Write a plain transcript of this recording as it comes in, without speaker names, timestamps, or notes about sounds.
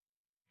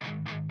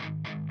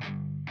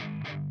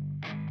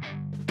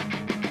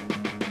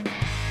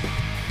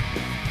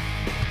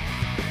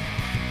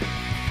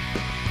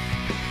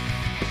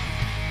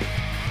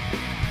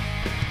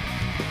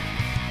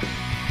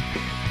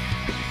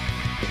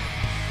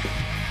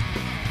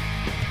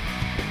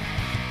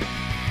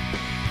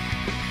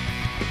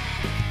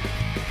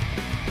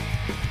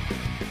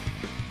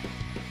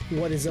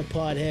What is up,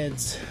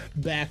 podheads?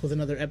 Back with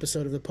another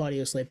episode of the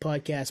Podio Slate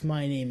podcast.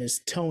 My name is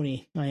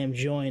Tony. I am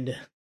joined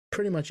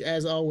pretty much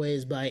as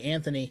always by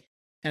Anthony,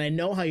 and I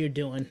know how you're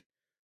doing.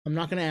 I'm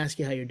not going to ask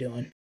you how you're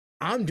doing.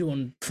 I'm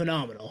doing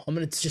phenomenal. I'm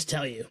going to just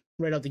tell you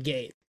right out the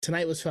gate.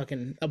 Tonight was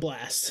fucking a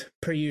blast,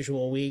 per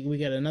usual. We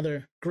got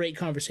another great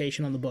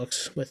conversation on the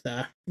books with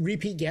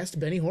repeat guest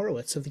Benny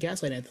Horowitz of the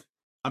Gaslight Anthem.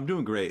 I'm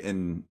doing great,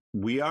 and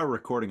we are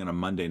recording on a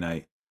Monday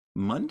night.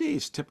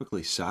 Mondays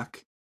typically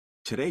suck.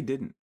 Today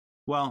didn't.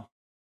 Well,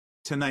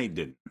 tonight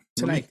didn't.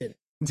 Tonight didn't.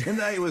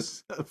 Tonight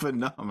was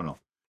phenomenal.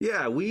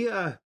 Yeah,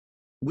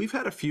 we've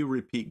had a few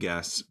repeat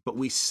guests, but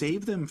we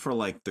save them for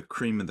like the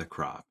cream of the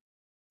crop.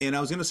 And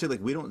I was gonna say,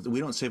 like, we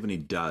don't save any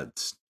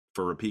duds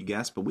for repeat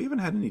guests, but we haven't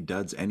had any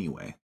duds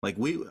anyway. Like,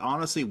 we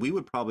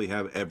would probably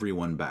have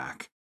everyone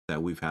back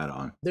that we've had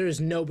on. There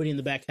is nobody in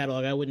the back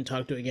catalog I wouldn't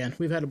talk to again.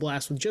 We've had a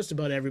blast with just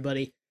about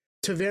everybody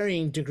to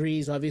varying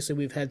degrees. Obviously,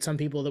 we've had some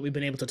people that we've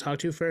been able to talk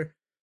to for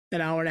an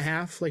hour and a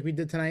half like we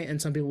did tonight,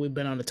 and some people we've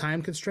been on a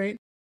time constraint,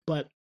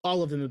 but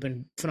all of them have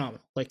been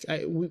phenomenal. Like,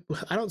 I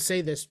don't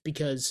say this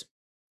because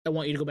I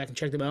want you to go back and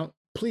check them out.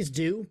 Please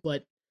do,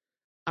 but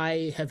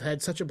I have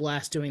had such a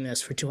blast doing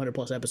this for 200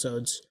 plus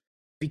episodes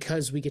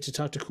because we get to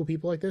talk to cool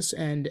people like this,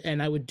 and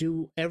I would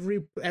do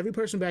every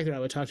person back there I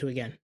would talk to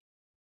again.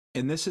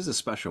 And this is a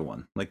special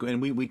one. Like,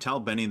 and we tell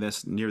Benny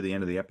this near the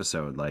end of the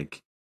episode, like,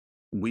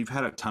 we've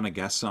had a ton of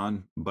guests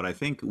on, but I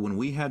think when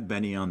we had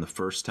Benny on the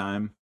first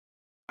time,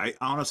 I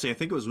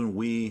think it was when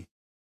we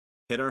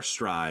hit our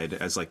stride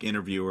as like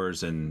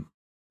interviewers and,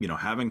 you know,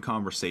 having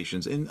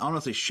conversations and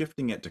honestly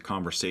shifting it to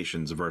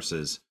conversations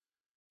versus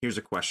here's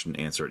a question,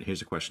 answer it.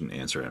 Here's a question,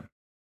 answer it.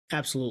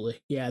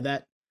 Absolutely. Yeah.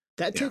 That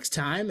takes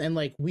time. And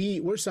like,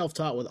 we're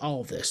self-taught with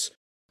all of this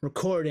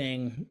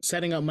recording,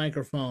 setting up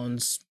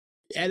microphones,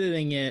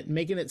 editing it,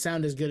 making it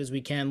sound as good as we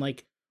can.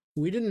 Like,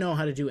 we didn't know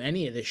how to do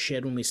any of this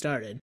shit when we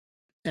started.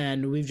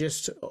 And we've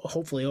just,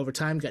 hopefully over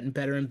time, gotten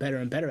better and better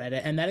and better at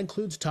it. And that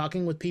includes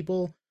talking with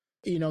people,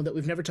 you know, that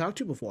we've never talked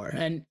to before.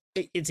 And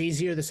it's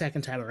easier the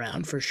second time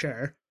around, for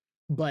sure.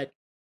 But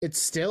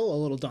it's still a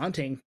little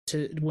daunting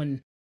to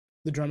when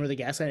the drummer of the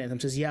Gaslight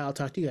Anthem says, yeah, I'll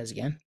talk to you guys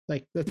again.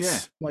 Like,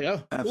 that's like,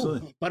 oh,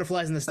 absolutely. Ooh,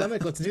 butterflies in the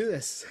stomach. Let's do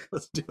this.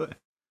 Let's do it.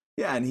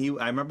 Yeah. And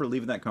I remember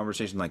leaving that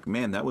conversation like,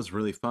 man, that was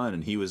really fun.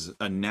 And he was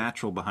a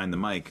natural behind the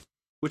mic,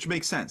 which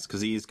makes sense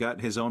because he's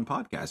got his own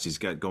podcast. He's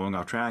got Going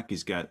Off Track.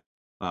 He's got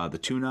the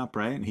Tune Up,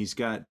 right? And he's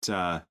got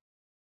a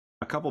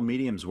couple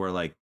mediums where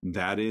like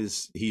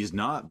he's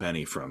not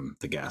Benny from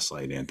the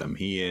Gaslight Anthem.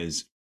 He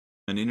is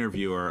an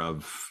interviewer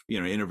of, you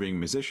know, interviewing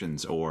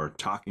musicians or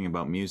talking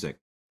about music.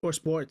 Or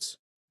sports.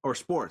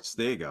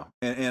 There you go.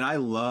 And I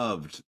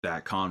loved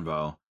that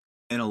convo.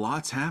 And a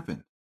lot's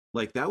happened.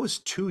 Like, that was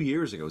 2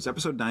 years ago. It was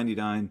episode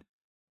 99.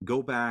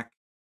 Go back.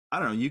 I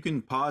don't know. You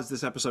can pause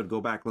this episode,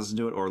 go back, listen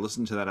to it, or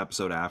listen to that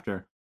episode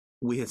after.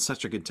 We had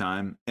such a good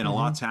time, and a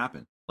lot's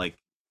happened. Like,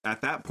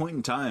 at that point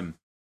in time,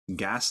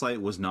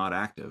 Gaslight was not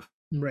active.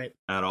 Right.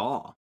 At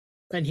all.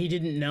 And he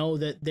didn't know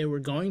that they were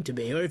going to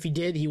be. Or if he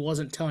did, he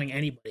wasn't telling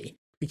anybody.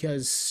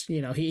 Because,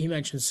 you know, he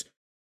mentions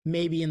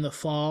maybe in the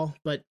fall,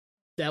 but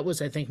that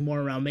was, I think, more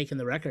around making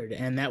the record.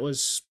 And that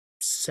was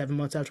 7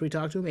 months after we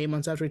talked to him, 8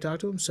 months after we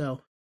talked to him.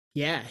 So,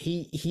 yeah,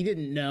 he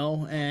didn't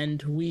know.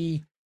 And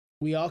we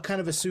all kind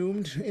of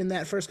assumed in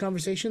that first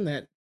conversation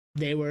that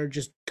they were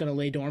just going to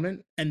lay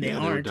dormant. And they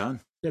aren't. They were done.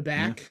 They're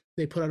back. Yeah.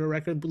 They put out a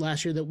record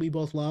last year that we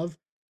both love.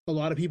 A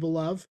lot of people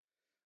love.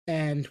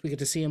 And we get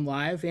to see him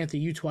live.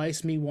 Anthony, you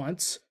twice, me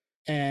once.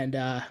 And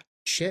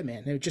shit,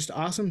 man. It was just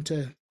awesome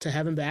to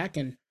have him back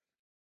and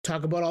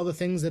talk about all the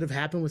things that have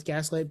happened with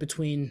Gaslight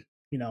between,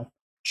 you know,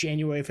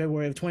 January,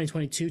 February of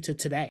 2022 to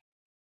today.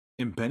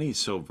 And Benny's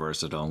so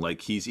versatile.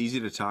 Like, he's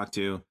easy to talk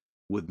to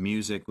with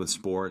music, with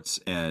sports.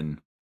 And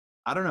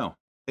I don't know.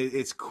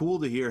 It's cool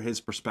to hear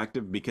his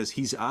perspective because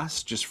he's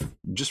us just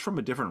from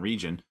a different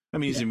region. I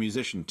mean, he's a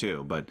musician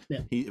too, but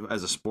he,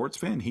 as a sports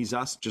fan, he's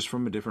us just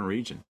from a different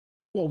region.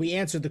 Well, we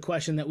answered the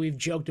question that we've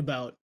joked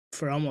about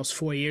for almost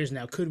 4 years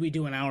now. Could we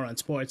do an hour on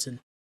sports? And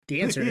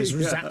the answer is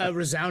a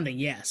resounding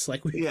yes.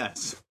 Like,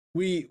 yes,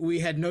 we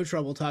had no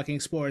trouble talking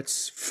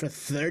sports for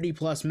 30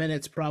 plus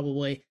minutes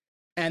probably,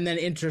 and then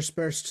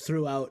interspersed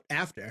throughout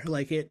after.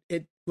 Like,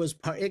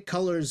 it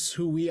colors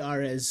who we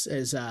are as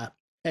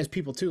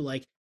people too.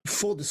 Like,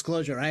 full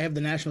disclosure, I have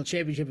the national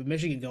championship of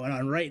Michigan going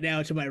on right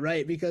now to my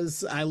right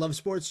because I love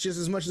sports just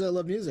as much as I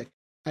love music.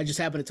 I just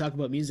happen to talk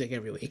about music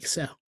every week.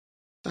 So,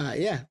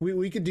 yeah,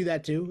 we could do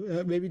that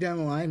too. Maybe down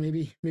the line,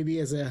 maybe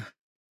as a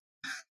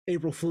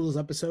April Fool's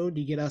episode,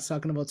 you get us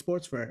talking about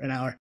sports for an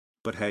hour.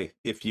 But hey,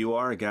 if you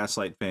are a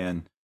Gaslight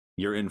fan,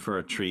 you're in for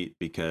a treat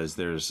because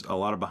there's a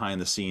lot of behind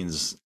the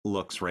scenes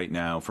looks right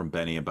now from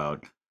Benny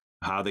about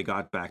how they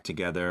got back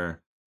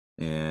together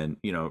and,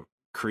 you know,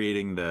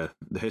 creating the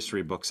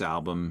History Books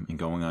album and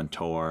going on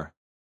tour.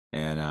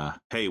 And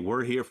hey,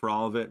 we're here for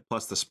all of it,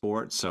 plus the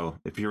sport. So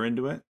if you're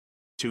into it,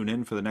 tune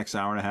in for the next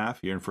hour and a half.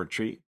 You're in for a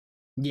treat.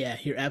 Yeah,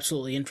 you're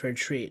absolutely in for a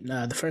treat.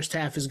 The first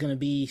half is going to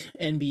be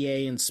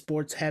NBA and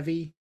sports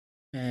heavy,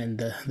 and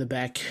the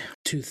back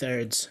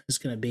 2/3 is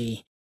going to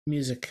be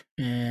music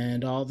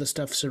and all the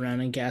stuff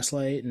surrounding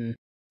Gaslight and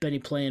Benny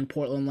playing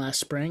Portland last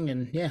spring.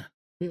 And yeah,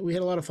 we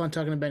had a lot of fun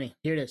talking to Benny.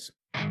 Here it is.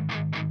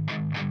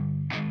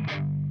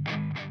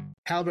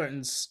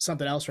 Halliburton's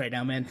something else right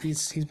now, man.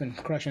 He's been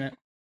crushing it.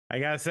 I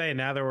gotta say,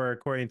 now that we're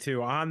according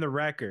to On the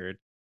Record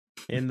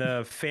in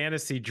the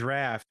fantasy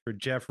draft for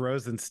Jeff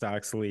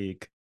Rosenstock's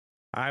league,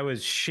 I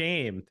was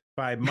shamed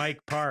by Mike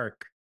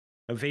Park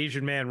of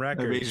Asian Man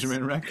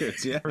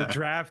Records. Yeah. For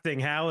drafting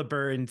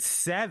Halliburton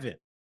 7.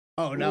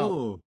 Oh no.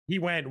 Ooh. He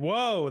went,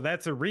 whoa,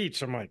 that's a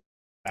reach. I'm like,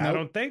 I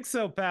don't think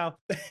so, pal.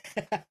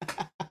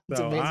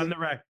 So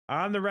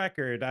on the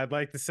record, I'd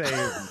like to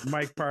say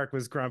Mike Park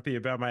was grumpy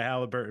about my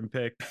Halliburton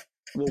pick.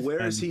 Well,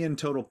 where is he in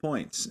total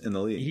points in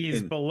the league?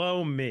 He's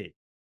below me.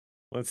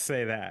 Let's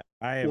say that.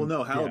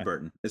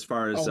 Halliburton, as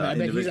far as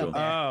individual.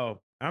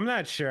 I'm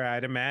not sure.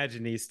 I'd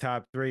imagine he's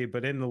top 3,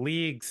 but in the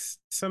leagues,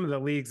 some of the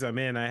leagues I'm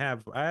in, I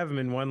have him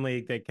in one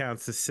league that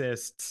counts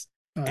assists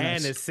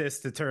and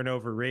assist to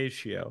turnover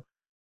ratio.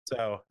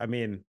 So, I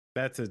mean,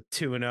 that's a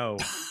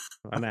 2-0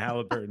 on a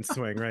Halliburton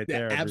swing right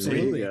there.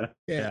 Absolutely.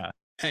 Yeah.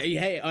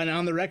 Hey,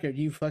 on the record,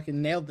 you fucking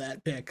nailed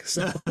that pick.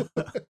 So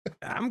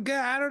I'm good.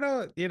 I don't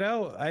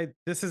know.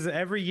 This is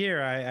every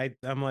year.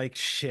 I'm like,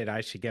 shit.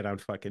 I should get on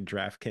fucking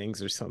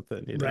DraftKings or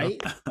something.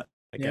 Right?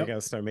 I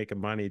gotta start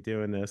making money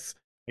doing this.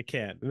 I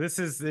can't. It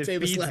Famous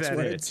feeds last that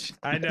words. itch.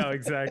 I know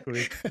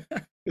exactly.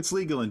 It's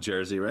legal in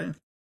Jersey, right?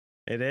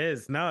 It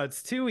is. No,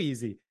 it's too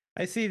easy.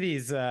 I see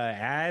these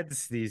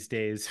ads these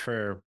days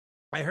for.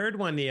 I heard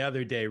one the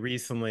other day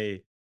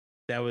recently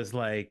that was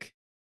like,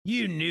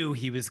 you knew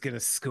he was going to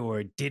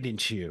score,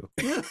 didn't you?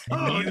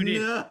 And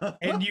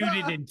you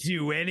didn't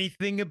do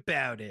anything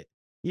about it.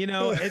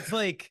 It's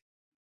like,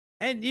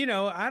 and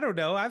I don't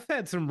know. I've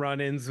had some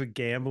run-ins with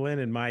gambling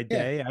in my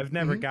day. Yeah. I've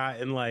never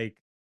gotten like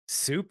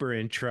super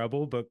in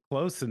trouble, but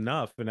close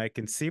enough. And I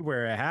can see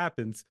where it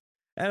happens.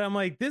 And I'm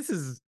like, this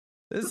is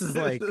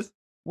like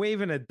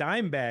waving a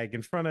dime bag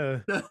in front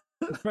of a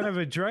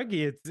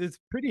druggie. It's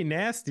pretty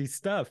nasty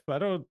stuff.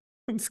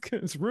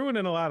 It's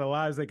ruining a lot of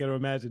lives, I can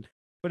imagine.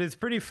 But it's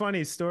pretty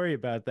funny story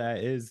about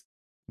that is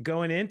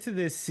going into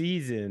this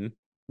season,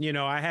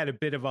 I had a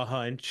bit of a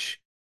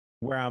hunch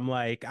where I'm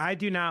like, I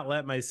do not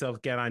let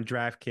myself get on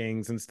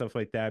DraftKings and stuff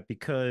like that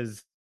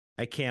because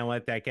I can't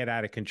let that get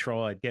out of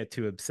control. I'd get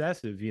too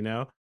obsessive,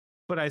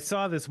 But I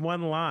saw this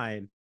one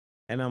line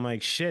and I'm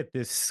like, shit,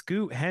 this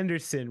Scoot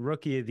Henderson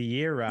Rookie of the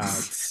Year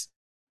odds.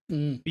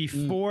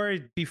 Before,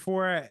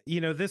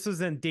 this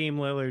was when Dame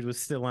Lillard was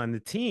still on the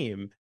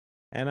team.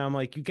 And I'm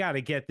like, you got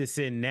to get this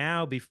in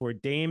now before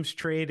Dame's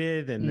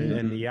traded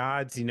and the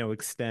odds,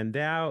 extend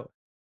out.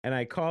 And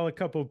I call a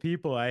couple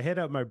people. I hit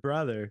up my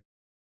brother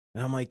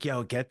and I'm like,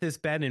 yo, get this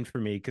bet in for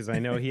me because I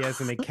know he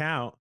has an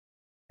account.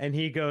 And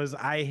he goes,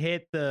 I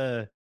hit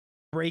the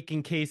break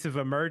in case of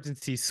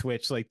emergency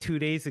switch like 2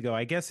 days ago.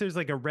 I guess there's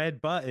like a red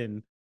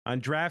button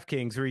on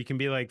DraftKings where you can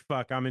be like,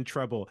 fuck, I'm in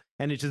trouble.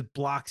 And it just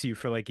blocks you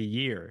for like a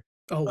year.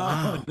 Oh,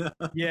 wow. No.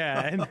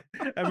 Yeah.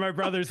 And my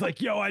brother's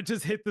like, yo, I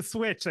just hit the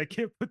switch. I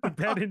can't put the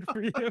bet in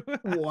for you.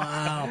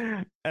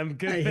 Wow. And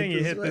good thing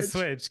you hit the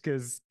switch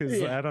because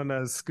I don't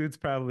know. Scoot's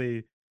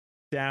probably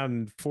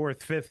down 4th,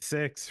 5th,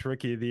 6th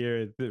Rookie of the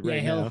Year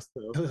right now.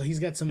 So. He's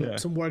got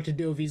some work to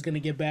do if he's going to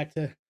get back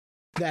to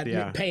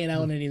that paying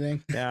out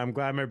anything. Yeah, I'm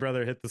glad my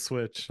brother hit the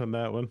switch on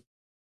that one.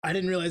 I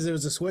didn't realize there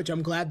was a switch.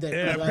 I'm glad that,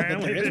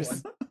 apparently there is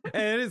one.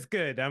 It is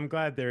good. I'm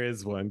glad there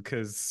is one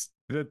because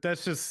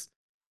that's just,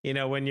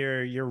 when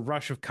your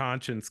rush of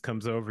conscience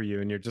comes over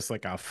you and you're just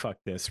like, oh, fuck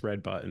this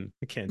red button.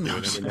 I can't do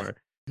it anymore.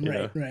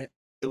 Right.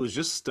 It was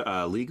just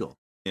legal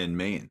in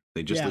Maine.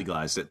 They just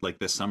legalized it like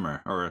this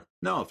summer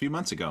a few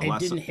months ago. It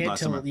didn't hit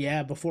till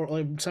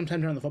before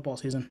sometime during the football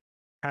season.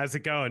 How's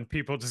it going?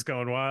 People just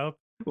going wild?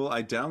 Well,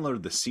 I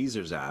downloaded the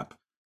Caesars app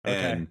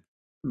and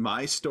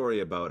my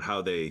story about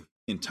how they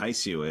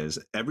entice you is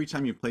every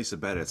time you place a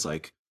bet, it's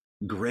like,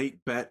 great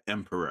bet,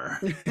 Emperor.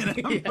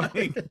 And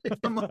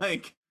I'm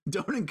like,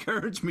 don't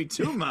encourage me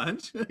too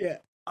much. Yeah.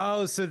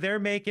 Oh, so they're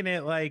making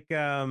it like,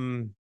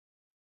 the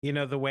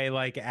way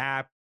like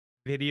app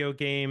video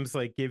games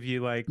like give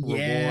you like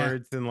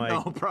rewards and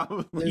like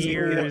probably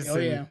years.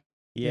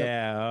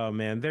 Oh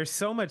man, they're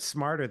so much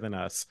smarter than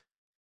us.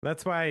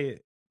 That's why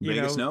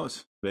Vegas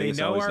knows. Vegas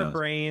they know our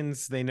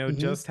brains. They know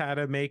just how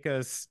to make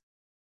us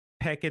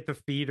peck at the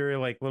feeder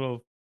like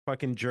little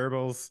fucking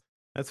gerbils.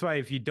 That's why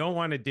if you don't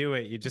want to do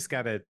it, you just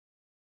gotta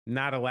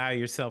not allow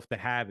yourself to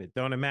have it.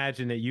 Don't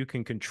imagine that you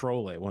can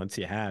control it once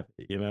you have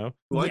it,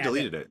 Well, I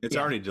deleted it. It's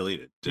already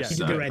deleted. You did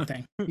the right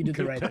thing. You did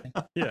the right thing.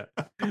 Yeah.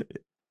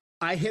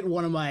 I hit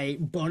one of my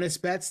bonus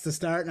bets to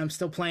start, and I'm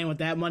still playing with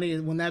that money.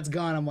 When that's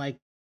gone, I'm like,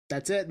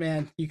 that's it,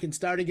 man. You can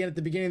start again at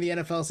the beginning of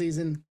the NFL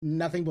season,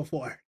 nothing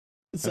before.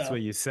 So, that's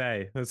what you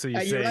say. That's what you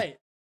say. You're right.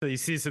 So you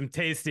see some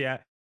tasty.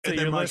 And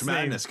then March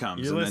Madness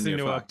comes. You're listening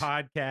to fucked. a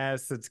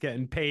podcast that's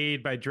getting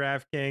paid by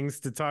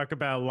DraftKings to talk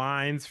about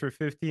lines for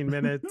 15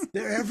 minutes.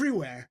 They're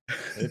everywhere.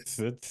 It's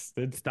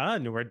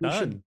done. We're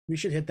done. We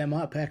should hit them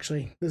up.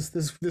 Actually,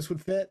 this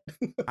would fit.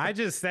 I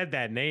just said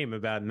that name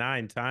about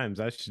 9 times.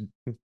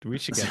 We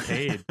should get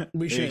paid.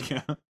 We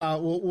should.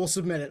 We'll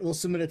submit it. We'll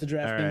submit it to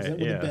DraftKings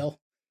with a bill.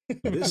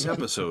 This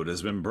episode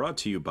has been brought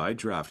to you by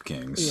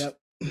DraftKings. Yep.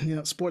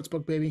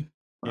 Sportsbook, baby.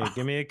 Yeah,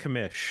 give me a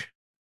commish.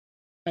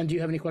 And do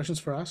you have any questions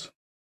for us?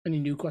 Any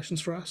new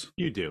questions for us?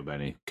 You do,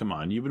 Benny. Come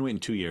on. You've been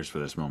waiting 2 years for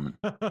this moment.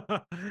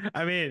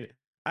 I mean,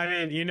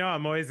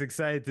 I'm always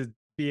excited to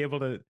be able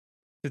to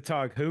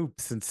talk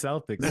hoops and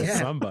Celtics with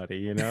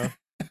somebody,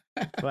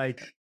 like,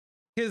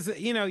 because,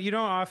 you don't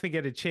often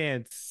get a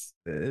chance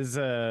as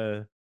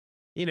a,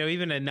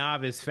 even a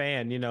novice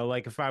fan,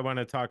 like if I want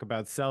to talk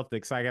about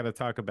Celtics, I got to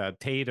talk about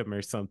Tatum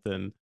or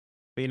something.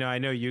 But, I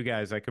know you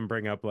guys, I can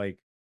bring up like,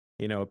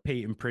 a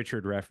Peyton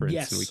Pritchard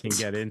reference, and we can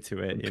get into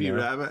it.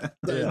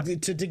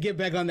 To get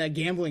back on that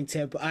gambling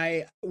tip,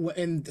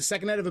 in the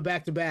second night of a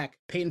back-to-back,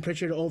 Peyton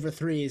Pritchard over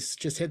threes,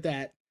 just hit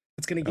that.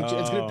 It's gonna get you.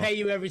 It's gonna pay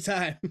you every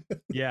time.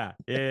 Yeah.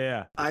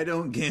 I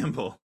don't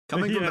gamble.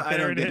 Coming from I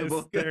don't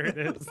gamble. There it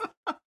is.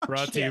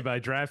 Brought to you by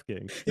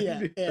DraftKings.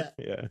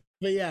 Yeah.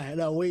 But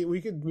no, we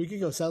could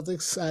go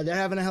Celtics. They're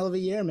having a hell of a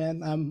year,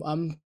 man.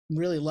 I'm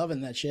really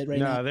loving that shit right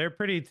now. No, they're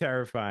pretty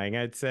terrifying.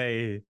 I'd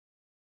say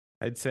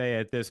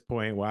at this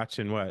point,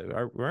 watching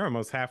we're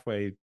almost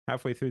halfway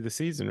through the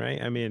season,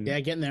 right? I mean,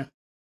 getting there.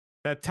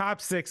 That top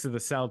 6 of the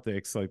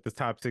Celtics, like the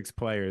top 6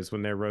 players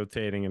when they're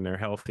rotating and they're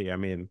healthy. I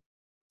mean,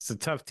 it's a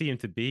tough team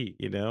to beat,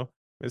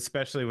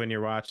 especially when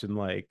you're watching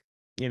like,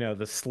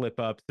 the slip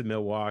ups to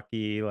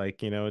Milwaukee,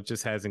 like, it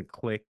just hasn't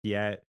clicked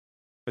yet.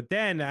 But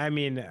then, I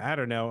mean, I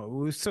don't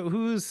know. So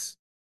who's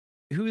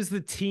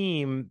the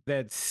team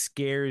that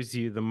scares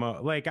you the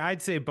most? Like,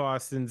 I'd say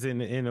Boston's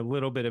in a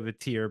little bit of a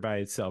tier by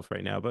itself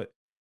right now, but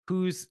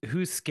who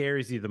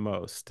scares you the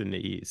most in the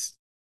East?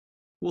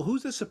 Well,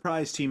 who's the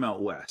surprise team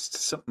out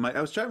west?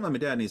 I was chatting with my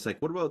dad, and he's like,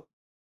 "What about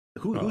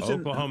who's in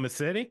Oklahoma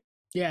City?"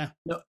 Yeah.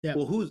 No, yeah.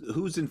 Well,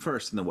 who's in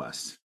first in the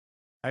West?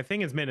 I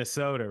think it's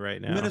Minnesota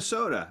right now.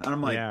 Minnesota, and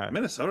I'm like,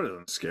 Minnesota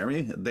doesn't scare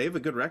me. They have a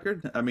good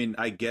record. I mean,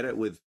 I get it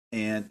with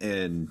Ant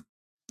and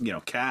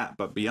Cat,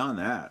 but beyond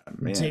that,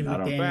 man, I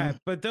don't.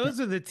 But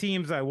those are the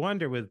teams I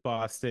wonder with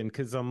Boston,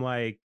 because I'm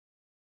like,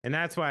 and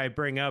that's why I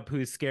bring up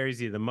who scares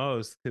you the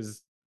most,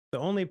 because the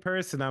only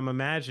person I'm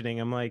imagining,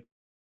 I'm like,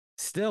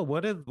 still,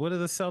 what are the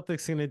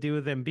Celtics going to do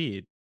with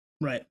Embiid?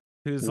 Right.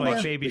 Who's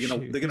like baby?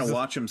 They're gonna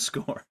watch him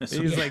score.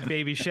 He's like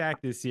baby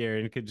Shaq this year,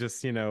 and could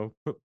just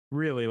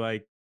really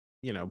like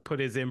put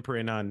his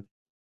imprint on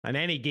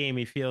any game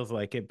he feels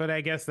like it. But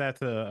I guess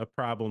that's a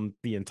problem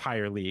the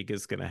entire league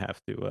is going to have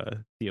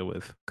to deal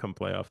with come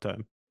playoff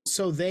time.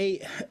 So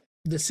the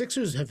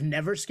Sixers have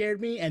never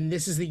scared me, and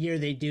this is the year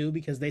they do,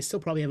 because they still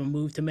probably have a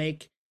move to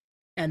make,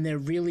 and they're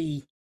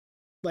really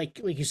like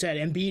you said,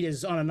 Embiid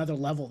is on another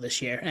level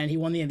this year, and he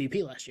won the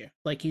MVP last year.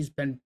 Like, he's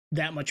been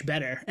that much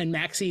better, and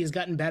Maxey has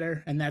gotten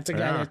better, and that's a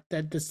guy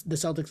that the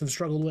Celtics have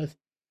struggled with.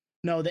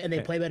 And they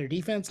play better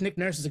defense. Nick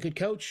Nurse is a good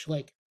coach.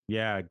 Like,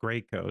 yeah,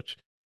 great coach.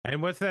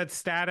 And what's that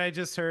stat I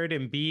just heard?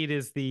 Embiid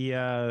is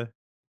the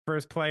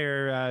first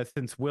player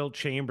since Wilt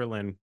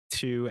Chamberlain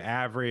to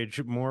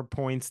average more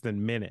points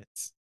than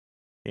minutes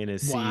in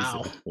his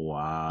season.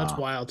 Wow, that's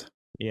wild.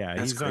 Yeah,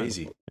 that's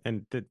crazy.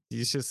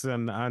 He's just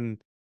on.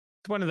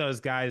 It's one of those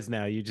guys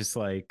now. You just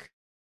like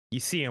you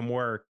see him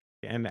work,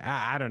 and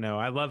I don't know.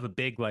 I love a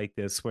big like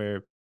this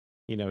where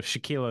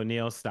Shaquille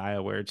O'Neal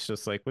style, where it's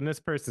just like when this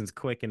person's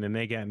clicking and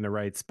they get in the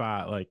right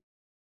spot, like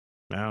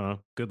I don't know.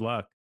 Good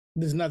luck.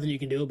 There's nothing you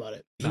can do about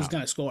it. He's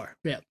gonna score.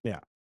 Yeah.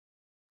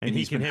 And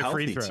he can hit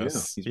free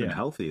throws. Too. He's been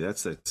healthy.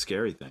 That's the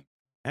scary thing.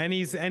 And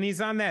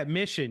he's on that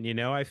mission.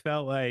 I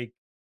felt like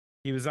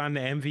he was on the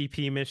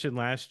MVP mission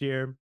last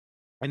year,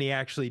 and he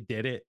actually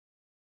did it.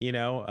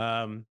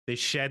 They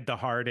shed the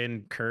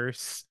Harden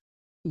curse.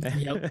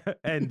 Yep.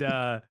 And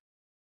I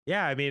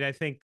mean, I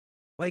think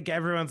like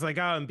everyone's like,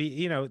 oh, and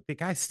the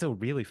guy's still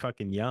really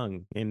fucking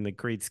young in the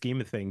great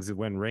scheme of things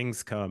when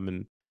rings come,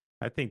 and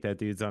I think that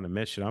dude's on a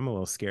mission. I'm a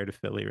little scared of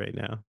Philly right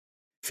now.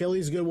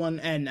 Philly's a good one,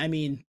 and I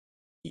mean,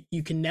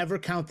 you can never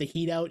count the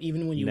Heat out,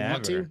 even when you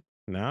want to.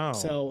 No.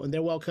 So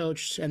they're well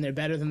coached, and they're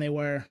better than they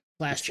were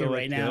last year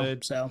right now.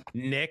 So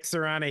Knicks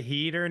are on a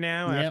heater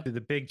now after the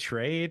big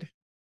trade.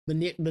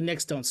 The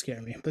Knicks don't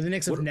scare me, but the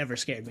Knicks have never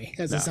scared me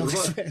as a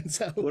Celtics fan.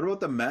 So what about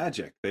the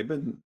Magic? They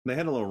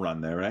had a little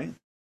run there, right?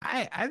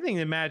 I think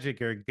the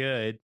Magic are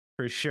good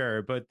for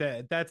sure, but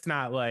that's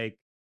not like,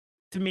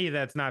 to me,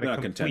 that's not a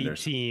complete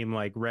team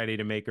like ready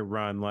to make a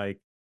run, like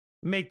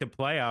make the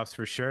playoffs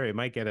for sure. It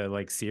might get a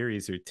like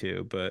series or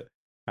two, but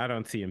I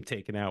don't see him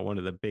taking out one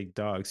of the big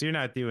dogs. You're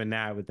not doing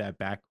that with that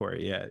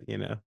backcourt yet,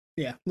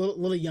 Yeah,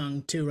 little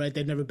young too, right?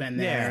 They've never been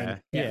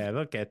there. Yeah,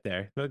 they'll get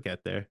there.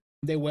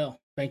 They will.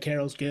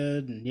 Banchero's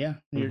good, and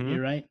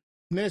you're right.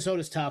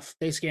 Minnesota's tough.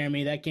 They scare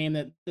me. That game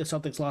that the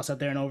Celtics lost out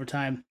there in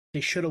overtime,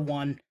 they should have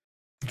won.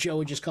 Joe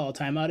would just call a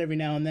timeout every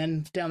now and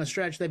then down the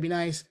stretch. That'd be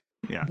nice.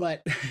 Yeah.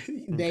 But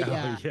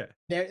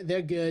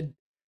they're good.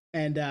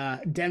 And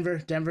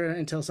Denver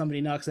until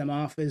somebody knocks them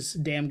off is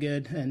damn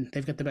good, and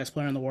they've got the best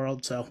player in the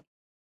world. So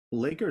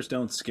Lakers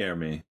don't scare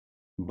me,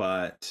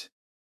 but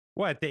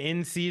what, the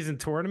in-season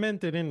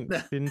tournament didn't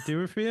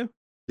do it for you?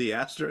 The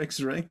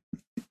asterisk ring,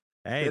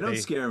 hey, they don't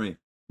scare me.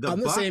 I'm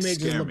the Bucks same age as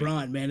scare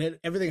LeBron, me. man.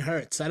 Everything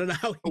hurts. I don't know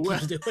how he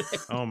keeps doing it.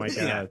 Oh my god.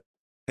 Yeah.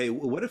 Hey,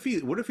 what if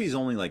he's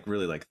only like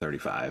really like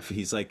 35?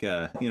 He's like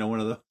one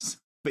of those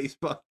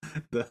baseball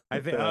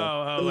like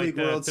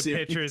the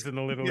pitchers in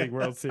the Little League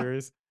World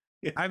Series.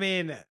 Yeah. I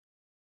mean,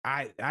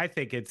 I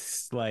think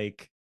it's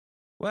like,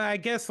 well, I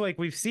guess like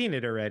we've seen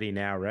it already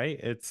now, right?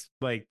 It's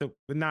like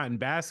not in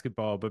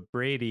basketball, but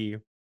Brady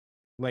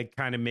like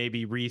kind of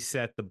maybe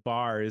reset the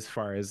bar as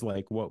far as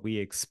like what we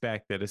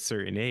expect at a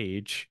certain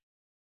age.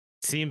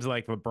 Seems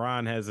like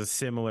LeBron has a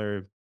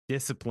similar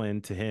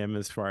discipline to him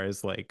as far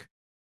as like,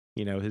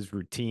 his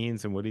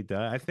routines and what he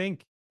does. I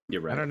think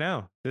you're right. I don't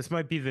know. This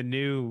might be the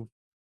new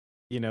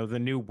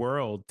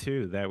world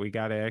too, that we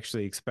got to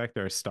actually expect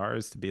our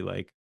stars to be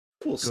like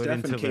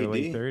Steph into and their KD.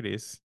 late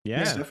 30s.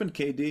 Yeah. Steph and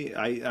KD.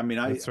 I mean,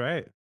 that's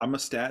right. I'm a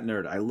stat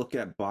nerd. I look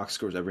at box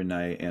scores every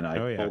night and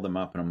I pull them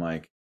up and I'm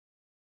like,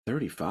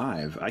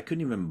 35. I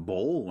couldn't even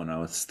bowl when I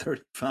was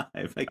 35.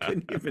 I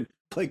couldn't even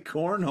play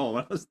cornhole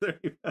when I was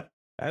 35.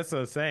 That's what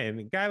I'm saying.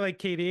 A guy like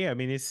KD, I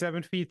mean, he's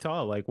 7 feet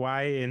tall. Like,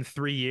 why in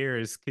 3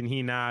 years can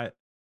he not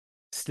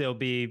still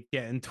be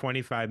getting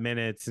 25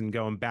 minutes and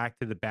going back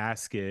to the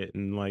basket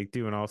and like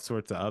doing all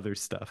sorts of other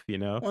stuff,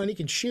 Well, and he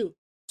can shoot.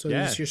 So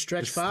he's your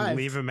stretch just five.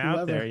 Leave him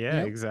out there.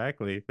 Yeah,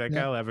 exactly. That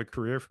guy will have a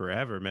career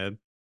forever, man.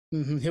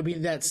 Mm-hmm. He'll be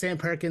that Sam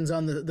Perkins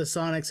on the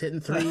Sonics hitting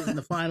threes in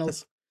the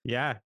finals.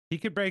 Yeah, he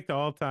could break the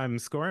all-time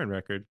scoring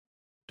record,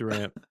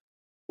 Durant.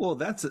 Well,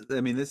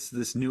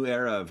 this new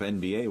era of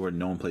NBA where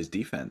no one plays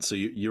defense. So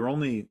you're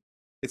only,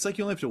 it's like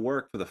you only have to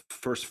work for the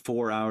first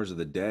 4 hours of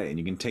the day and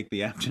you can take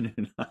the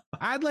afternoon off.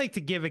 I'd like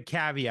to give a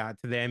caveat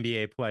to the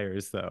NBA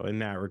players, though, in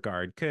that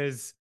regard,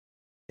 because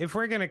if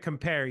we're going to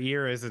compare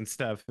eras and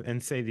stuff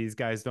and say these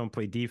guys don't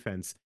play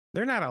defense,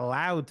 they're not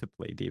allowed to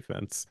play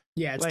defense.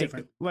 Yeah, it's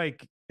different.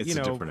 Like, it's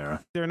a different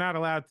era. They're not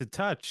allowed to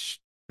touch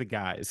the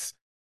guys.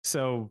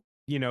 So,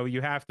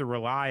 you have to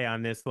rely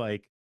on this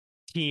like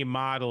team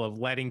model of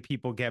letting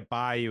people get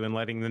by you and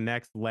letting the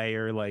next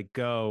layer like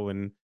go.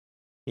 And,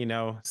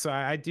 so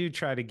I do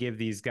try to give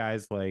these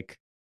guys like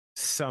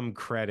some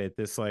credit,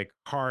 this like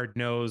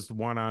hard-nosed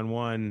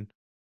one-on-one.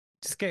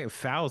 Just get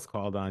fouls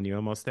called on you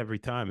almost every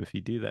time if you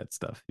do that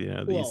stuff,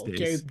 these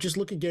days. Just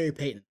look at Gary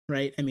Payton,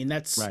 right? I mean,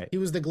 that's right. He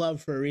was the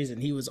glove for a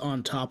reason. He was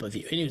on top of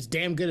you, and he was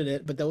damn good at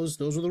it. But those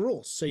were the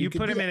rules. So you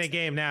put him in a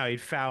game now,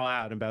 he'd foul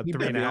out in about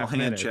 3.5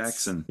 minutes.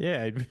 Jackson.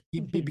 Yeah,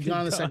 he'd be gone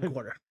in the second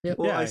quarter. Yep.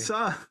 Well,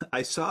 yeah.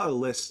 I saw a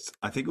list.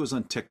 I think it was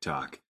on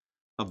TikTok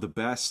of the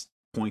best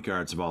point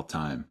guards of all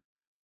time.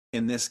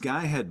 And this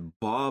guy had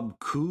Bob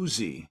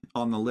Cousy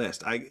on the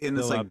list. Bob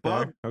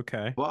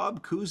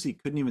Cousy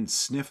couldn't even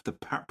sniff the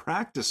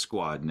practice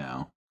squad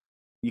now.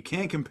 You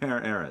can't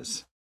compare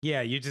eras.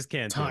 Yeah, you just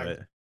can't do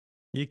it.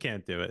 You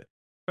can't do it.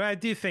 But I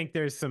do think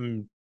there's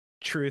some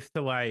truth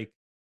to like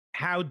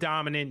how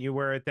dominant you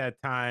were at that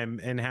time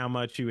and how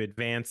much you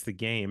advanced the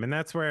game. And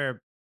that's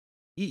where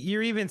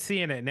you're even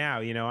seeing it now.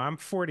 I'm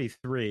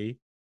 43,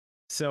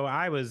 so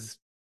I was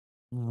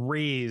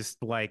raised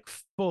like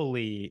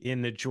fully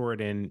in the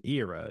Jordan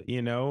era.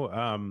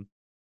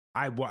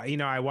 I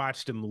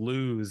watched him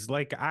lose.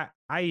 Like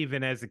I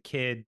even as a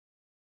kid,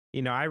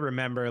 I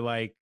remember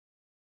like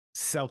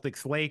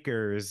Celtics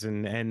Lakers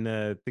and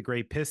the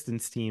great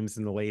Pistons teams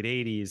in the late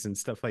 80s and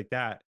stuff like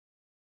that,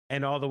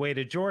 and all the way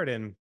to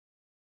Jordan,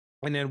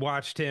 and then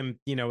watched him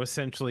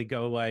essentially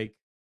go like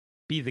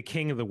be the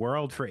king of the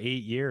world for 8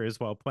 years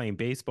while playing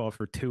baseball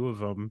for 2 of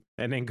them,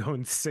 and then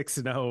going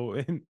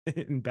 6-0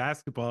 in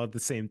basketball at the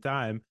same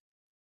time.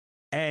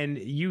 And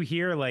you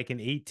hear like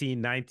an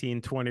 18, 19,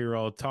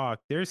 20-year-old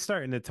talk. They're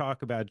starting to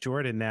talk about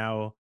Jordan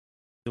now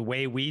the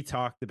way we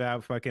talked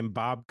about fucking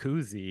Bob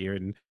Cousy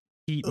and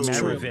Pete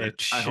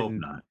Maravich. I hope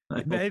not.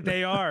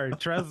 They are,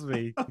 trust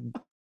me.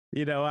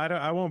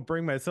 I won't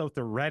bring myself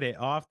to Reddit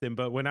often,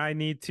 but when I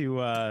need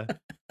to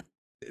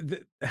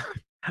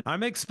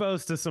I'm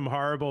exposed to some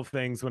horrible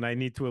things when I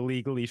need to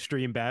illegally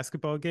stream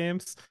basketball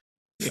games.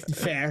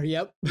 Fair,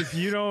 yep. If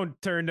you don't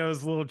turn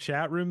those little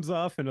chat rooms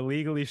off and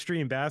illegally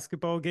stream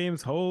basketball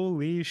games,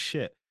 holy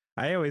shit.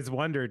 I always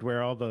wondered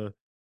where all the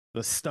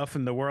stuff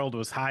in the world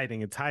was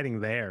hiding. It's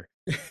hiding there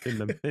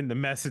in the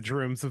message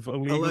rooms of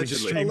illegally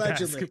streamed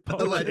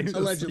basketball.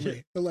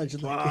 Allegedly.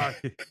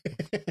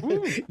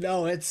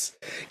 No,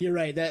 you're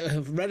right. That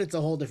Reddit's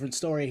a whole different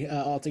story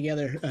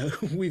altogether.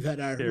 We've had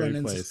our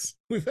run-ins.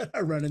 We've had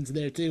our run-ins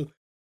there too.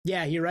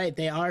 Yeah, you're right.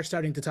 They are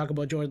starting to talk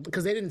about Jordan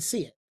because they didn't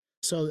see it.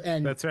 So,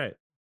 and that's right.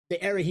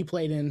 The era he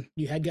played in,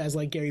 you had guys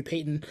like Gary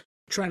Payton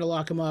trying to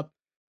lock him up.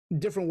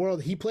 Different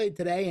world. He played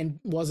today and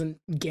wasn't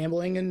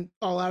gambling in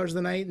all hours of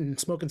the night and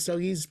smoking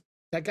stogies.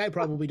 That guy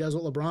probably does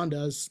what LeBron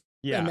does.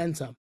 Yeah. And then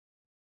some.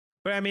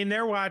 But I mean,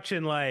 they're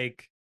watching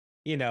like,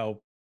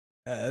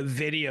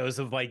 videos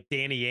of like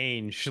Danny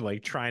Ainge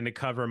like trying to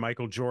cover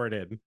Michael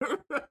Jordan.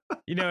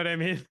 You know what I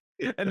mean?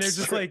 And they're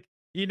just true. like,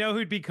 you know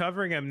who'd be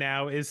covering him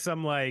now is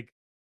some like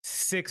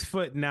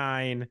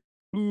 6'9"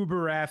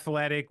 uber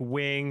athletic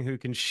wing who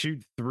can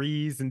shoot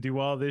threes and do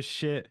all this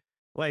shit.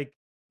 Like,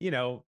 you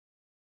know,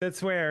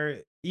 that's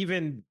where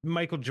even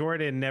Michael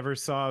Jordan never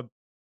saw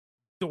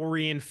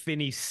Dorian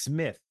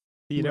Finney-Smith.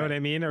 You know what I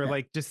mean? Or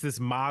like just this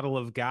model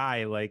of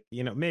guy, like,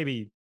 you know,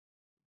 maybe,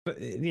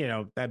 but you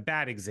know, a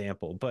bad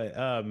example, but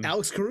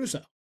Alex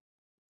Caruso,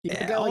 you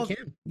get a guy like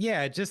him.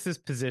 Yeah, just this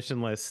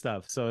positionless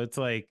stuff. So it's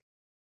like,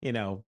 you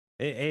know,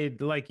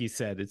 it like you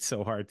said, it's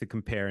so hard to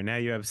compare. Now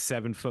you have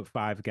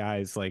 7'5"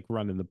 guys like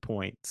running the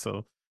point.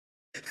 So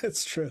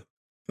that's true.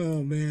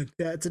 Oh man,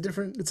 yeah, it's a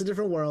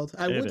different world.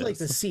 I would like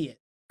to see it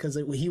because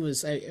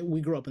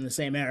we grew up in the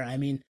same era. I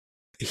mean,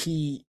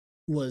 he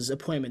was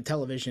appointment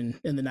television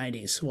in the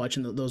 90s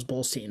watching those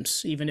Bulls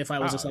teams, even if I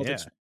was a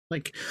Celtics fan.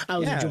 Like, I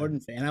was a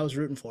Jordan fan. I was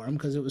rooting for him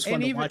because it was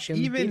fun to watch him.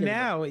 Even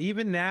now,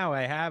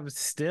 I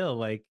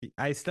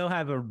still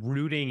have a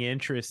rooting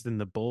interest in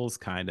the Bulls,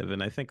 kind of,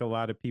 and I think a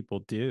lot of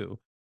people do.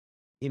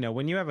 You know,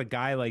 when you have a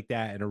guy like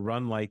that and a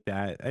run like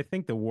that, I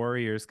think the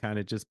Warriors kind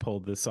of just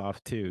pulled this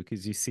off too,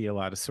 because you see a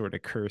lot of sort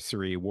of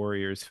cursory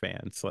Warriors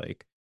fans.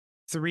 Like,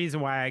 it's the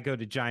reason why I go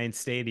to Giant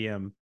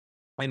Stadium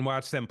and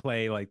watch them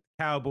play like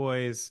the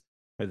Cowboys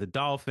or the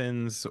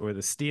Dolphins or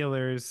the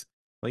Steelers.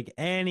 Like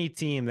any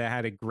team that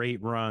had a great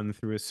run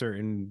through a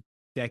certain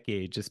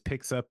decade just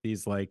picks up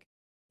these like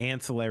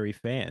ancillary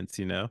fans,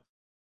 you know?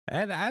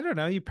 And I don't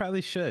know, you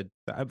probably should.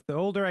 The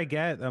older I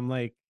get, I'm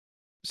like,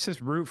 let's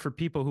just root for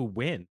people who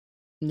win.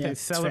 Yeah, to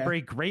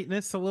celebrate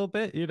greatness a little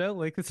bit, you know?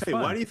 Like, it's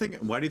fun. Why do you think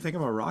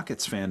I'm a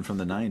Rockets fan from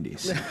the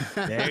 90s?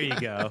 There you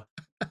go.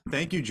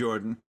 Thank you,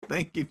 Jordan.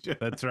 Thank you, Jordan.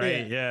 That's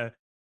right. Yeah.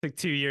 Took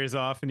 2 years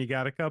off and you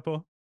got a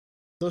couple.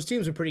 Those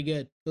teams are pretty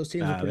good. They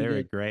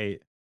were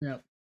great. Yeah.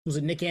 Was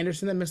it Nick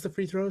Anderson that missed the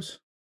free throws?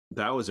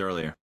 That was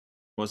earlier,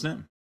 wasn't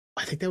it?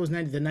 I think that was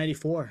the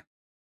 94.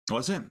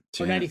 Was it?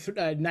 Or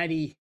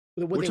 90.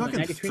 We're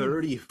talking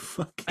 30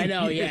 fucking I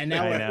know, yeah. years.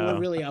 Now we're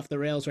really off the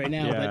rails right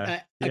now,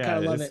 but I kind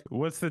of love it.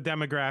 What's the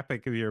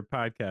demographic of your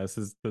podcast?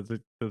 Does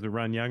it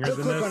run younger than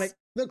this?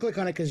 They'll click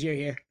on it because you're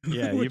here.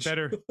 Yeah, you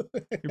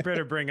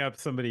better bring up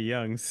somebody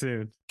young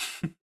soon.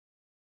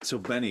 So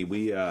Benny,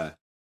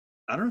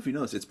 I don't know if you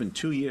know this. It's been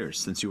 2 years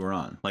since you were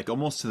on, like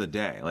almost to the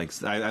day. Like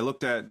I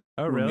looked at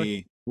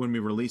when we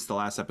released the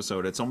last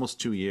episode. It's almost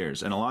 2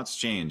 years, and a lot's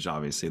changed.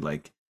 Obviously,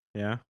 like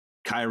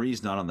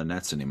Kyrie's not on the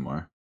Nets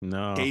anymore.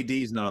 No,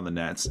 KD's not on the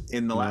Nets.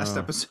 In the last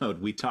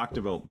episode, we talked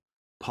about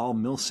Paul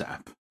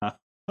Millsap.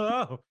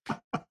 Oh,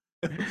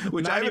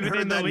 which I haven't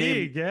heard in the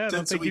league. Yeah,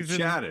 since we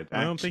chatted.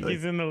 I don't think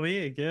he's in the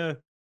league.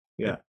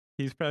 Yeah.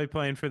 He's probably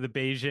playing for the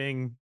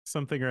Beijing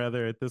something or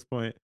other at this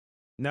point.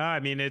 No, I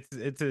mean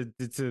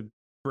it's a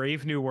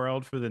brave new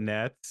world for the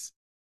Nets.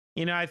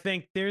 You know, I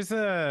think there's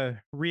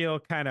a real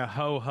kind of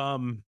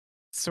ho-hum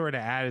sort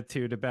of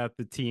attitude about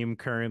the team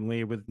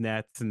currently with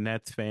Nets and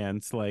Nets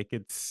fans. Like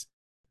it's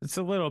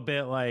a little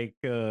bit like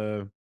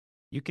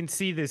you can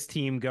see this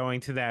team going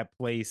to that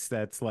place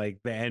that's like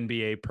the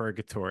NBA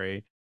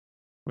purgatory,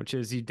 which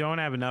is you don't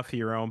have enough of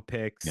your own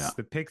picks. Yeah.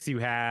 The picks you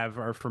have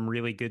are from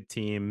really good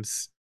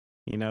teams.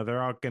 You know,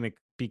 they're all going to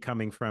be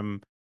coming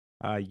from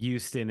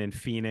Houston and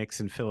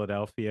Phoenix and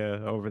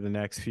Philadelphia over the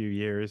next few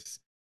years.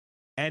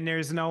 And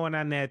there's no one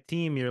on that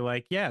team. You're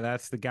like, yeah,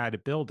 that's the guy to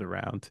build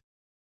around.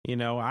 You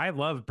know, I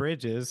love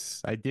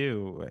Bridges. I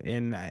do.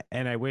 And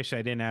I wish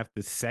I didn't have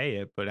to say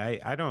it, but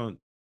I don't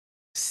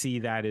see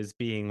that as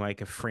being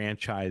like a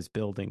franchise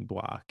building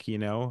block, you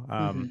know?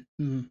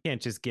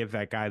 Can't just give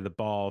that guy the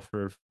ball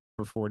for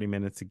 40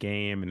 minutes a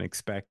game and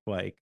expect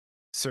like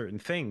certain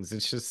things.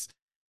 It's just,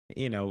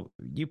 you know,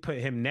 you put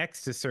him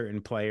next to certain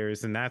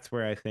players, and that's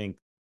where I think,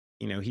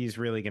 you know, he's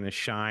really going to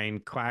shine.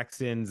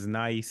 Claxton's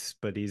nice,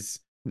 but he's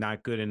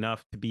not good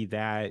enough to be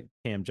that.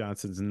 Cam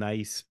Johnson's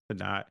nice, but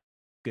not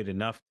good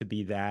enough to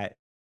be that.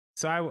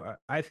 So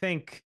I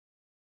think,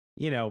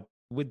 you know,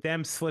 with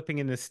them slipping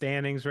in the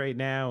standings right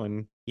now,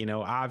 and, you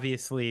know,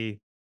 obviously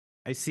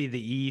I see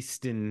the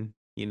East and,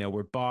 you know,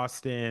 where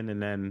Boston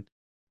and then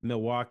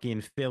Milwaukee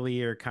and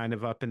Philly are kind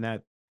of up in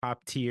that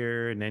top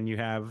tier. And then you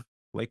have,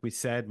 like we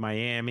said,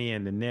 Miami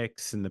and the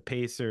Knicks and the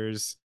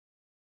Pacers,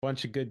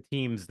 bunch of good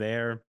teams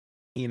there,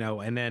 you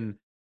know, and then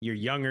your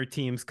younger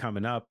teams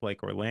coming up,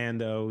 like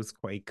Orlando's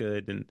quite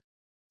good. And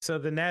so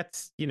the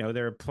Nets, you know,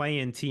 they're a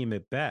play-in team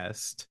at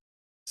best.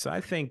 So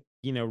I think,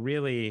 you know,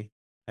 really,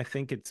 I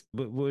think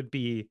would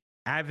be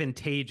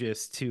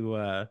advantageous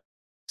to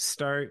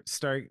start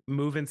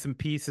moving some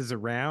pieces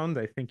around.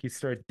 I think you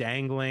start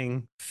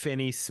dangling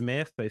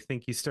Finney-Smith. I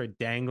think you start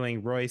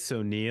dangling Royce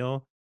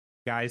O'Neal,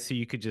 guys who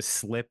you could just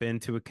slip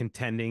into a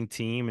contending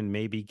team and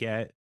maybe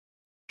get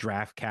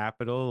draft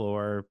capital,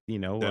 or, you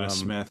know, Dennis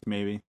Smith,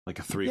 maybe like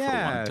a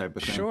 3-for-1 type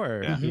of thing.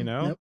 Sure. Yeah. You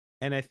know, Yep.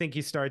 And I think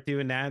you start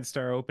doing that and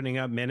start opening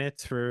up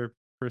minutes for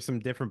some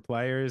different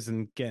players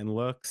and getting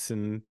looks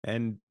and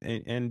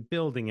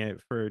building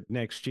it for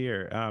next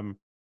year.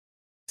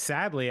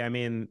 Sadly, I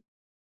mean,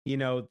 you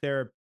know, there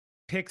are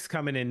picks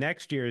coming in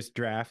next year's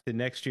draft, and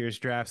next year's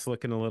draft's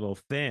looking a little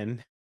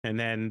thin. And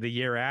then the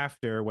year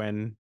after,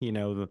 when,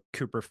 the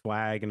Cooper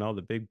Flag and all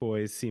the big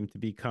boys seem to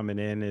be coming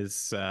in,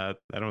 I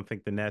don't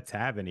think the Nets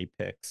have any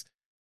picks.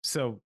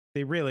 So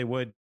they really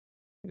would.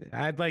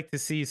 I'd like to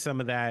see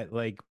some of that,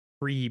 like,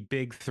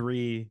 pre-big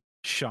three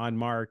Sean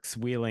Marks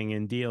wheeling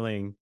and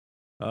dealing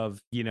of,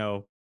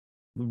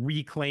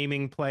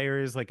 reclaiming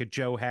players like a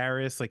Joe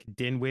Harris, like a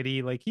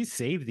Dinwiddie. Like, he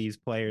saved these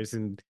players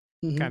and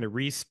kind of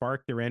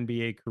re-sparked their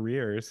NBA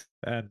careers.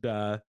 And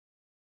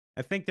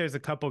I think there's a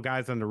couple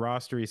guys on the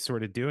roster he's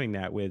sort of doing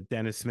that with,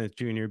 Dennis Smith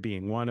Jr.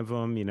 being one of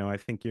them. I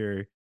think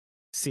you're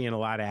seeing a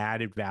lot of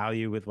added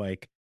value with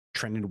like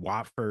Trendon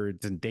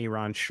Watfords and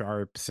Day'Ron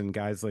Sharps and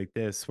guys like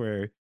this,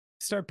 where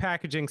start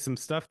packaging some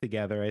stuff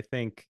together. I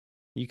think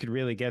you could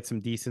really get some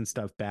decent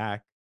stuff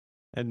back,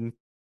 and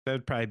that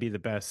would probably be the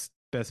best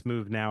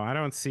move now. I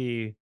don't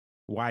see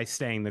why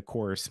staying the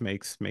course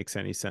makes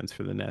any sense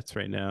for the Nets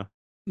right now.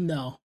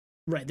 No.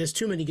 Right, there's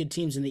too many good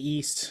teams in the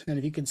East, and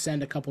if you could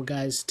send a couple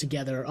guys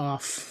together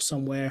off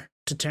somewhere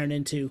to turn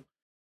into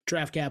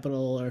draft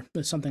capital or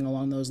something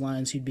along those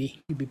lines, you'd be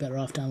better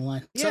off down the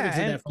line. Yeah, Celtics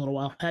did that for a little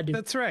while. Had to.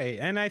 That's right,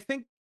 and I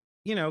think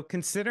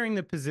considering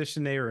the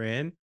position they were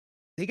in,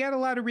 they got a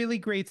lot of really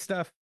great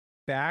stuff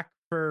back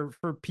for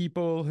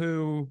people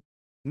who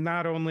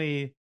not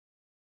only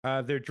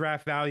their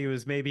draft value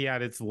is maybe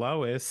at its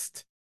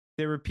lowest.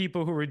 There were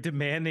people who were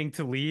demanding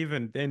to leave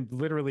and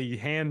literally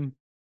hand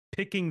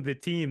picking the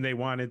team they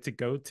wanted to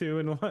go to,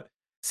 and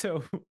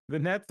so the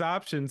Nets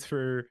options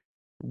for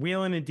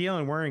wheeling and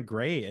dealing weren't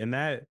great, and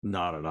that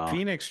not at all.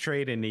 Phoenix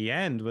trade in the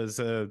end was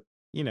a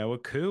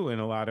coup in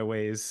a lot of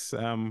ways,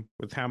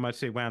 with how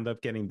much they wound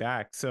up getting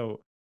back.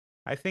 So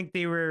I think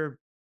they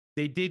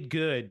did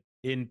good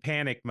in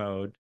panic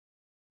mode,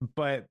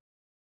 but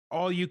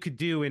all you could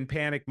do in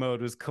panic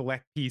mode was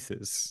collect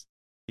pieces,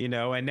 and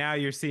now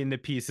you're seeing the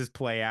pieces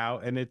play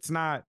out, and it's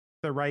not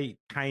the right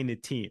kind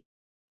of team.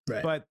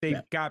 Right. But they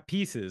got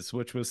pieces,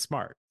 which was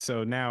smart.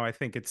 So now I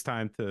think it's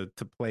time to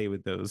play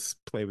with those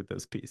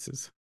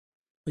pieces.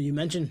 Well, you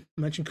mentioned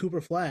Cooper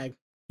Flag.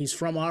 He's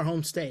from our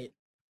home state.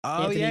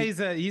 Oh, Anthony,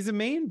 yeah, he's a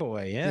Maine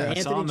boy. Yeah,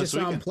 Anthony just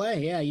saw him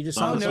play. Yeah, you just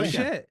saw him play. Oh, no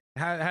shit.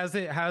 How's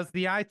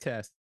the eye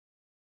test?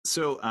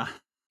 So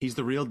he's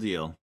the real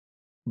deal,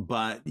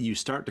 but you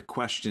start to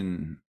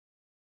question: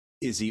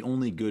 is he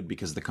only good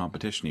because of the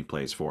competition he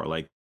plays for?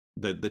 Like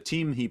the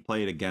team he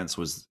played against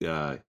was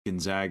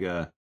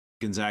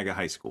Gonzaga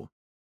High School.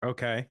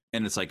 Okay.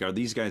 And it's like, are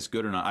these guys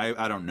good or not?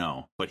 I don't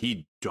know, but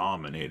he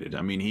dominated.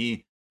 I mean,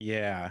 he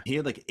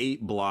had like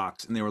 8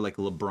 blocks, and they were like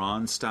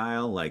LeBron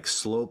style, like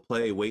slow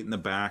play, wait in the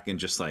back, and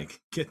just like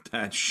get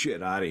that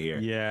shit out of here.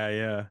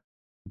 Yeah.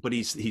 But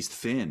he's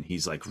thin.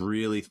 He's like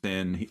really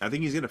thin. I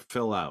think he's gonna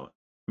fill out.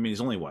 I mean,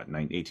 he's only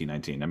 18,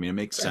 19. I mean, it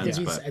makes sense.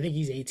 I think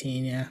he's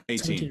 18. Yeah,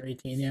 18 or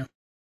 18. Yeah.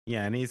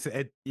 Yeah, and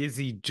is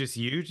he just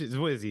huge?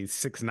 What is he,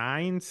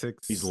 6'9",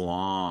 6? He's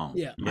long.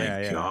 Yeah.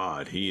 My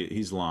God,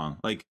 he's long.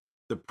 Like,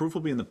 the proof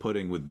will be in the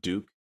pudding with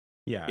Duke.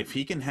 Yeah. If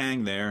he can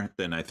hang there,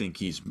 then I think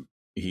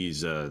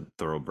he's a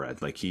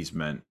thoroughbred. Like, he's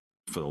meant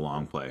for the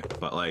long play.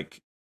 But like,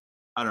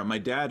 I don't know. My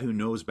dad, who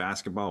knows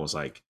basketball, was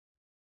like,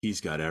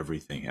 he's got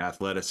everything: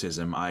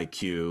 athleticism,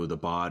 IQ, the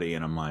body.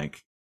 And I'm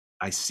like,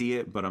 I see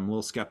it, but I'm a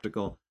little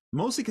skeptical.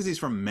 Mostly because he's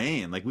from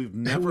Maine. Like, we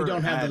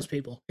don't have those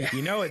people.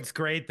 Yeah. What's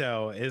great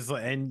though is,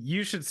 and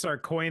you should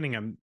start coining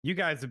them. You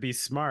guys would be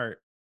smart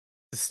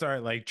to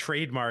start like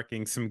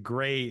trademarking some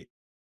great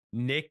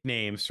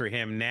nicknames for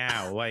him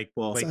now. Like,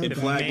 in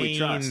Flag We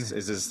Trust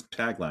is his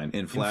tagline.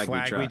 In Flag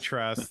We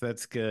Trust.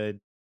 That's good.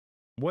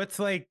 What's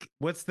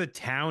the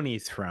town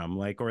he's from?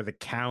 Like, or the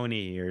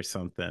county or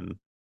something.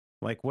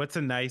 Like, what's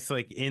a nice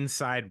like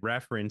inside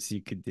reference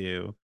you could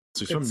do?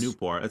 So he's from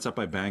Newport. It's up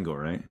by Bangor,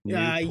 right?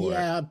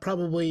 Yeah,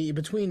 probably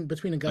between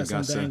Augusta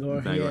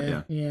and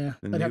Bangor. Yeah.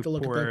 I'd have to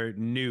look at the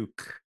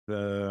nuke.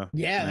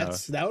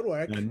 That would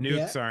work.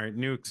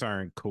 Nukes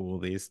aren't cool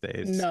these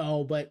days.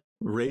 No, but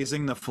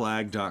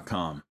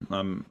raisingtheflag.com.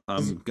 I'm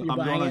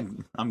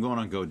going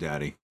on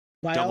GoDaddy.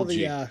 Buy all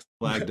the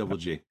flag double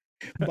G.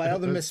 Buy all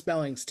the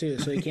misspellings too,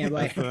 so you can't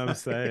buy. That's what I'm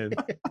saying.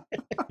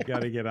 You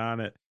got to get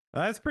on it.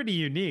 Well, that's pretty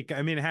unique.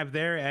 I mean, has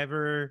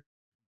there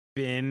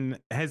been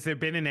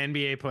an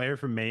NBA player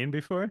from Maine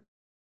before?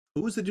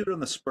 Who was the dude on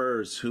the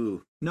Spurs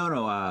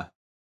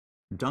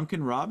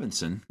Duncan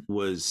Robinson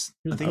was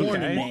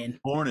born in Maine.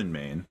 Born in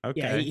Maine. Okay.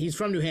 Yeah, he's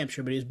from New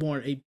Hampshire, but he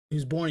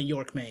was born in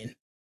York, Maine.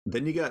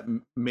 Then you got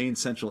Maine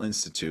Central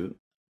Institute,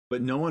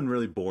 but no one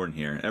really born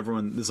here.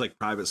 There's like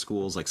private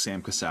schools like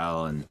Sam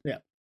Cassell and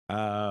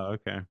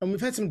okay. And we've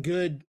had some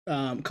good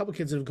couple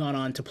kids that have gone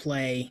on to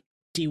play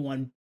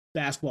D1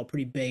 basketball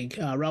pretty big.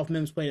 Ralph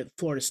Mims played at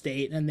Florida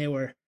State, and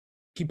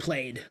he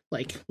played,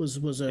 like, was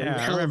a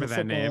hell of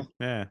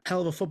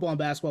a football and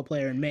basketball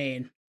player in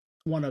Maine.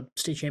 Won a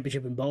state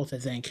championship in both, I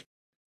think,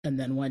 and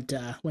then went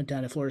down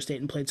to Florida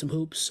State and played some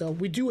hoops. So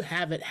we do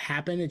have it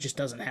happen. It just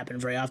doesn't happen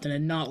very often,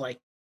 and not like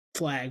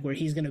Flag, where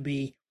he's going to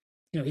be,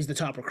 he's the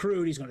top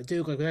recruit. He's going to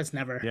Duke. Like, that's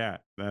never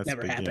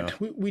happened.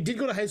 We did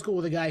go to high school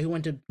with a guy who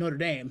went to Notre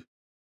Dame.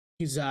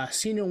 He's a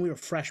senior when we were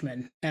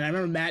freshmen. And I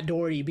remember Matt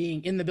Doherty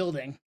being in the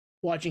building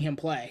watching him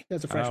play.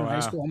 That's a freshman in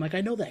high school. I'm like,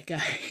 I know that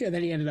guy. And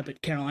then he ended up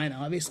at Carolina,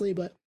 obviously,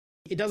 but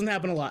it doesn't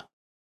happen a lot.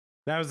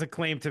 That was a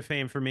claim to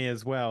fame for me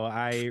as well.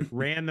 I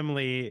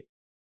randomly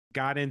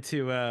got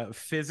into a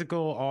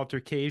physical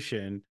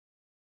altercation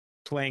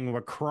playing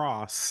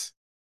lacrosse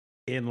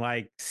in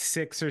like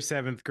 6th or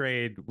 7th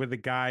grade with a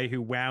guy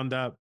who wound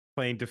up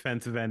playing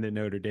defensive end at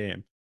Notre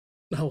Dame.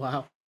 Oh,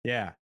 wow.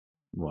 Yeah.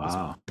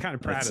 Wow. Kind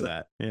of proud of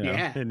that. You know?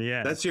 Yeah. In the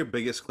end. That's your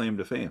biggest claim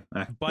to fame.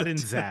 Bud and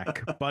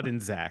Zach. Kyle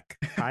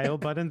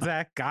Bud and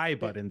Zach. Guy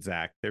Bud and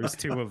Zach. There's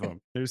 2 of them.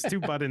 There's 2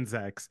 Bud and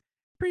Zachs.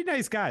 Pretty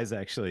nice guys,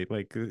 actually,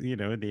 like, you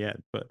know, in the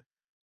end. But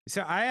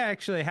so I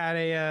actually had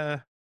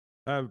a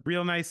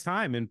real nice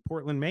time in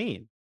Portland,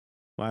 Maine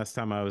last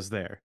time I was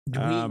there.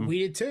 We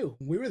did too.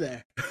 We were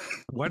there.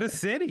 What a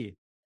city.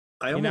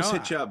 I almost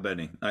hit you up,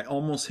 Benny. I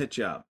almost hit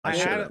you up.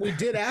 We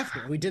did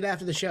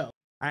after the show.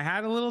 I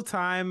had a little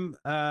time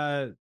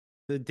the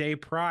day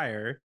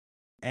prior,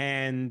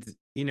 and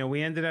you know,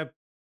 we ended up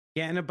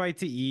getting a bite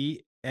to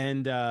eat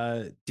and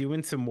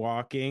doing some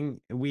walking.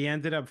 We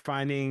ended up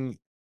finding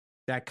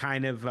that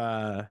kind of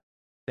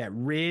that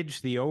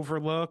ridge, the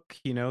overlook,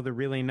 you know, the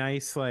really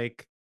nice,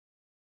 like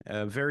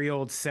very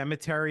old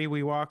cemetery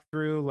we walked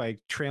through, like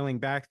trailing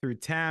back through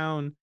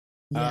town.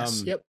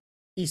 Yes. Yep.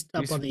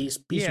 Up on the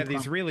east. Yeah,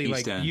 these really East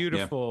like End,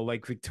 beautiful,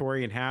 like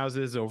Victorian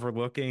houses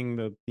overlooking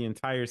the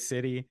entire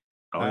city.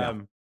 Oh,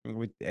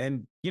 yeah.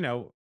 And you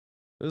know,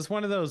 it was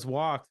one of those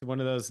walks,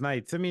 one of those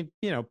nights. I mean,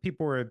 you know,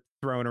 people were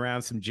throwing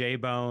around some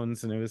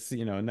J-Bones and it was,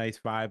 you know, a nice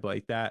vibe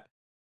like that.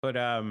 But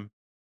and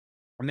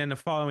then the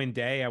following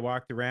day I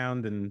walked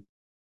around and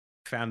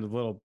found a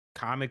little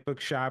comic book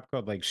shop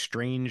called like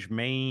Strange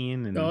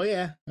Maine. And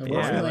like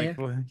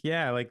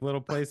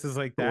little places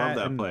like that. I love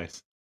that and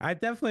place. I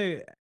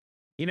definitely,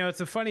 you know,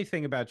 it's a funny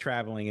thing about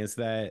traveling is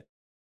that,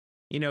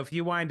 you know, if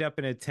you wind up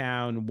in a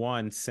town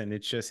once and it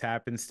just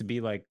happens to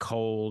be like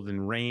cold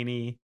and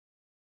rainy,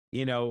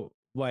 you know,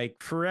 like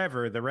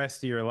forever, the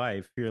rest of your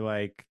life, you're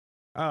like,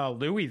 oh,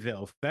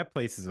 Louisville, that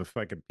place is a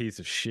fucking piece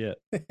of shit.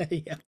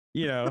 Yeah.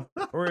 You know,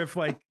 or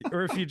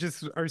if you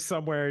just are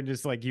somewhere and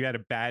just like you had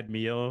a bad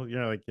meal,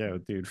 you're like, yo,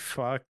 dude,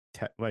 fuck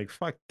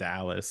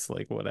Dallas,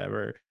 like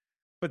whatever.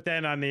 But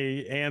then on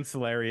the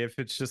ancillary, if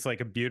it's just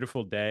like a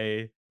beautiful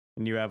day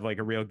and you have like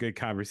a real good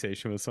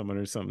conversation with someone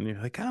or something,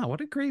 you're like, oh,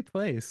 what a great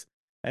place.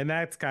 And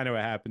that's kind of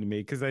what happened to me,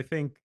 because I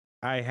think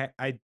I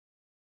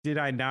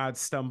not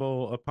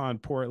stumble upon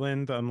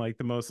Portland on like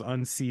the most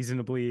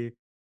unseasonably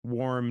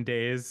warm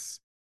days.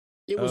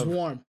 It was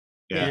warm.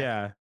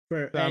 Yeah.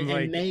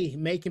 And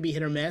May can be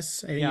hit or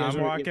miss. And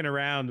I'm walking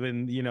around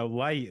in, you know,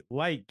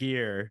 light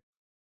gear,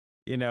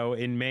 you know,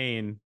 in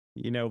Maine,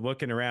 you know,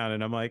 looking around,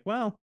 and I'm like,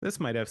 well, this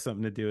might have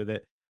something to do with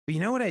it. But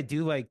you know what I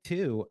do like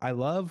too? I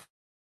love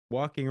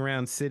walking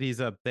around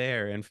cities up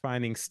there and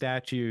finding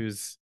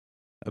statues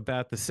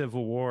about the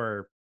Civil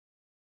War,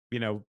 you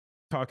know,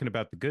 talking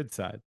about the good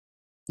side.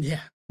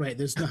 Yeah, right.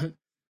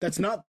 That's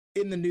not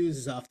in the news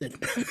as often.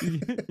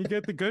 You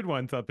get the good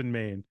ones up in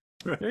Maine.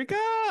 There you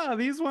go.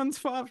 These ones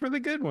fought for the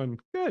good one.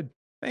 Good.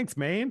 Thanks,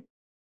 Maine.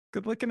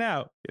 Good looking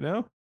out, you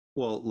know?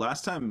 Well,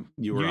 last time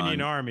you were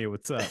Union Army,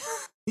 what's up?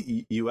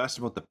 You asked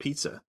about the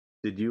pizza.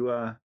 Did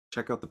you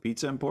check out the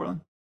pizza in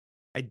Portland?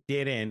 I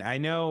didn't.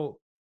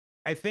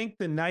 I think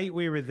the night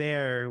we were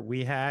there,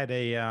 we had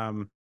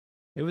there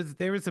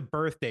was a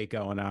birthday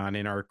going on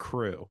in our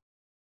crew.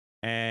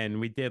 And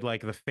we did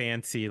like the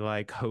fancy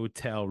like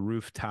hotel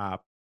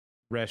rooftop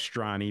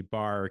restaurant-y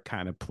bar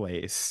kind of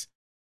place.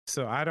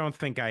 So I don't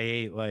think I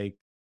ate like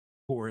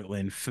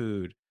Portland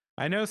food.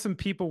 I know some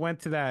people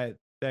went to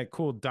that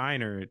cool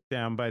diner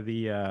down by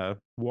the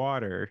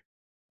water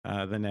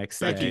the next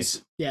Becky's.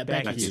 day. Yeah,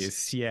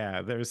 Becky's.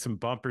 Yeah, there was some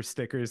bumper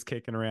stickers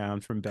kicking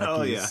around from Becky's.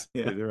 Oh, yeah.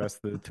 For the rest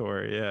of the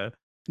tour. Yeah.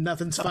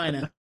 Nothing's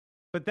finer.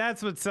 But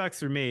that's what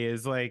sucks for me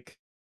is like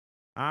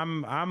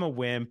I'm a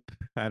wimp.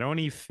 I don't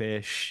eat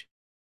fish.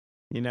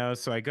 You know,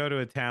 so I go to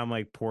a town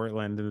like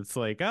Portland and it's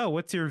like, oh,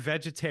 what's your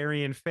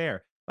vegetarian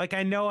fare? Like,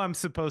 I know I'm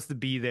supposed to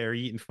be there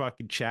eating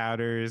fucking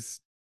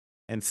chowders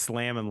and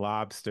slamming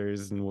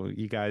lobsters and what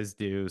you guys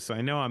do. So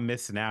I know I'm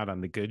missing out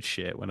on the good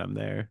shit when I'm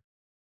there.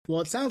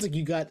 Well, it sounds like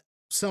you got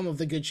some of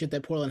the good shit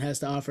that Portland has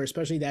to offer,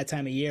 especially that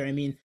time of year. I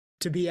mean,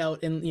 to be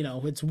out and, you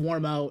know, it's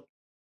warm out.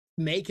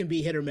 May can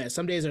be hit or miss.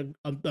 Some days are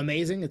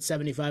amazing. It's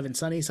 75 and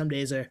sunny. Some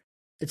days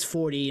it's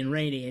 40 and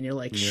rainy and you're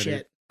like,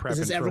 shit, is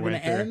this ever going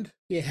to end?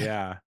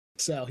 Yeah.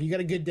 So you got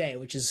a good day,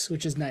 which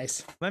is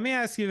nice. Let me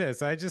ask you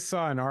this. I just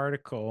saw an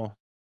article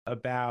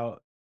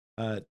about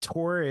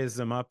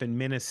tourism up in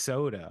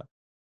Minnesota.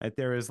 That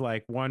there was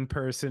like one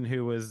person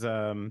who was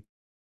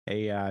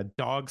a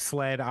dog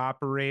sled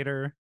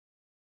operator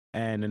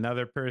and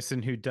another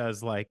person who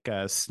does like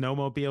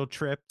snowmobile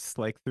trips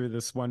like through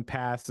this one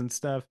pass and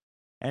stuff.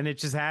 And it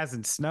just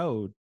hasn't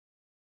snowed.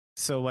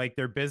 So like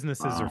their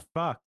businesses are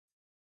fucked.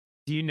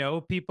 Do you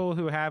know people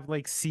who have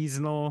like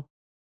seasonal,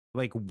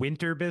 like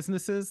winter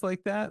businesses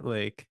like that?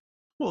 Like,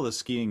 well, the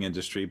skiing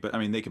industry, but I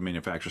mean, they can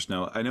manufacture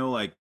snow. I know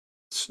like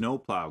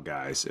snowplow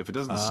guys. If it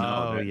doesn't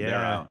snow, they're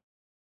out.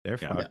 They're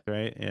fucked,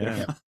 right?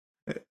 Yeah.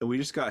 We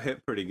just got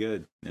hit pretty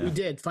good. We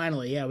did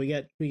finally. Yeah, we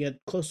got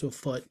close to a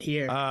foot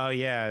here. Oh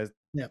yeah.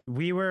 Yeah.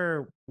 We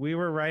were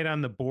right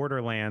on the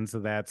borderlands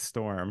of that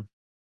storm.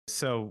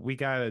 So we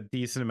got a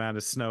decent amount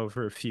of snow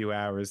for a few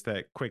hours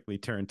that quickly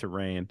turned to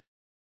rain.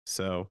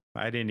 So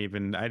I didn't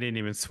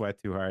even sweat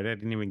too hard. I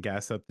didn't even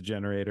gas up the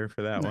generator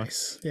for that one.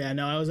 Nice. Yeah,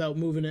 no, I was out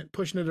moving it,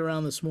 pushing it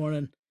around this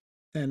morning,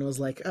 and was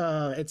like,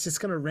 it's just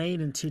gonna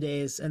rain in 2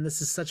 days, and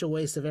this is such a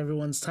waste of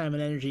everyone's time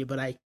and energy, but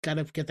I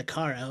gotta get the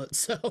car out.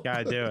 So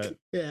gotta do it.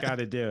 Yeah.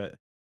 Gotta do it.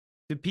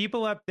 Do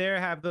people up there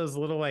have those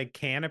little like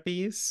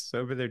canopies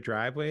over their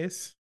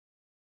driveways?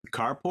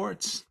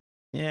 Carports?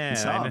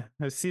 Yeah,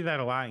 I see that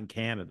a lot in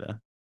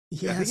Canada.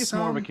 Yeah, I think it's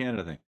more of a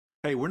Canada thing.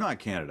 Hey, we're not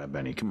Canada,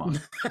 Benny. Come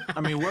on.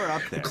 I mean, we're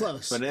up there.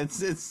 Close. But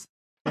it's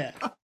yeah.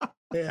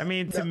 I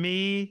mean, to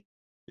me,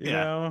 you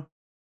know.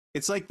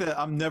 It's like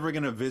I'm never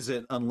going to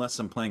visit unless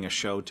I'm playing a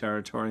show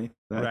territory.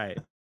 Right.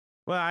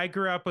 Well, I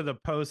grew up with a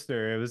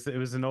poster. It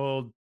was an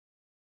old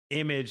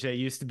image that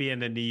used to be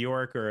in the New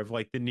Yorker of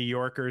like the New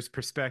Yorker's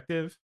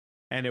perspective.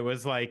 And it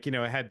was like, you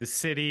know, it had the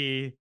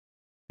city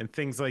and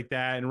things like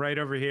that. And right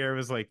over here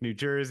was like New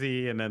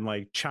Jersey and then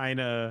like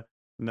China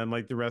and then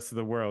like the rest of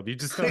the world. You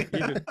just don't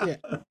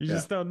you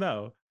just don't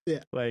know.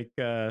 Yeah. Like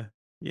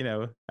you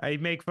know, I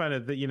make fun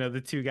of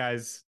the two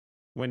guys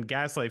when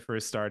Gaslight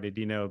first started,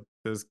 you know,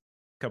 those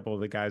couple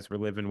of the guys were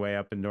living way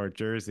up in North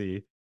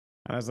Jersey.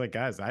 And I was like,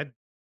 guys, I'm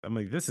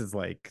like, this is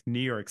like New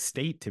York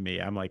State to me.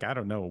 I'm like, I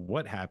don't know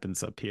what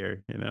happens up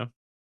here, you know?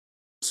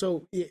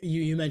 So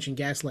you mentioned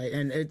Gaslight,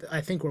 and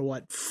I think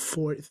we're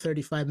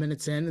 35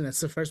 minutes in, and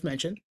that's the first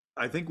mention.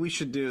 I think we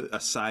should do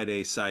a side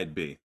A, side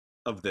B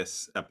of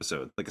this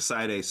episode, like a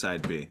side A,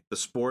 side B, the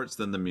sports,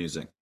 then the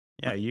music.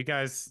 Yeah, you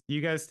guys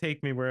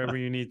take me wherever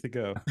you need to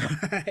go.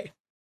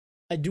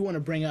 I do want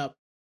to bring up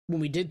when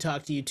we did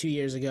talk to you 2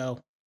 years ago.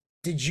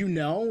 Did you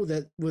know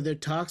that were there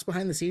talks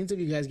behind the scenes of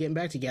you guys getting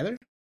back together?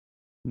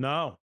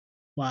 No.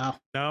 Wow.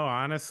 No,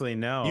 honestly,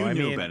 no. You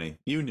knew, Benny.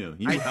 You knew.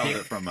 You held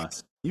it from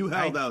us. You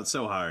held out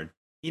so hard.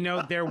 You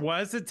know, there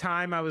was a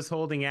time I was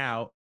holding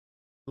out.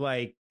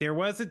 Like, there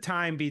was a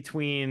time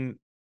between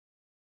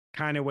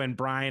kind of when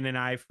Brian and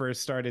I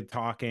first started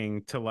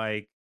talking to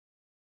like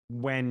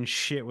when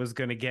shit was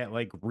going to get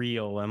like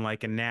real and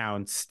like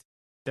announced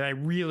that I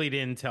really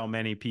didn't tell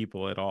many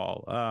people at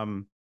all.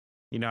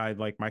 You know, I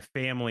like my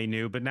family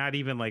knew, but not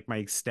even like my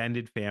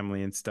extended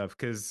family and stuff,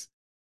 because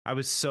I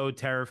was so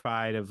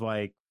terrified of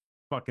like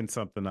fucking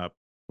something up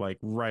like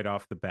right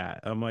off the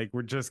bat. I'm like,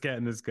 we're just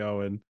getting this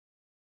going.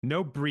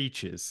 No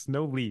breaches,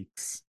 no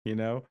leaks, you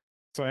know?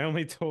 So I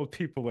only told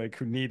people like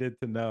who needed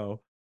to know.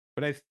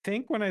 But I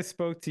think when I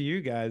spoke to you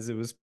guys, it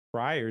was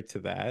prior to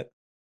that.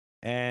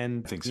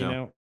 And, I think so. You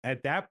know,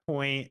 at that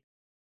point,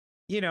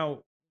 you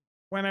know,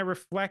 when I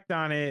reflect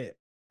on it,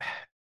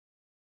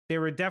 there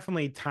were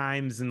definitely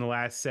times in the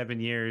last 7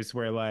 years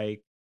where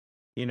like,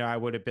 you know, I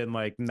would have been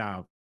like,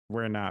 no,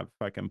 we're not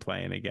fucking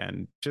playing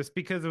again, just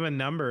because of a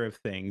number of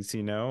things,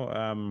 you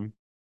know,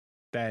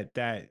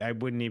 that I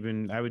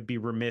would be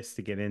remiss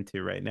to get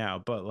into right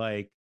now. But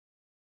like,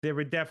 there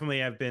would definitely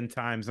have been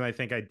times, and I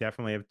think I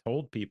definitely have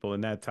told people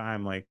in that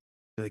time, like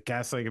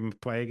Gaslight can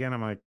play again.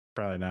 I'm like,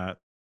 probably not.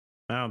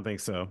 I don't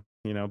think so,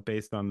 you know,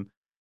 based on,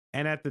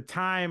 and at the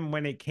time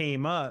when it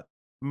came up,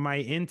 my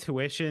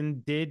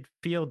intuition did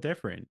feel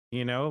different,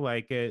 you know,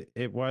 like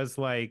it was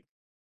like,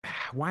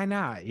 why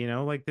not, you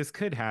know, like this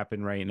could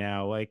happen right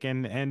now, like,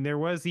 and there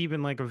was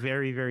even like a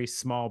very, very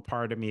small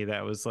part of me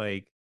that was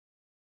like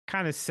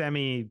kind of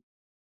semi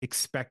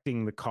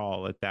expecting the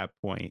call at that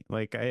point.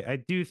 Like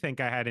I do think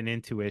I had an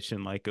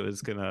intuition like it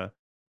was gonna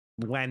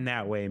lend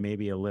that way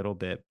maybe a little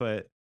bit,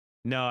 but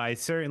no, I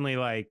certainly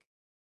like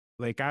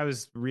I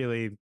was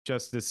really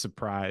just as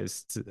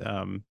surprised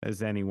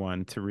as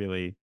anyone to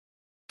really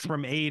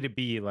from A to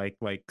B like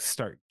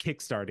start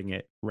kickstarting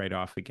it right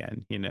off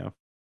again, you know.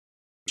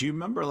 Do you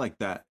remember like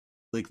that,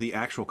 like the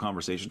actual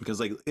conversation? Because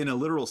like in a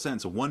literal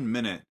sense, 1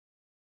 minute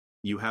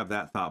you have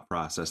that thought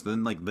process,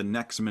 then like the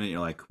next minute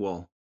you're like,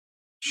 well,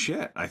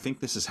 shit, I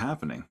think this is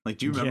happening. Like,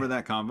 do you remember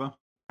that combo?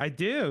 I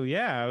do.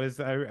 Yeah, I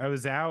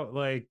was out,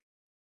 like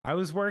I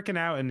was working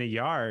out in the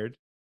yard,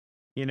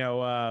 you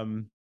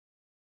know.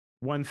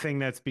 One thing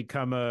that's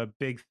become a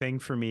big thing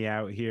for me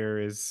out here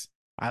is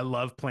I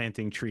love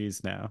planting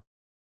trees now.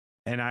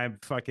 And I'm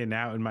fucking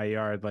out in my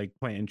yard, like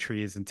planting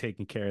trees and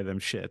taking care of them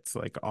shits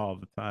like all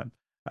the time.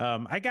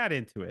 I got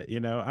into it, you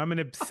know. I'm an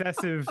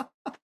obsessive,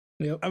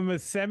 I'm a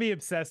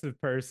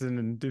semi-obsessive person,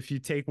 and if you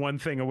take one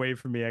thing away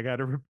from me, I got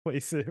to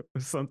replace it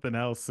with something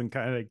else. And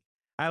kind of,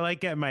 I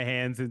like getting my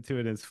hands into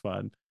it. It's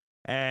fun.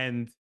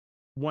 And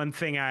one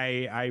thing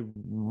I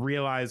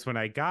realized when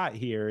I got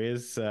here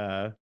is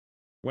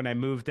when I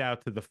moved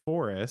out to the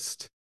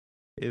forest,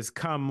 is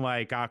come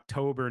like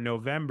October,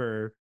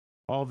 November,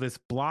 all this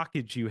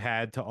blockage you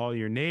had to all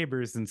your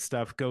neighbors and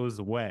stuff goes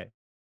away.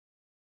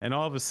 And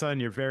all of a sudden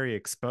you're very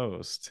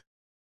exposed.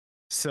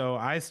 So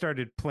I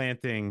started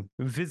planting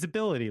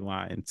visibility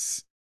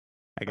lines.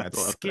 I got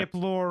skip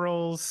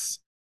laurels.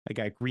 I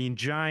got green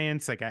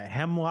giants. I got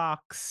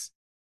hemlocks.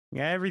 I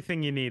got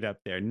everything you need up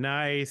there.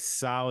 Nice,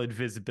 solid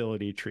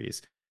visibility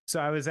trees. So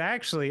I was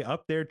actually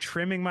up there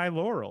trimming my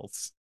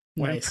laurels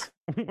when, Nice.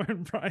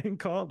 when Brian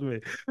called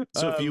me.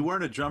 So if you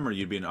weren't a drummer,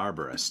 you'd be an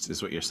arborist,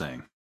 is what you're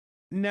saying.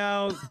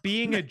 No,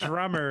 being a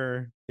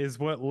drummer is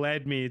what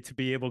led me to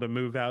be able to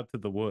move out to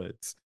the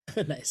woods.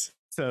 Nice.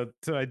 So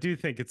I do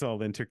think it's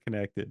all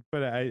interconnected.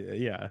 But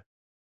yeah.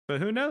 But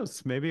who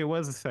knows? Maybe it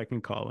was a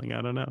second calling.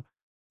 I don't know.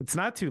 It's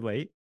not too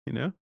late, you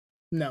know?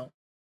 No.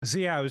 So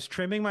yeah, I was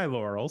trimming my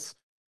laurels,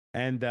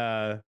 and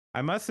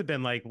I must have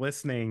been like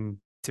listening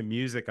to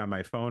music on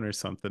my phone or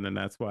something, and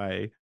that's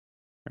why,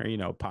 or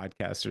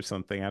podcast or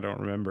something. I don't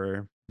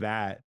remember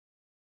that.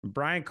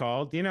 Brian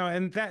called,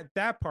 and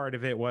that part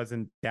of it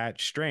wasn't that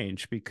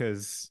strange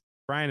because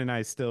Brian and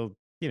I still,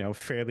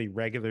 fairly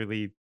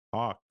regularly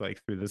talked like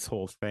through this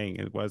whole thing.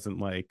 It wasn't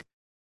like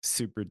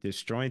super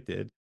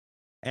disjointed.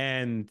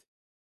 And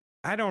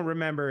I don't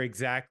remember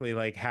exactly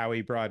like how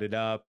he brought it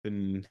up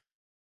and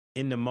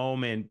in the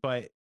moment,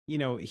 but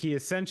he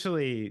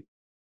essentially,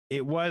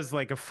 it was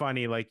like a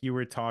funny, like you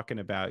were talking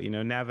about,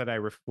 now that I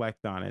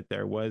reflect on it,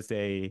 there was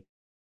a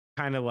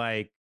kind of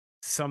like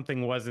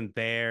something wasn't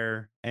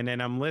there. And then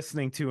I'm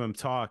listening to him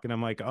talk and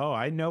I'm like, oh,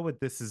 I know what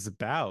this is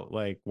about.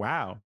 Like,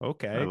 wow, I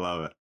okay.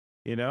 love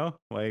it.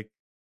 Like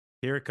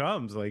here it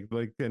comes.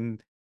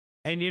 And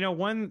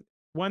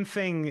one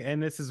thing,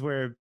 and this is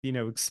where,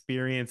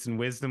 experience and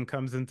wisdom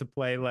comes into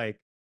play. Like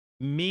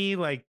me,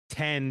 like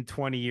 10,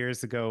 20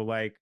 years ago,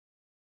 like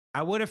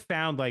I would have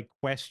found like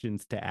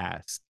questions to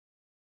ask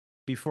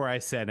before I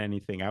said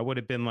anything. I would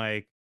have been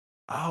like,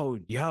 oh,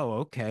 yo,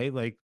 okay.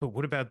 Like, but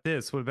what about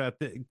this? What about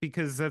this?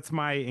 Because that's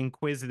my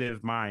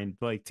inquisitive mind,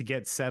 like to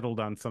get settled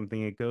on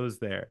something, it goes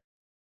there.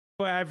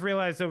 But I've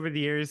realized over the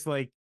years,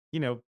 like,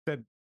 that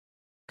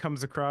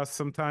comes across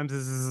sometimes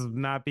as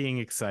not being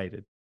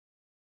excited.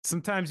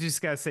 Sometimes you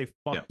just gotta say,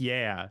 fuck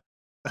yeah.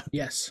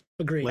 Yes,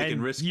 agree. Like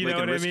in risky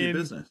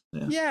business.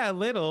 Yeah, a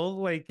little.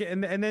 Like,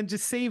 and then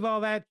just save all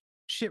that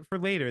shit for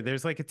later.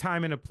 There's like a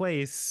time and a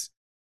place.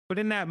 But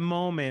in that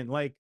moment,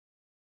 like,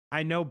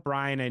 I know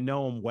Brian, I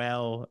know him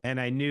well,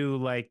 and I knew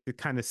like the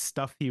kind of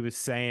stuff he was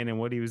saying and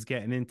what he was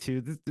getting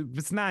into.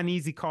 It's not an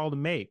easy call to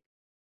make.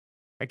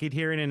 I could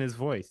hear it in his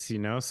voice,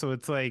 So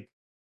it's like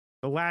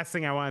the last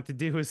thing I wanted to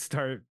do was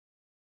start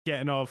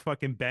getting all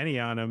fucking Benny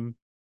on him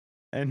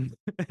and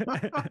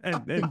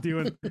and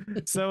doing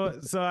so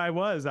I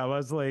was like, I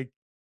was like,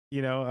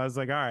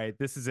 all right,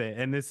 this is it.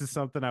 And this is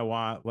something I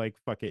want. Like,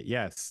 fuck it.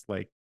 Yes.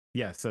 Like,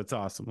 yes, that's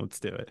awesome. Let's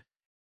do it.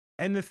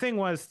 And the thing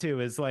was too,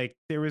 is like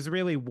there was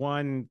really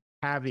one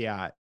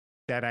caveat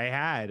that I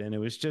had, and it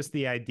was just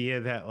the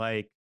idea that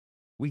like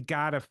we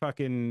gotta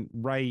fucking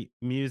write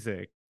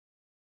music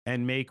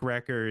and make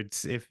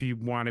records if you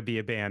want to be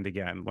a band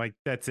again. Like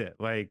that's it.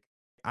 Like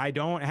I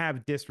don't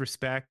have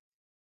disrespect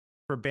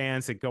for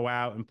bands that go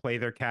out and play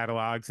their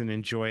catalogs and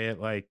enjoy it.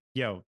 Like,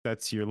 yo,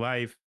 that's your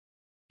life.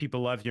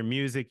 People love your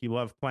music. You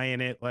love playing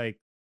it. Like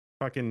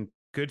fucking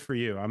good for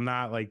you. I'm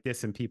not like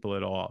dissing people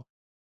at all.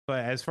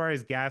 But as far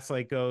as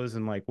Gaslight goes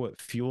and like what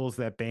fuels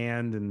that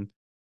band and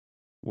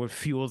what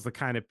fuels the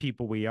kind of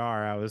people we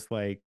are, I was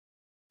like,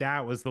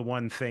 that was the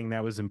one thing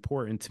that was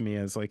important to me.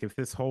 Is like, if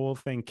this whole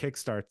thing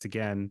kickstarts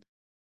again,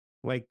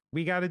 like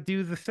we got to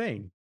do the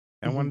thing.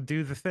 I want to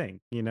do the thing,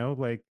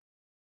 like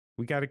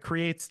we got to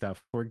create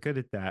stuff. We're good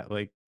at that.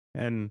 Like,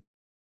 and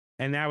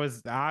that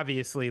was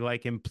obviously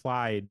like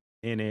implied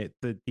in it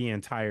the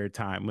entire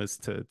time was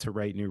to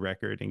write new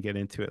record and get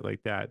into it like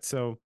that.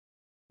 So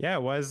yeah,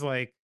 it was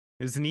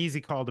an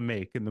easy call to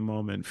make in the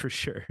moment for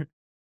sure.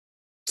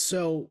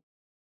 So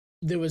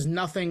there was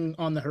nothing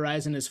on the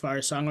horizon as far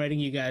as songwriting.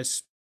 You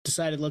guys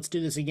decided, let's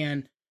do this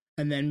again,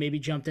 and then maybe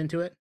jumped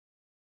into it?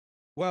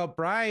 Well,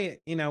 Brian,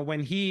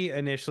 when he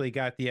initially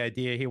got the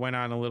idea, he went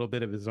on a little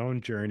bit of his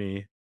own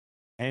journey,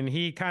 and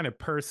he kind of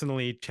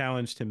personally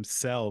challenged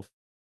himself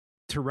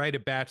to write a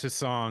batch of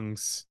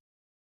songs.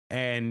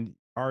 And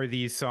are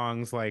these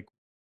songs like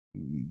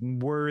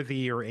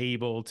worthy or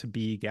able to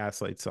be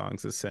Gaslight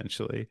songs,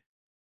 essentially?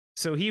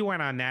 So he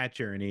went on that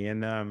journey,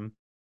 and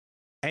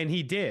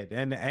he did.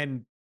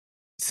 And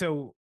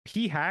so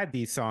he had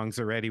these songs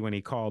already when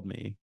he called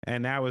me,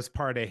 and that was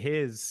part of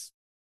his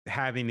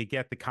having to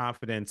get the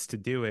confidence to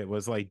do it,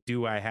 was like,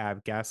 do I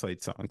have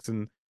Gaslight songs?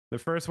 And the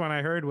first one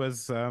I heard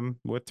was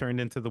what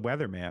turned into The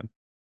Weatherman.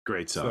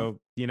 Great song.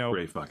 So,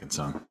 great fucking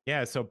song.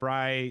 Yeah. So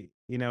we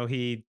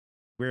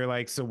were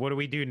like, so what do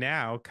we do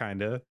now?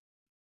 Kind of.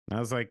 And I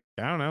was like,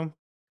 I don't know,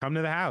 come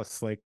to the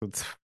house. Like,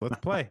 let's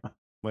play.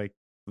 Like,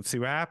 let's see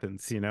what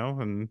happens,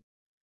 And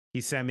he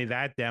sent me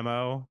that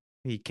demo.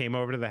 He came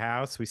over to the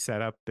house. We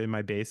set up in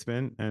my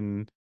basement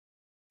and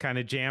kind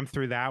of jammed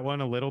through that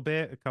one a little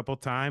bit, a couple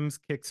times,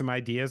 kicked some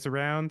ideas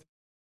around.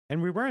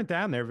 And we weren't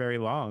down there very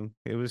long.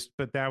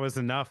 But that was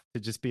enough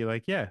to just be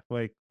like, yeah,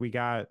 like we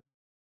got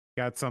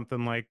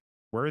something like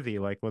worthy.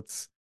 Like,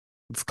 let's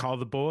call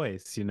the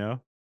boys, And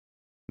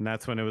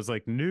that's when it was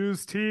like,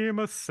 news team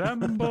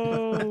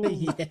assemble.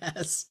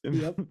 Yes.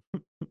 Yep.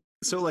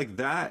 So like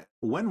that,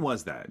 when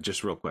was that?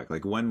 Just real quick,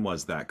 like when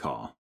was that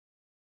call?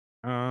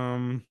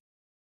 Um,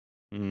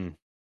 mm,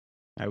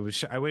 I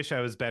wish I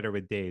was better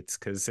with dates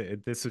because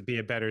this would be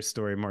a better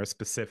story, more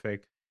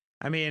specific.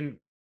 I mean,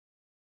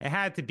 it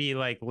had to be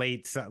like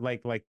like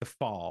the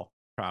fall,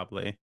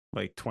 probably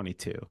like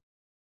 22.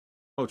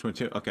 Oh,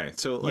 22. Okay.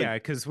 So like, Yeah,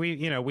 because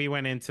we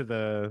went into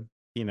the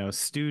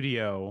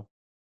studio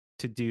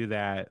to do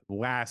that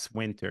last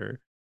winter,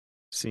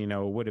 so it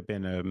would have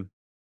been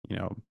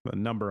a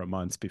number of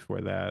months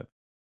before that.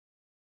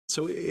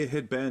 so it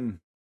had been,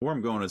 where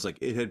I'm going is like,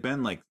 it had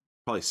been like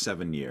probably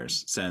 7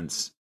 years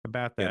since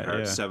About he had that,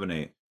 heard yeah. 7,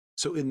 8.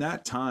 So in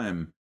that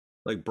time,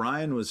 like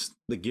Brian was,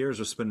 the gears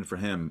were spinning for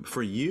him.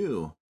 For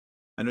you,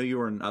 I know you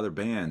were in other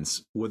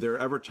bands. Were there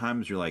ever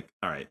times you're like,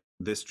 all right,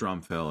 this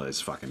drum fill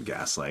is fucking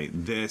Gaslight.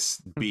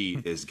 This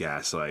beat is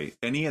Gaslight.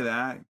 Any of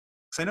that?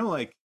 Because I know,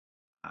 like,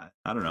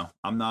 I don't know.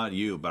 I'm not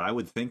you, but I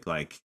would think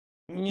like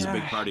it's a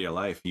big Yeah, part of your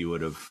life. You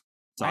would have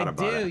I thought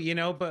about do,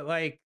 it. but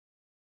like,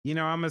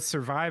 I'm a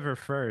survivor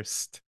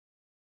first,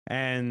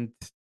 and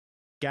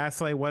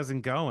Gaslight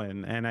wasn't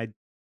going, and I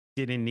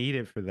didn't need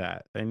it for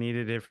that. I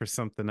needed it for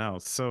something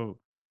else. So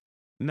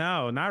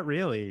no, not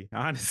really, Right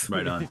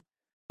honestly. on.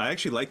 I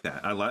actually like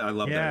that. I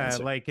love that Yeah,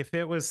 answer. like if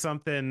it was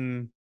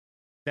something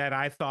that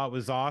I thought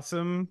was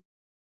awesome,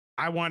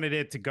 I wanted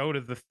it to go to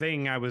the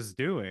thing I was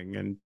doing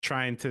and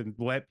trying to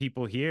let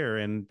people hear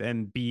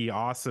and be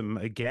awesome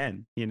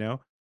again, Yeah.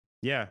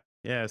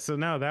 Yeah, so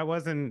no, that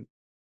wasn't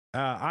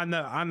on the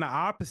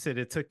opposite.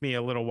 It took me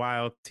a little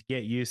while to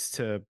get used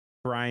to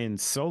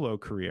Brian's solo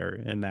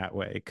career in that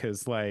way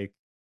cuz like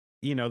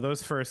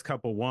those first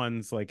couple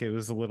ones, like it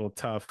was a little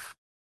tough.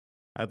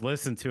 I'd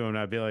listen to him and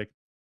I'd be like,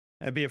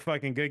 that'd be a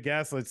fucking good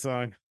Gaslight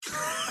song.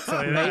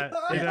 Tell you Right?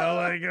 that, Yeah.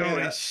 like holy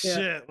Yeah. Yeah.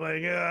 shit,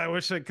 like I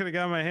wish I could have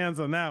got my hands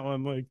on that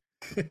one, like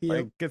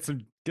Yep. get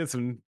some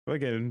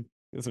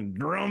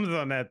drums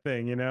on that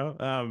thing,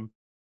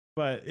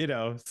 but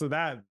so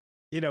that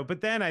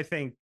but then I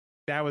think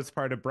that was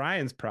part of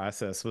Brian's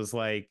process was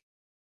like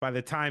by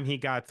the time he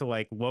got to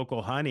like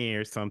Local Honey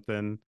or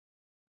something,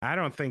 I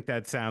don't think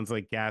that sounds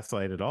like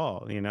Gaslight at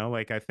all,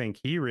 like I think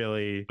he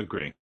really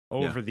Agree. Yeah.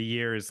 over the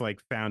years like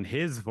found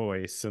his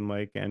voice and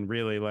like and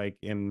really like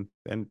and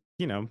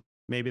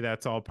maybe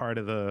that's all part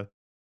of the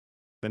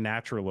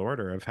natural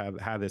order of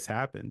how this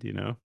happened,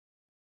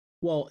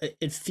 Well,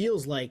 it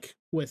feels like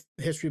with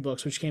history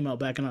books, which came out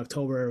back in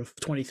October of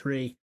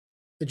 23,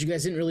 that you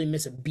guys didn't really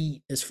miss a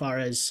beat as far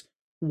as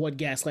what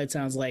Gaslight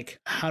sounds like,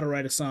 how to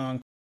write a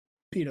song.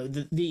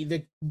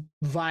 The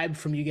vibe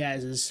from you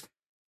guys is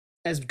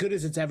as good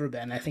as it's ever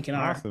been, I think, in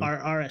our Awesome.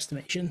 our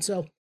estimation.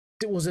 So,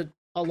 was it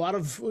a lot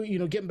of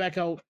getting back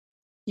out,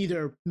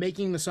 either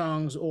making the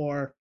songs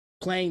or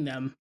playing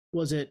them?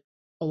 Was it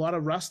a lot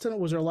of rust?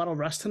 Was there a lot of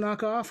rust to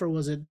knock off, or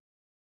was it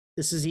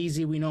this is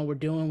easy? We know what we're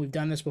doing. We've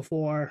done this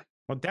before.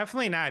 Well,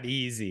 definitely not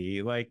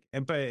easy, like,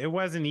 but it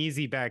wasn't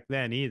easy back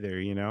then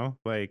either,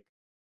 like,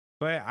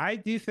 but I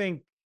do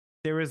think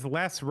there was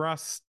less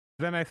rust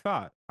than I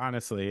thought,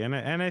 honestly, and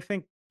I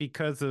think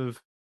because of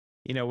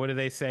what do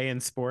they say in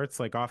sports,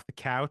 like off the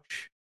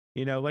couch,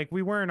 like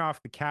we weren't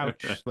off the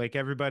couch, like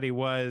everybody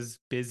was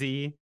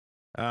busy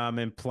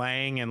and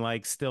playing and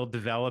like still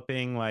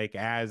developing like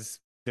as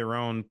their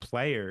own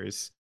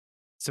players.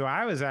 So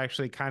I was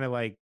actually kind of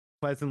like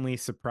pleasantly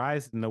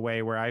surprised in the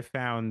way where I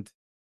found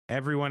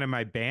everyone in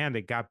my band,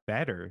 it got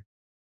better,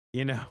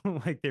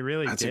 like they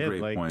really That's a did.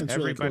 great Like point. That's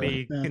really cool.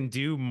 everybody Yeah. can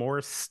do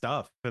more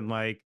stuff and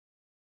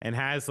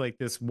has like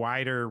this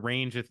wider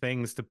range of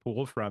things to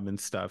pull from and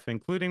stuff,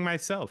 including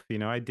myself.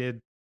 I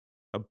did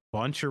a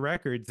bunch of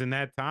records in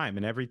that time.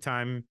 And every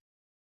time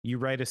you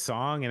write a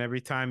song and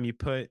every time you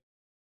put,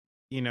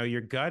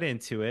 your gut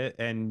into it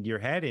and your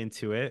head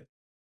into it,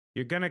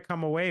 you're going to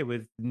come away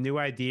with new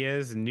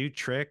ideas and new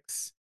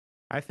tricks.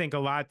 I think a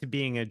lot to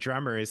being a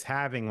drummer is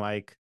having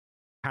like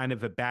kind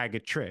of a bag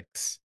of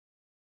tricks.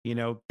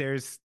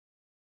 There's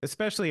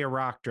especially a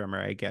rock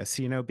drummer, I guess,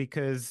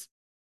 because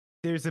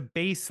there's a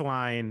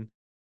baseline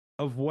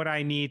of what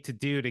I need to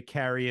do to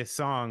carry a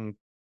song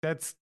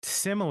that's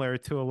similar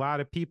to a lot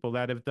of people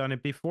that have done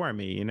it before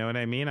me. You know what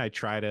I mean? I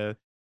try to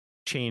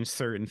change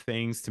certain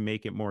things to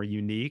make it more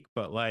unique,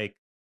 but like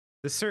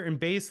the certain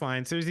bass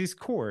lines, there's these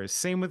chords.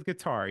 Same with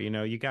guitar.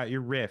 You got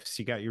your riffs,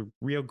 you got your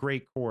real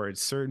great chords,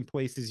 certain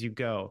places you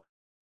go.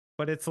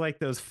 But it's like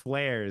those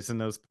flares and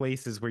those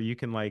places where you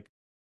can like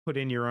put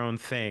in your own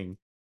thing,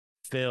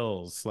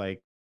 fills,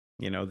 like,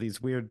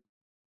 these weird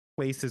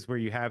places where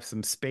you have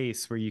some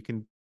space where you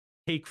can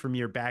take from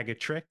your bag of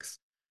tricks,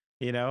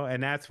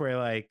 and that's where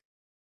like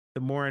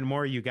the more and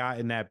more you got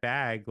in that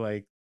bag,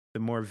 like the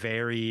more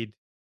varied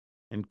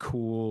and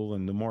cool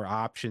and the more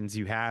options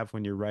you have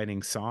when you're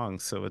writing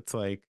songs. So it's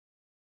like,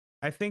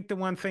 I think the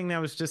one thing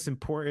that was just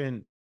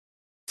important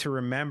to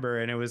remember,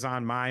 and it was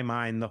on my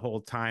mind the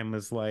whole time,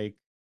 was like,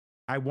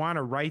 I want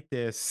to write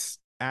this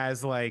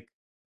as like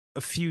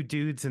a few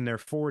dudes in their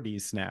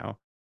 40s now.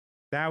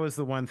 That was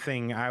the one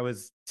thing I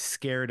was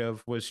scared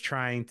of, was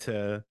trying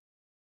to,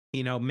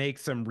 make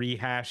some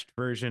rehashed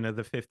version of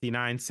the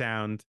 59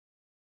 sound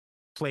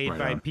played Right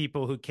by on.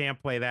 people who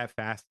can't play that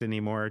fast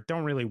anymore,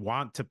 don't really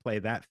want to play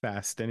that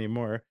fast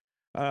anymore,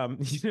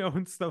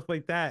 and stuff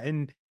like that.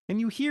 And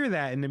you hear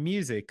that in the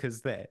music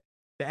because the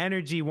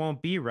energy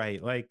won't be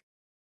right. Like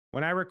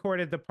when I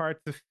recorded the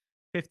parts of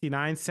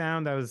 59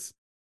 sound, I was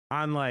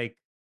on like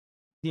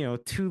 2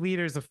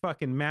 liters of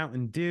fucking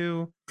Mountain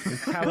Dew and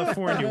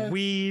California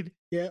weed.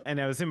 Yeah.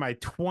 And I was in my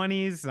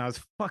 20s and I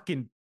was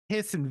fucking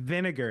piss and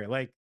vinegar.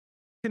 Like,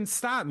 couldn't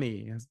stop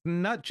me. It's a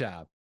nut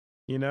job.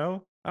 I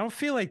don't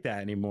feel like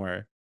that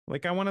anymore.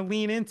 Like, I want to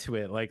lean into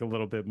it like a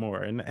little bit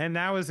more. And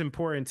that was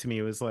important to me.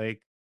 It was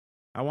like,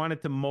 I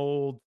wanted to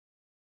mold,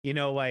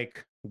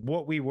 like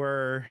what we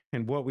were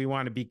and what we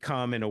want to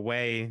become in a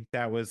way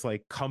that was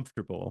like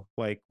comfortable,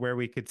 like where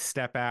we could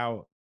step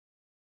out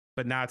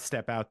but not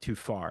step out too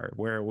far,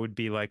 where it would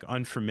be like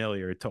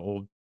unfamiliar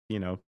to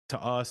to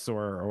us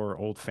or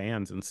old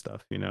fans and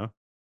stuff.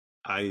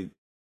 I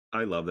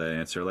I love that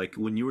answer. Like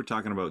when you were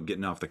talking about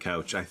getting off the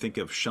couch, I think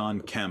of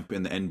Sean Kemp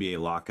in the NBA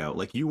lockout.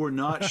 Like you were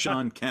not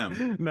Sean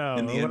Kemp No,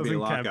 in the it NBA wasn't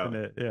lockout. Kemp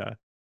in it, yeah.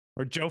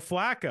 Or Joe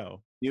Flacco.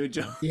 You were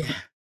Joe. Yeah.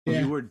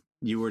 Yeah.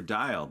 You were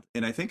dialed.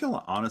 And I think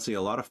honestly,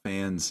 a lot of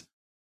fans,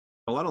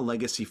 a lot of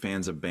legacy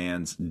fans of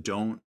bands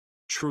don't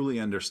truly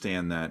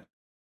understand that.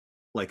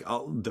 Like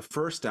the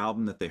first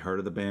album that they heard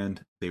of the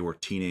band, they were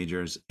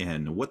teenagers,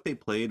 and what they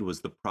played was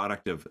the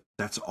product of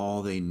that's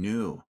all they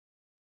knew.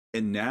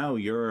 And now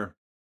you're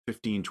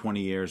 15,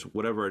 20 years,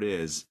 whatever it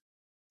is,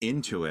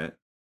 into it,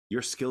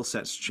 your skill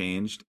set's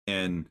changed,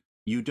 and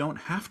you don't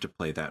have to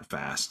play that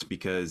fast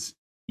because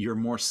you're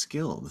more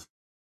skilled.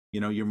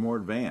 You're more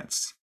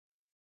advanced.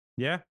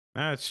 Yeah,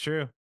 that's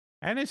true.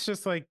 And it's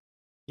just like,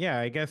 yeah,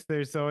 I guess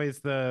there's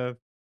always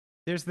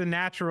there's the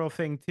natural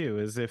thing too,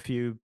 is if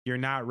you're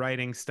not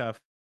writing stuff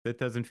that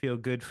doesn't feel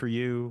good for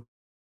you,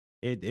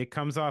 it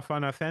comes off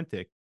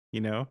unauthentic.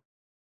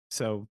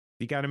 So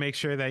you got to make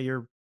sure that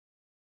you're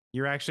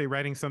actually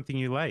writing something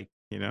you like.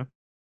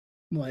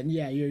 Well,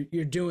 yeah,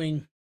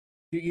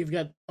 you've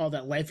got all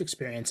that life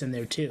experience in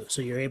there too,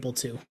 so you're able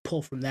to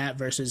pull from that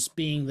versus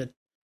being the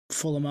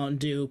full of Mountain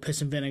Dew,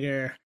 piss and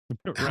vinegar,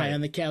 high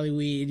on the Cali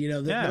weed.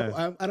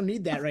 No, I don't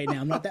need that right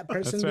now. I'm not that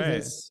person.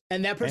 That's right.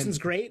 And that person's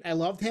great. I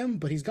loved him,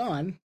 but he's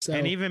gone. So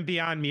and even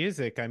beyond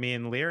music, I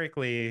mean,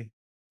 lyrically,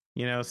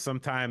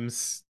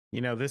 sometimes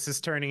this is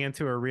turning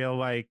into a real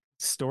like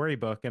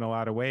storybook in a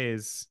lot of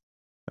ways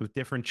of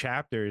different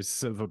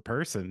chapters of a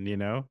person.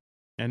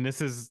 And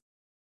this is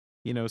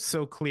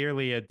so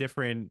clearly a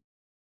different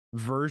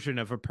version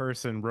of a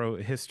person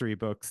wrote history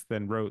books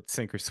than wrote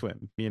Sink or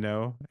Swim.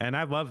 And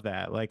I love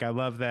that. Like I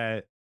love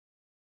that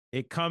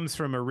it comes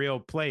from a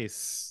real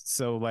place.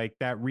 So like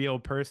that real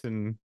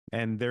person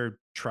and their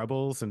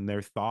troubles and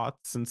their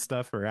thoughts and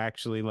stuff are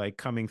actually like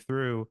coming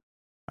through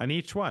on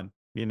each one.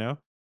 And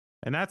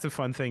that's a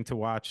fun thing to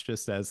watch,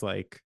 just as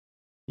like,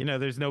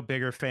 there's no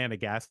bigger fan of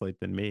Gaslight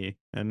than me.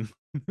 And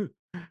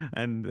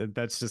and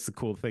that's just a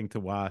cool thing to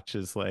watch,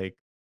 is like,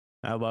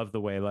 I love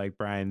the way like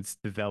Brian's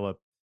developed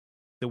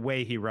the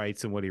way he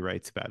writes and what he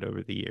writes about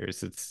over the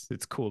years.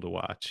 It's cool to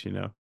watch.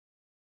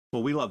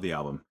 Well, we love the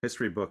album.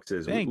 History Books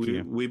is.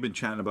 We've been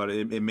chatting about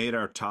it. It made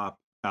our top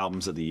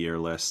albums of the year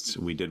list.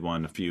 We did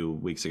one a few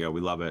weeks ago.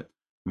 We love it.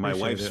 My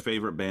wife's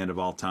favorite band of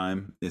all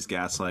time is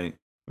Gaslight.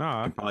 You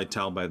can probably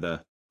tell by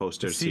the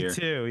posters here. I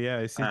see two. Yeah,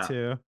 I see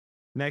two.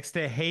 Next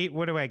to Hate,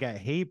 what do I got?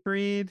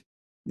 Hatebreed?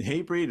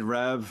 Hatebreed,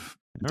 Rev,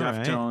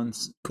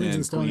 Deftones, Queens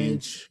and Stone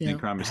Age, and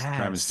Crime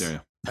and Stereo.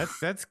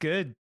 That's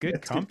good.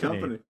 Good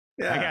company.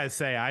 Yeah. I gotta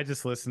say, I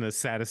just listened to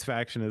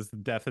Satisfaction as the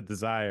Death of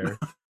Desire,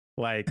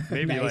 like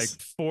maybe like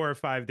 4 or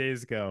 5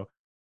 days ago.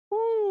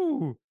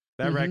 Woo!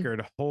 That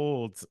record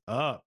holds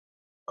up.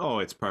 Oh,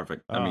 it's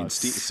perfect. I mean,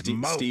 Steve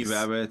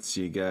Evetts,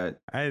 you got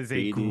that is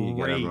a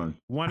great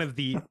one of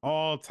the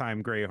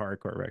all-time great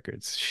hardcore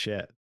records.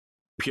 Shit.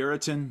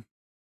 Puritan,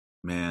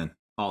 man,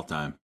 all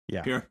time.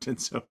 Yeah, Puritan.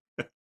 So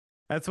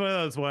that's one of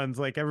those ones.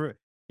 Like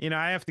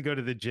I have to go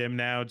to the gym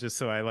now just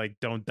so I like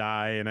don't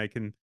die and I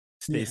can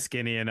stay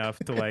skinny enough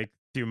to like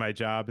do my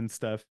job and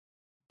stuff.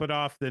 But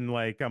often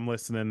like I'm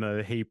listening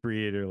to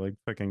Hatebreed or like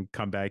fucking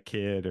Comeback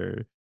Kid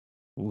or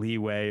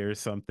Leeway or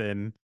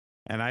something.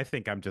 And I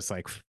think I'm just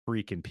like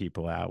freaking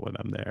people out when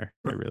I'm there.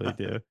 I really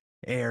do.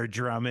 Air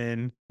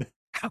drumming.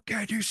 How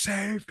can you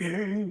save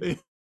me?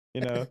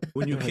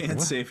 When you can't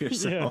save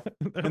yourself.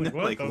 Yeah. And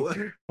they're like, what?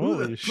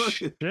 Holy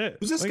shit.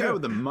 Who's this guy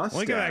with the mustache?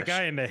 Look at that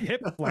guy in the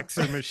hip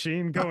flexor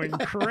machine going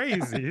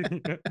crazy.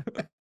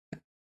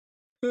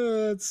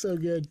 Oh, that's so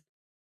good.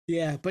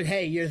 Yeah, but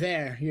hey, you're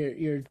there.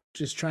 You're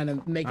just trying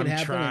to make it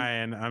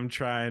happen. I'm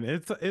trying.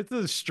 It's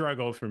a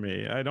struggle for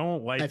me. I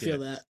don't like it. I feel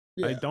that.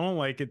 Yeah. I don't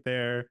like it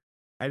there.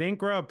 I didn't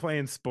grow up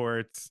playing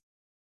sports.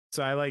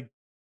 So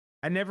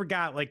I never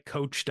got like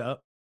coached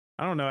up.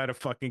 I don't know how to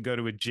fucking go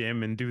to a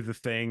gym and do the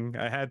thing.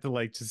 I had to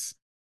like just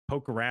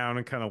poke around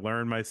and kind of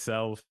learn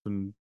myself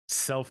and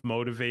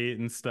self-motivate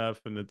and stuff.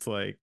 And it's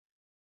like,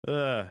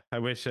 I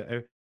wish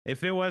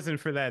if it wasn't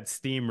for that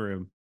steam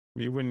room,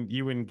 you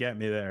wouldn't get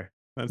me there.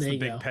 That's the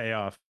big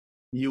payoff.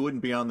 You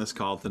wouldn't be on this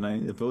call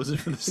tonight if it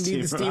wasn't for the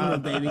Need the steam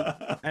room, baby.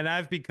 And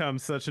I've become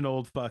such an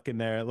old fuck in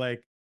there.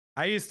 Like,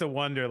 I used to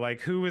wonder,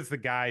 like, who is the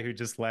guy who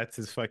just lets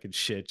his fucking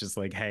shit just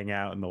like hang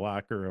out in the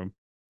locker room?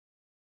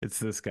 It's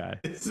this guy.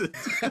 Just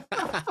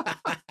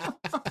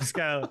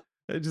gotta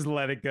just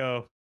let it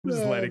go.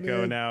 Just let it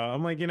go now.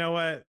 I'm like, you know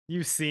what?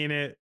 You've seen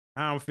it.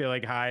 I don't feel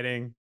like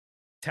hiding.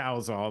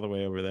 Towels all the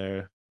way over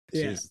there.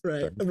 Yeah, Jeez.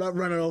 right. I'm not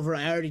running over.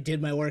 I already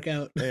did my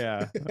workout.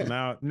 Yeah.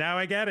 Now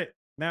I get it.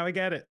 Now I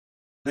get it.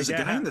 There's a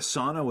guy in the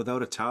sauna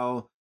without a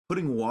towel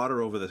putting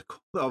water over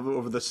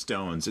the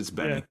stones. It's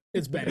Benny. Yeah,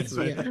 it's Benny.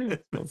 Yeah.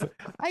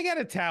 I got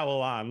a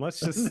towel on. Let's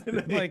just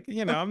like,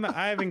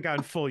 I haven't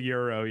gone full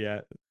Euro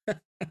yet.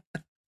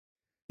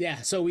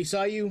 Yeah, so we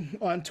saw you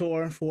on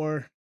tour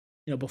for,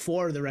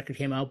 before the record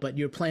came out, but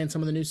you're playing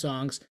some of the new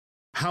songs.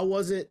 How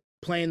was it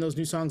playing those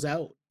new songs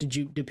out?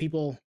 Did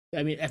people,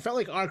 I mean, I felt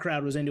like our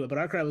crowd was into it, but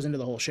our crowd was into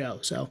the whole show,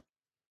 so.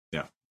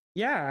 Yeah.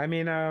 Yeah, I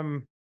mean,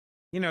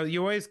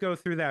 you always go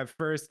through that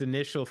first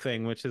initial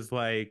thing, which is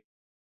like,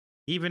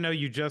 even though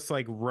you just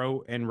like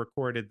wrote and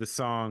recorded the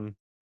song,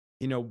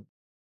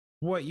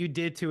 what you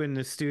did to in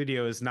the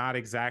studio is not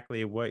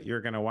exactly what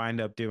you're going to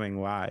wind up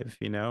doing live,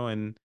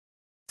 and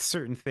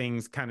certain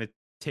things kind of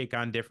take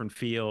on different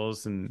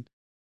feels, and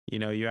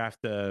you have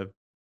to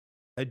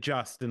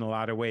adjust in a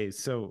lot of ways.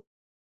 So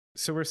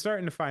we're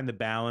starting to find the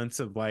balance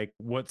of like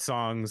what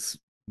songs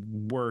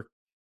work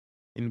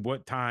in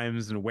what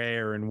times and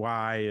where and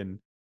why, and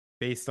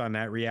based on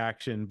that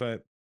reaction.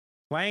 But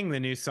playing the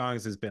new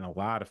songs has been a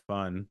lot of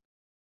fun,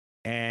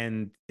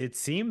 and it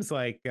seems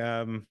like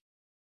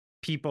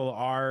people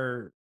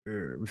are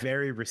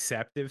very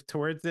receptive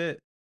towards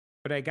it.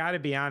 But I gotta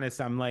be honest,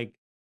 I'm like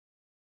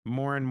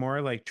more and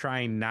more like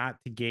trying not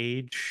to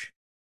gauge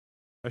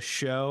a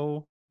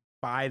show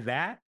by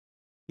that,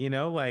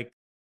 like,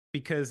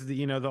 because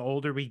the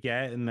older we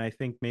get, and I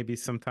think maybe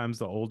sometimes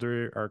the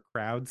older our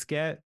crowds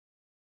get,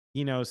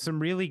 some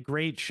really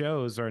great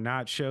shows are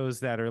not shows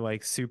that are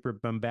like super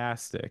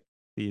bombastic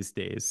these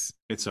days.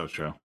 It's so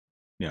true.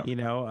 Yeah.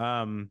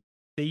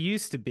 They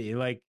used to be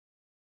like,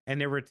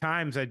 and there were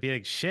times I'd be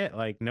like, shit,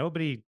 like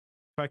nobody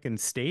fucking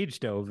stage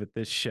dove at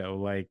this show.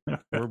 Like,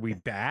 were we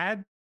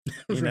bad?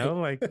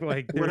 Like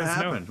what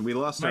happened? We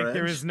lost our edge?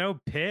 There was no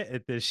pit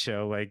at this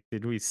show. Like,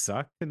 did we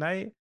suck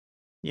tonight?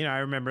 I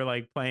remember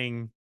like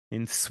playing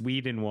in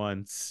Sweden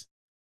once,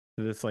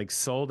 this like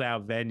sold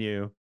out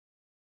venue.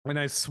 And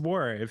I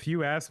swore, if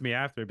you asked me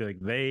after, I'd be like,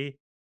 they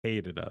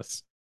hated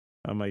us.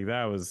 I'm like,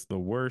 that was the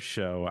worst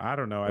show. I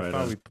don't know. I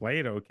thought we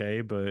played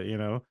okay, but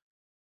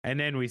and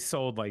then we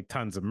sold like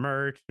tons of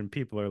merch, and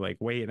people are like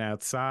waiting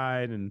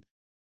outside and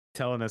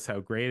telling us how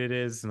great it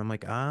is. And I'm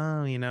like,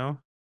 oh,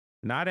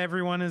 not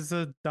everyone is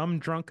a dumb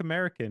drunk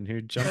American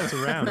who jumps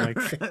around. Like,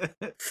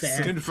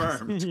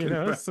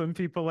 confirmed. Some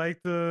people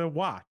like to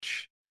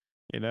watch,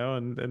 and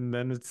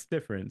then it's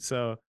different.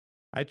 So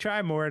I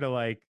try more to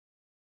like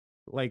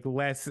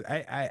less.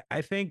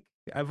 I think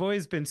I've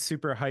always been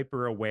super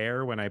hyper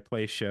aware when I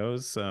play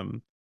shows.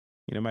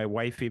 My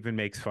wife even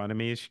makes fun of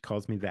me. She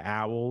calls me the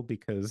owl,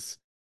 because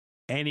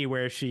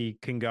anywhere she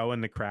can go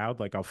in the crowd,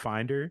 like I'll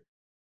find her,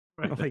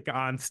 like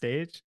on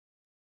stage.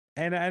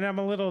 And I'm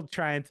a little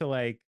trying to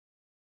like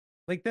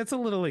that's a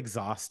little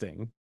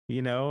exhausting,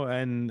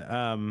 and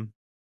I'm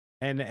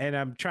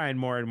trying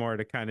more and more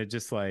to kind of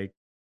just like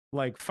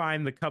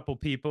find the couple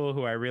people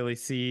who I really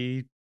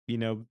see,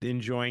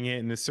 enjoying it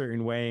in a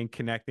certain way and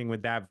connecting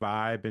with that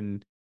vibe,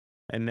 and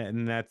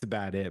that's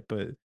about it.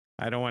 But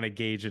I don't want to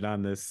gauge it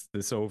on this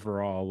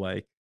overall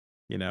like,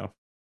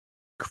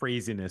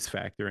 craziness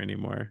factor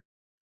anymore.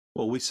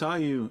 Well, we saw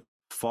you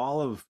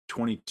fall of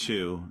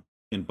 22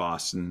 in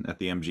Boston at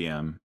the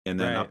MGM, and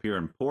then up here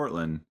in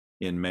Portland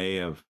in May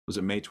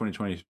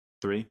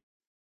 2023?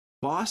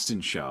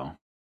 Boston show,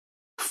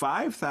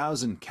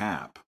 5,000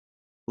 cap.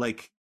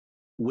 Like,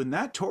 when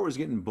that tour was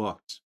getting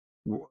booked,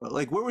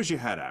 like, where was your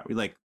head at? We're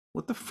like,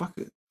 what the fuck?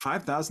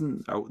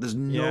 5,000? There's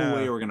no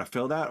way we're going to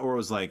fill that? Or it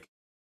was like,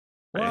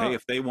 hey,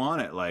 if they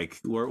want it, like,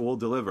 we'll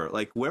deliver.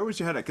 Like, where was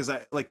your head at? Because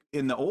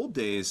in the old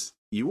days,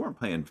 you weren't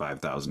paying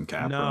 5,000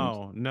 cap.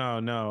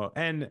 No.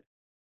 And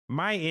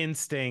my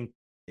instinct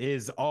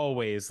is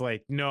always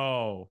like,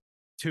 no,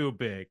 too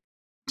big.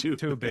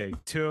 Too big.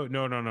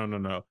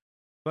 No.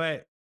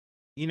 But,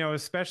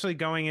 especially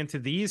going into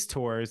these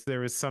tours, there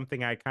was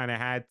something I kind of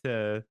had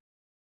to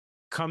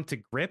come to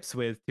grips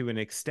with to an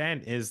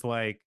extent, is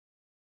like,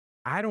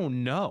 I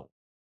don't know.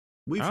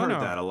 We've heard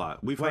that a lot.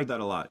 Heard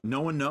that a lot.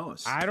 No one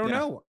knows. I don't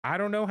know. I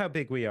don't know how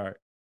big we are.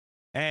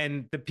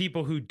 And the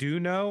people who do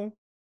know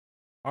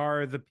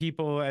are the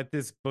people at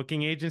this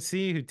booking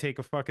agency who take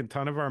a fucking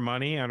ton of our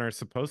money and are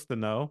supposed to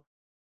know.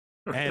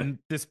 And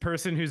this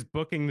person who's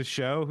booking the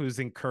show, who's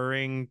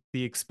incurring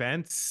the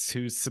expense,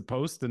 who's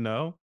supposed to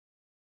know.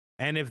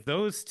 And if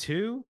those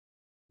two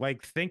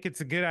like think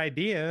it's a good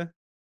idea,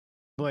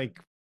 like,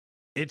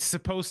 it's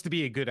supposed to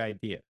be a good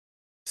idea.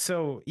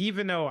 So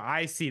even though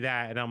I see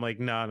that and I'm like,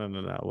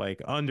 no, like,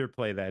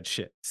 underplay that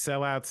shit,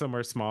 sell out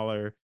somewhere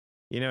smaller,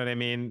 you know what I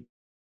mean?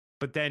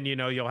 But then,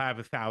 you'll have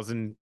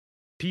 1,000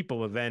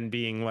 people then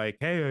being like,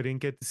 hey, I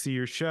didn't get to see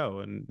your show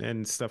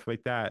and stuff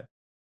like that.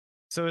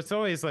 So it's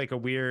always like a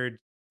weird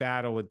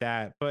battle with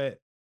that. But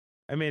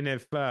I mean,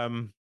 if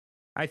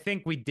I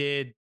think we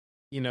did,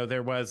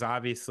 there was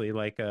obviously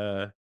like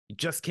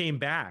just came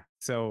back.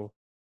 So,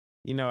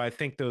 I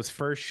think those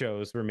first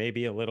shows were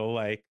maybe a little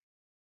like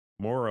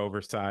more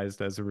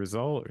oversized as a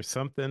result or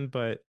something.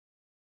 But,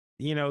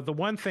 the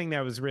one thing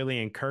that was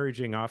really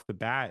encouraging off the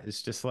bat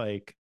is just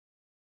like,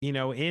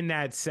 in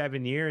that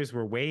 7 years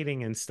we're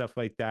waiting and stuff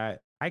like that.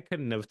 I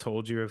couldn't have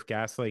told you if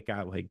Gaslight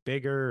got like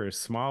bigger or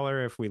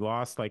smaller, if we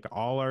lost like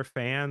all our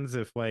fans,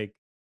 if like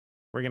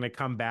we're going to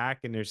come back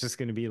and there's just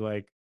going to be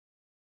like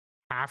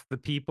half the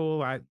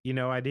people. I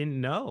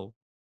didn't know.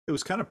 It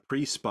was kind of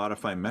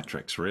pre-Spotify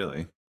metrics,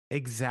 really.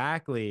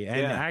 Exactly.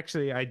 And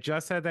actually, I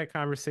just had that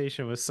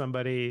conversation with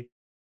somebody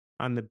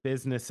on the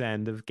business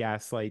end of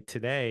Gaslight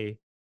today,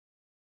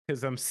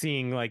 because I'm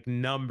seeing like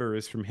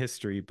numbers from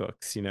history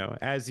books.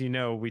 As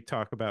we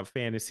talk about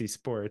fantasy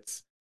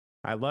sports.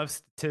 I love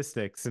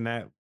statistics, and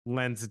that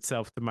lends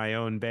itself to my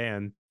own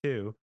band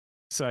too.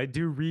 So I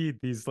do read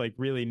these like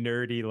really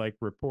nerdy like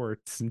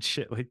reports and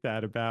shit like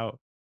that about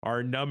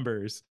our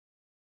numbers.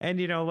 And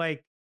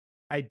like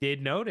I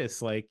did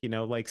notice like,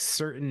 like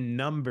certain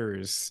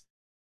numbers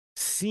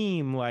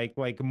seem like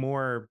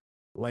more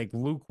like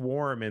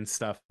lukewarm and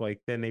stuff like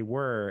than they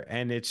were.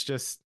 And it's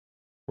just,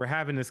 we're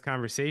having this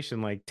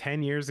conversation like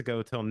 10 years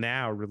ago till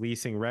now,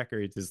 releasing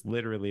records is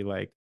literally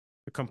like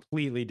a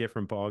completely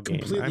different ball game.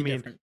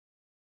 Different.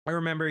 I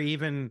remember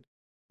even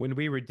when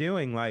we were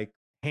doing like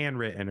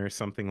handwritten or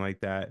something like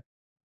that,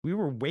 we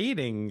were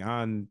waiting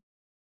on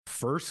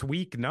first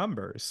week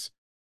numbers.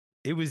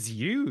 It was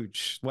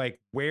huge. Like,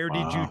 where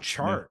did you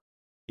chart?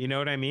 Yeah. You know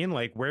what I mean?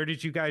 Like, where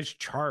did you guys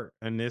chart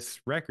on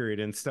this record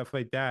and stuff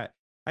like that?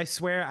 I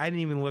swear I didn't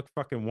even look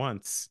fucking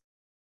once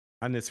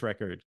on this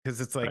record,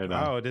 because it's like,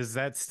 does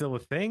that still a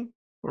thing?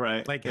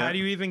 Right. Like, how do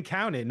you even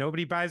count it?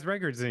 Nobody buys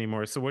records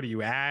anymore. So what do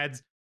you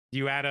ads? Do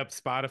you add up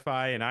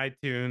Spotify and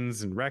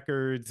iTunes and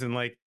records? And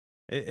like,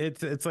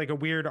 it's like a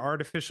weird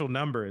artificial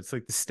number. It's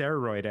like the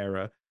steroid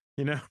era,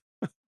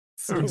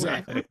 So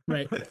exactly.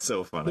 Right. It's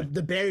so funny.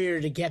 The barrier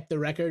to get the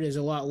record is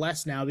a lot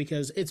less now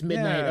because it's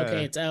midnight. Yeah.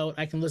 Okay, it's out.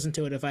 I can listen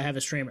to it if I have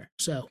a streamer.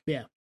 So,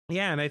 yeah.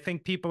 Yeah, and I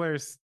think people are,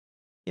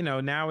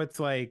 now it's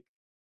like,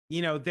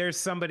 there's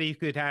somebody who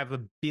could have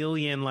 1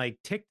 billion like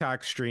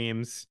TikTok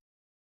streams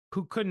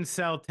who couldn't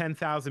sell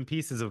 10,000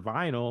 pieces of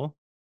vinyl.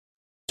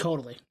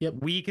 Totally. Yep.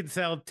 We could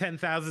sell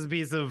 10,000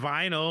 pieces of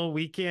vinyl.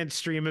 We can't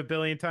stream 1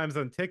 billion times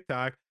on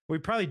TikTok. We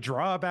probably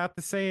draw about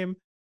the same.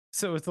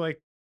 So it's like,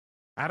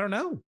 I don't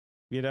know.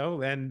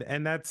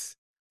 And that's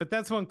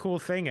one cool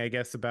thing, I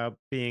guess, about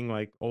being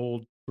like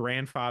old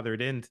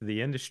grandfathered into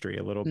the industry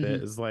a little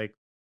bit is like,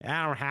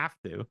 I don't have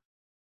to,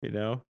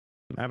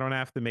 I don't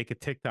have to make a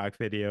TikTok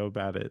video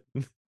about it.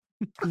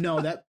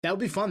 No, that would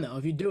be fun though.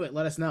 If you do it,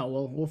 let us know.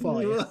 We'll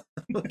follow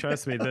you.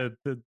 Trust me,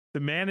 the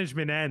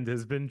management end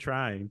has been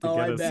trying to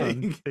get us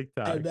on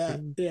TikTok. I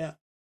bet. Yeah.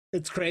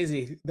 It's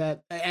crazy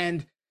that,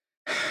 and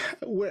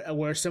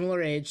we're a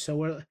similar age,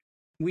 so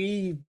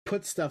we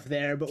put stuff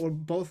there, but we're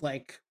both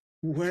like,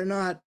 we're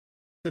not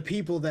the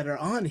people that are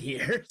on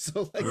here.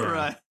 So like,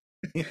 right.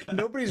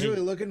 Nobody's really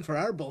looking for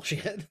our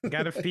bullshit.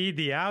 Got to feed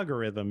the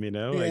algorithm, I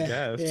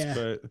guess. Yeah.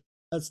 But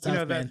that's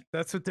tough, man.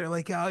 That's what they're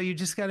like. Oh, you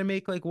just got to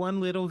make like one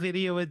little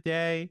video a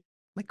day.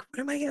 Like, what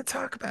am I going to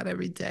talk about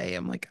every day?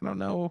 I'm like, I don't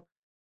know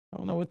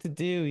what to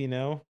do,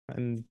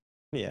 and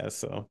yeah.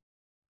 So,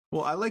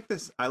 well, I like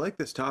this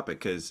topic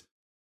because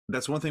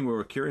that's one thing we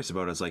were curious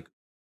about is like,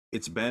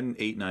 it's been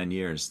 8-9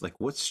 years. Like,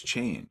 what's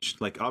changed?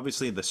 Like,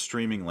 obviously the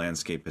streaming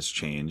landscape has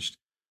changed.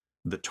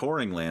 The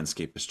touring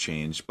landscape has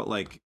changed. But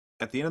like,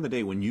 at the end of the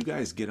day, when you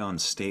guys get on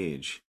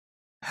stage,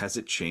 has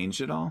it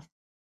changed at all?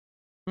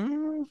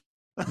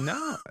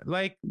 No.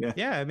 Like,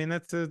 yeah. I mean,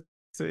 it's an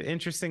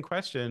interesting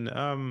question.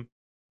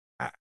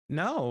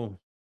 No.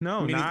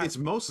 I mean, it's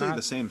mostly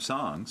the same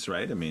songs,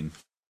 right? I mean,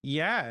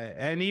 yeah.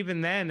 And even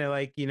then,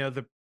 like,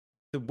 the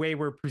way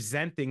we're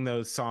presenting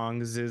those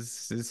songs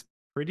is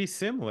pretty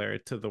similar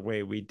to the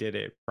way we did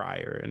it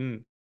prior.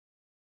 And,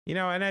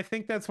 and I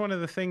think that's one of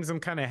the things I'm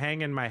kind of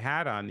hanging my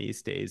hat on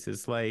these days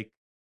is like,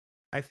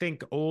 I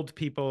think old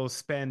people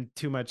spend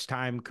too much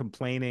time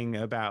complaining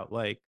about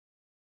like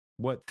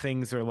what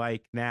things are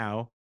like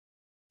now,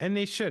 and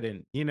they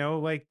shouldn't,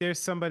 like there's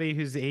somebody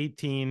who's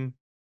 18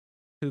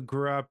 who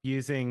grew up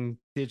using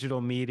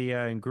digital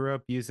media and grew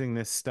up using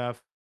this stuff,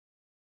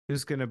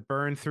 who's going to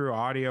burn through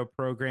audio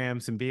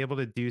programs and be able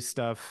to do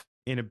stuff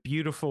in a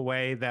beautiful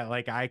way that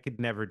like I could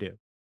never do.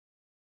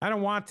 I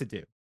don't want to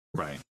do.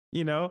 Right.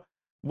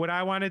 What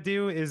I want to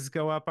do is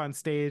go up on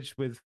stage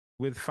with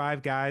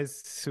 5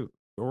 guys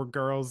or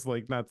girls,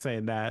 like not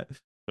saying that,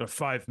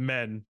 5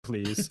 men,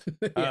 please,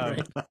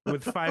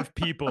 with 5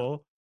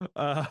 people,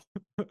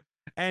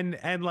 and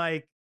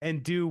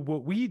do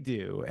what we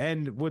do.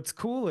 And what's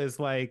cool is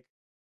like,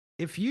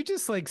 if you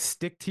just like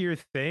stick to your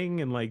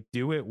thing and like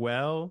do it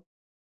well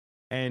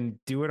and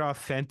do it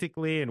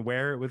authentically and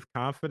wear it with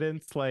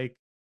confidence, like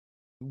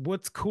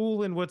what's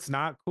cool and what's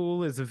not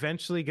cool is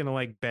eventually going to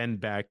like bend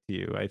back to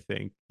you, I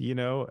think,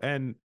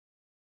 and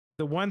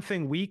the one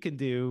thing we can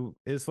do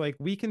is like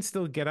we can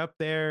still get up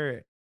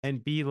there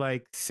and be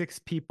like six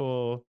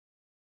people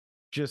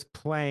just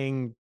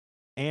playing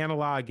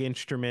analog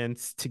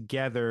instruments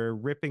together,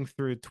 ripping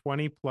through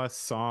 20 plus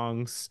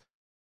songs,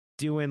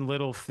 doing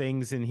little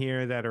things in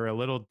here that are a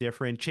little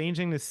different,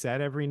 changing the set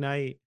every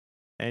night,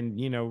 and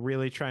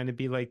really trying to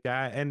be like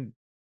that. And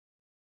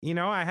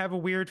I have a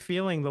weird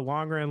feeling the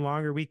longer and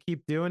longer we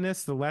keep doing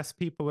this, the less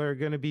people are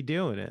going to be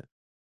doing it.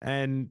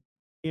 And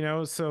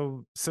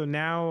so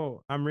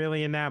now I'm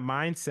really in that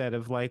mindset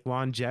of like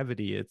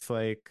longevity. It's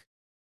like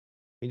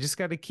we just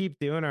got to keep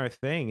doing our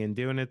thing and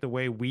doing it the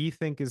way we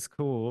think is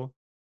cool,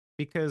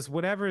 because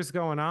whatever is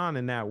going on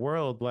in that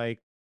world, like,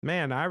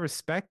 man, I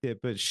respect it,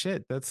 but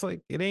shit, that's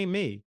like, it ain't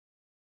me,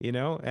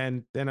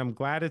 and I'm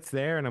glad it's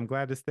there, and I'm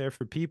glad it's there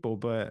for people,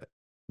 but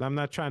I'm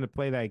not trying to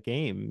play that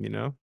game.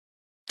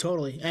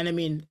 Totally. And I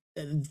mean,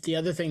 the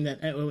other thing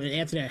that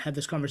Anthony and I had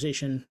this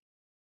conversation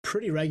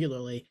pretty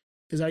regularly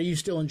is, are you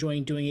still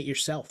enjoying doing it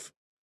yourself?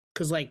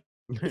 Because like,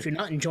 if you're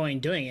not enjoying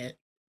doing it,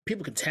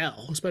 people can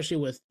tell, especially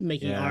with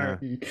making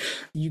art, and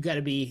you got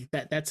to be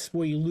that's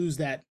where you lose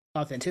that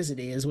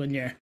authenticity, is when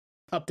you're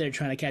up there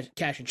trying to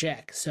cash a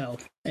check. So,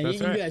 and you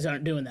guys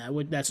aren't doing that.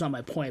 That's not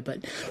my point,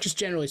 but just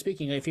generally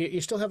speaking, if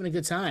you're still having a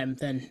good time,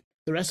 then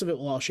the rest of it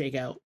will all shake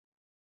out.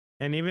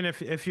 And even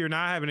if you're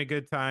not having a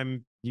good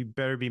time, you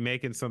better be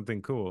making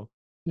something cool.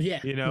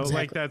 Yeah, exactly.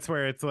 Like that's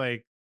where it's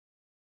like,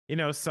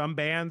 some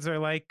bands are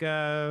like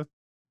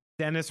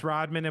Dennis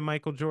Rodman and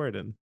Michael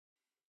Jordan.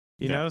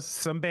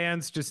 Some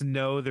bands just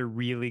know they're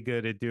really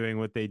good at doing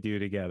what they do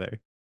together,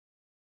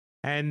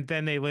 and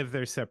then they live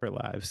their separate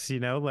lives.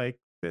 Like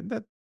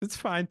that's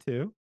fine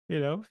too.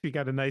 If you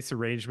got a nice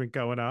arrangement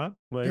going on,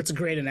 like, that's a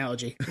great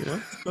analogy.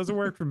 Doesn't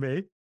work for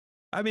me.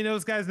 I mean,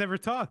 those guys never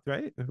talked,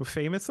 right?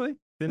 Famously,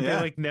 didn't they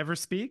like never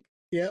speak?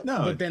 Yeah, no.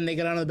 But then they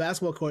got onto the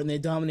basketball court and they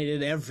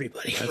dominated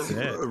everybody. That's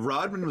it.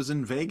 Rodman was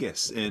in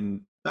Vegas,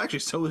 and actually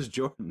so was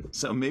Jordan.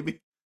 So maybe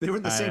they were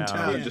in the same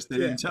town, just they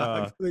didn't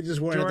talk. They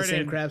just weren't at the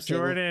same crap table.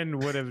 Jordan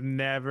would have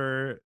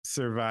never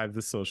survived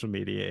the social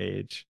media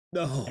age.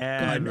 No,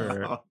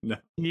 ever. No.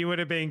 He would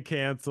have been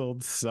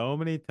canceled so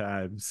many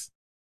times.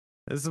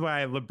 This is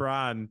why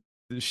LeBron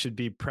should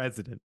be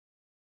president.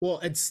 Well,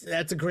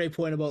 that's a great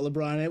point about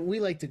LeBron. We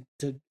like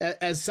to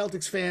as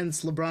Celtics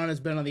fans, LeBron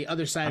has been on the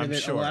other side of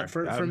it a lot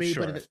for me.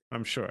 Sure. But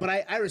I'm sure. But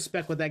I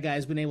respect what that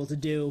guy's been able to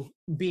do,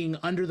 being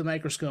under the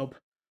microscope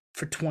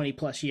for 20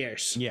 plus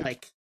years. Yeah.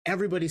 Like,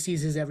 everybody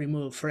sees his every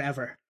move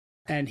forever.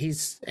 And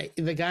he's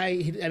the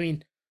guy, I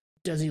mean,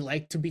 does he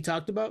like to be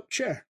talked about?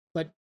 Sure.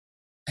 But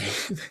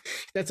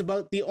that's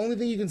about the only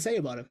thing you can say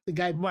about him. The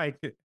guy, like,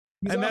 and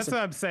awesome. That's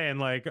what I'm saying.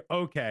 Like,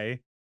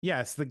 okay.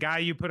 Yes, the guy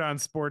you put on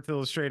Sports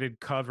Illustrated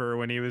cover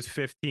when he was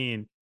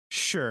 15,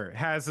 sure,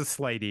 has a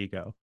slight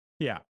ego.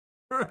 Yeah.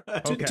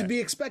 Okay. To be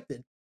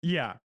expected.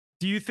 Yeah.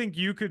 Do you think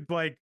you could,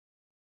 like,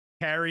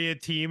 carry a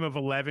team of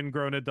 11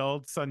 grown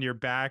adults on your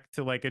back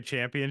to, like, a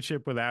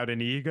championship without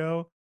an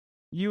ego?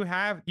 You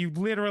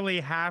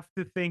literally have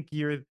to think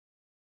you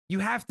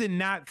have to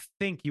not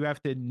think, you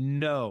have to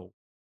know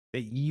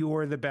that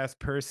you're the best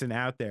person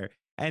out there.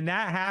 And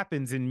that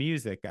happens in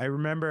music. I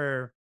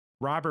remember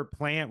Robert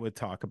Plant would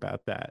talk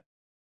about that,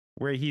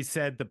 where he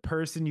said the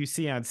person you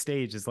see on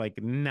stage is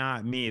like,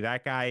 not me.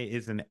 That guy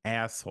is an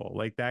asshole.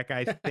 Like, that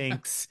guy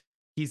thinks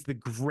he's the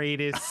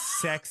greatest,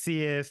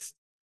 sexiest,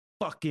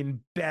 fucking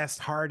best,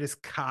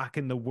 hardest cock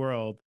in the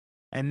world.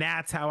 And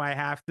that's how I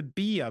have to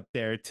be up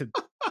there to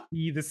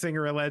be the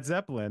singer of Led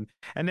Zeppelin.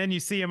 And then you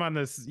see him on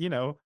this,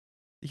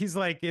 he's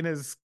like in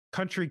his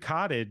country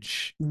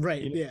cottage.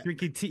 Right. Yeah.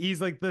 Drinking tea.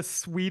 He's like the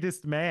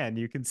sweetest man.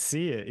 You can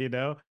see it,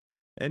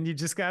 And you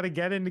just got to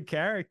get into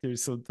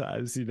characters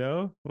sometimes,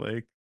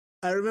 like.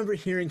 I remember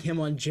hearing him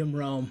on Jim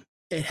Rome.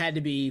 It had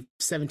to be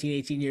 17,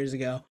 18 years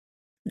ago.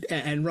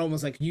 And Rome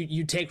was like,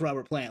 you take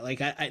Robert Plant. Like,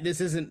 this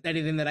isn't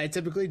anything that I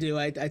typically do.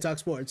 I talk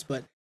sports,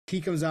 but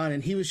he comes on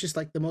and he was just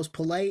like the most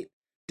polite,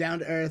 down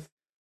to earth,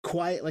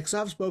 quiet, like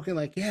soft spoken,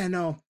 like, yeah,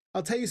 no,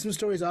 I'll tell you some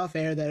stories off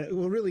air that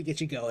will really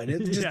get you going.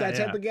 It's just that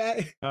type of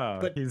guy.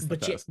 Oh,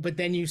 but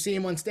then you see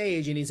him on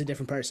stage and he's a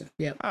different person.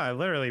 Yeah. Oh,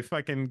 literally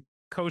fucking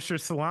kosher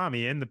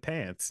salami in the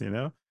pants,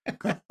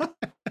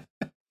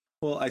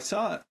 Well, I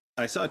saw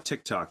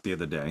TikTok the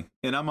other day,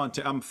 and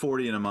I'm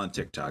 40 and I'm on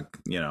TikTok.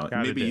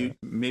 Maybe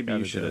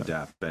you should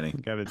adapt, Benny.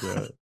 Gotta do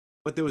it.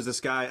 But there was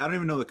this guy, I don't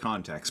even know the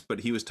context, but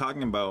he was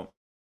talking about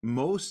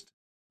most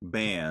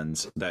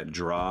bands that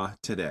draw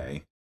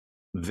today,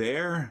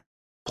 they're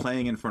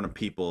playing in front of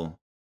people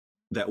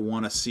that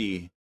want to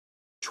see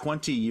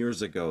 20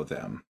 years ago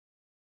them,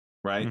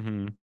 right?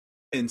 Mm-hmm.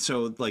 And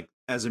so, like,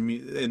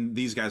 and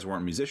these guys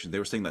weren't musicians. They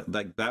were saying that,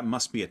 like, that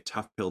must be a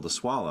tough pill to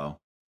swallow,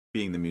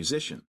 being the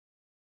musician.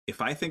 If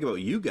I think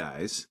about you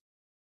guys,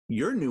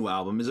 your new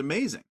album is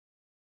amazing.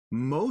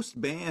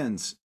 Most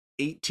bands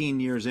 18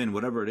 years in,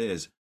 whatever it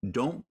is,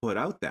 don't put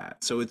out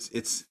that. So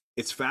it's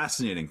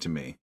fascinating to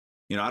me.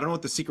 I don't know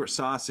what the secret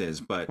sauce is,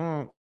 but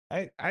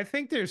I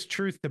think there's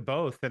truth to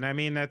both. And I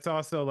mean, that's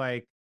also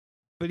like,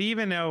 but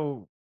even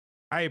though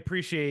I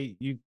appreciate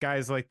you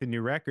guys like the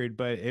new record,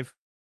 but if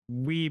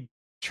we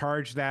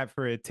charged that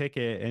for a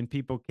ticket and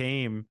people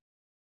came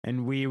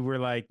and we were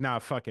like, nah,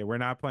 fuck it. We're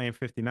not playing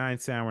 59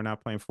 sound. We're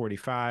not playing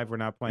 45. We're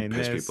not playing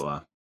Piss this. people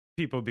off.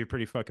 People would be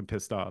pretty fucking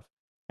pissed off.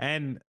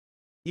 And,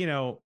 you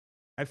know,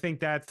 I think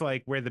that's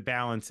like where the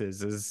balance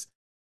is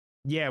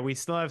yeah, we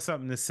still have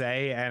something to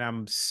say. And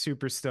I'm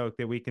super stoked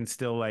that we can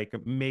still like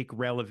make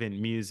relevant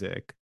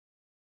music.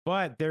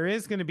 But there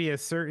is going to be a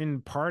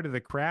certain part of the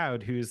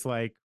crowd who's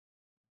like,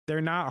 they're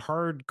not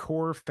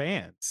hardcore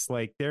fans.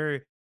 Like,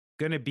 they're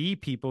going to be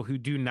people who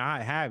do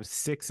not have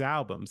 6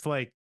 albums.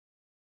 Like,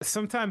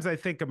 sometimes I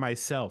think of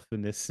myself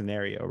in this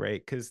scenario,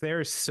 right? Because there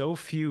are so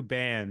few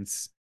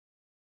bands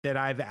that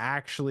I've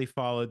actually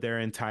followed their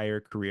entire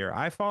career.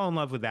 I fall in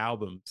love with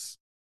albums.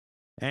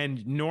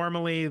 And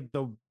normally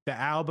the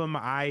album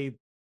I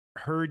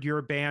heard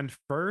your band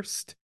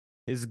first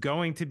is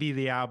going to be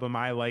the album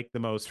I like the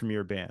most from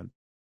your band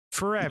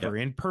forever,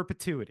 in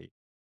perpetuity.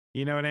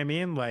 You know what I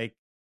mean? Like,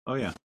 oh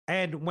yeah.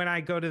 And when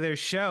I go to their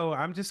show,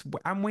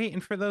 I'm waiting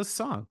for those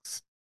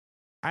songs.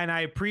 And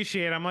I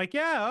appreciate, I'm like,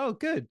 yeah, oh,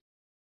 good.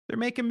 They're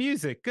making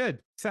music. Good.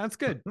 Sounds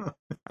good.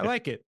 I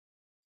like it.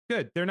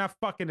 Good. They're not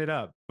fucking it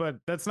up. But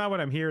that's not what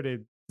I'm here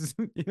to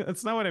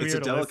that's not what I'm here to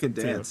It's a delicate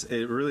dance.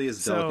 To. It really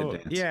is a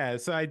delicate dance. Yeah.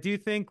 So I do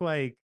think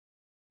like,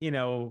 you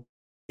know,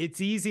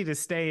 it's easy to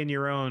stay in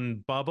your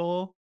own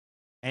bubble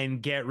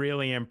and get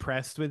really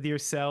impressed with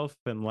yourself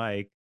and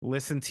like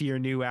listen to your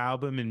new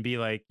album and be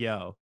like,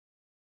 yo,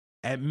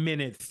 at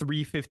minute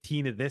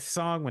 3:15 of this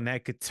song, when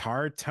that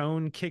guitar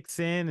tone kicks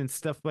in and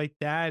stuff like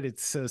that,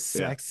 it's so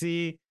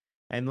sexy.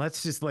 Yeah. And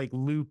let's just like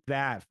loop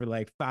that for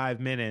like 5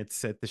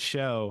 minutes at the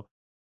show.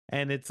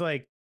 And it's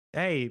like,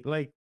 hey,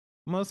 like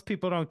most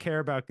people don't care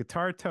about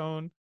guitar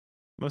tone.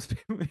 Most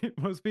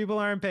people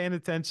aren't paying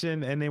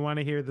attention and they want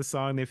to hear the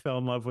song they fell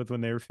in love with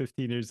when they were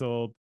 15 years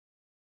old.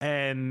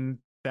 And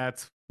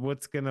that's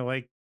what's going to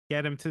like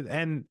get them to.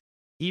 And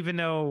even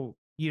though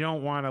you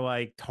don't want to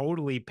like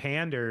totally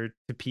pander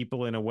to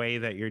people in a way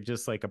that you're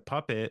just like a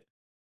puppet,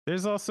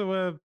 there's also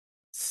a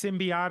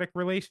symbiotic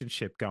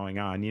relationship going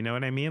on. You know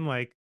what I mean?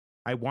 Like,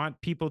 I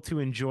want people to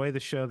enjoy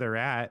the show they're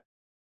at.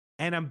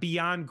 And I'm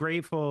beyond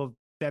grateful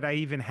that I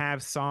even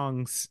have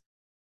songs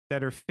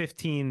that are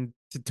 15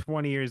 to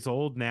 20 years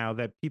old now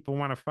that people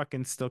want to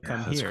fucking still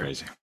come that's here.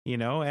 Crazy. You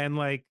know, and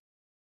like,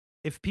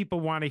 if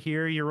people want to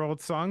hear your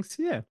old songs,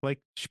 yeah, like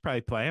you should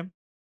probably play them.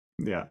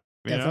 Yeah,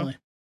 definitely.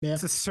 Yeah.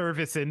 It's a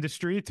service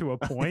industry to a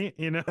point,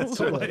 you know.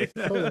 Totally.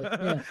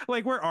 Yeah.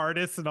 Like we're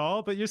artists and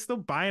all, but you're still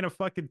buying a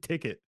fucking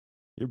ticket.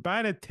 You're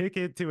buying a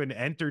ticket to an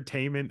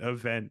entertainment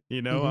event.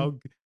 You know,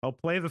 I'll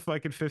play the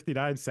fucking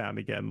 59 sound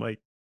again. Like,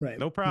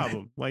 no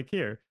problem. Like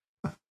here.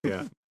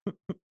 Yeah.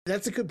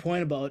 That's a good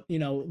point about, you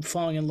know,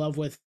 falling in love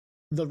with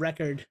the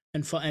record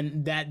and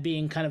that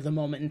being kind of the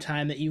moment in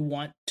time that you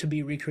want to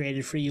be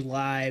recreated for you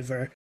live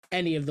or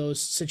any of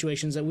those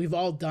situations that we've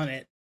all done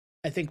it.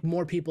 I think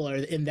more people are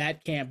in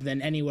that camp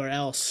than anywhere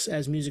else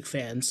as music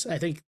fans. I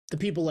think the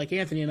people like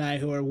Anthony and I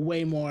who are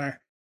way more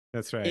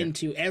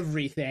into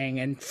everything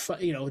and,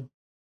 you know,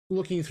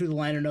 looking through the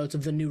liner notes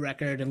of the new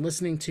record and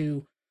listening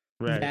to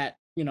that,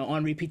 you know,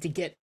 on repeat to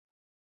get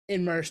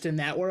immersed in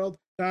that world.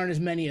 There aren't as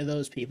many of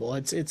those people.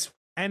 It's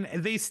and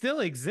they still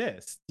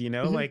exist, you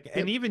know, like,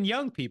 and even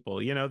young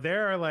people, you know,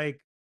 there are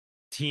like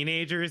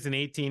teenagers and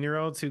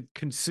 18-year-olds who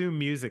consume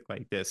music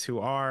like this, who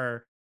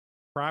are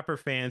proper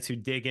fans who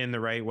dig in the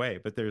right way.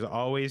 But there's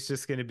always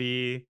just going to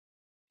be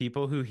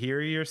people who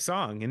hear your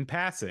song in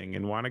passing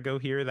and want to go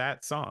hear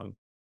that song.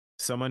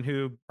 Someone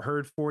who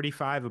heard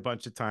 45 a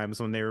bunch of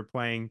times when they were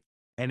playing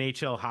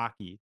NHL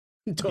hockey.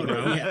 Totally.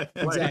 You know? Yeah,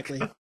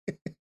 exactly.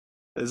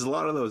 There's a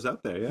lot of those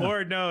out there. Yeah.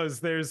 Lord knows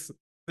there's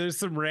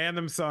some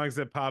random songs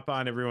that pop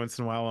on every once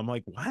in a while. I'm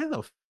like, why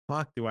the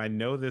fuck do I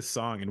know this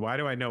song? And why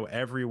do I know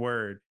every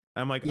word?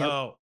 I'm like,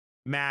 oh,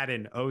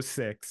 Madden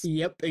 06.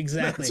 Yep,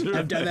 exactly. Right.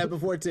 I've done that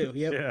before too.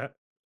 Yep. Yeah.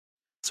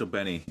 So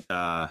Benny,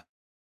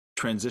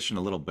 transition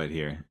a little bit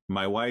here.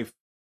 My wife,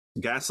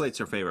 Gaslight's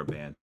her favorite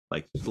band.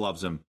 Like,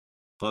 loves them,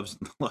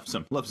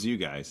 loves you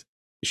guys.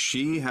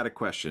 She had a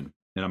question,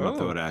 and I'm gonna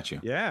throw it at you.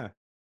 Yeah.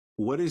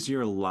 What is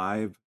your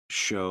live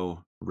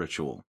show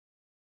ritual?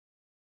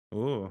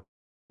 Ooh,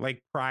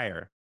 like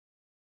prior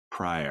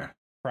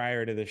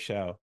to the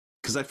show.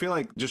 Because I feel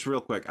like, just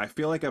real quick, I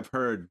feel like I've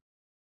heard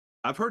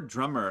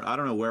drummer, I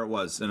don't know where it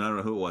was and I don't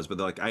know who it was, but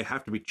they're like, I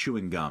have to be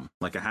chewing gum.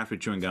 Like, I have to be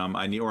chewing gum.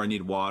 I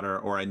need water,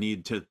 or I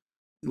need to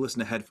listen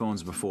to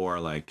headphones before.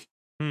 Like,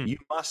 you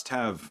must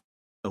have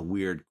a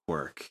weird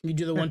quirk. You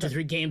do the 1, 2,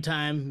 3 game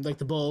time like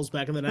the Bulls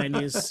back in the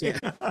 90s.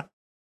 Yeah.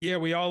 Yeah,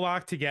 we all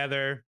lock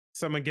together.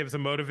 Someone gives a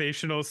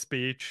motivational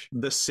speech.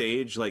 The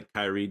sage, like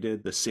Kyrie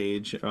did, the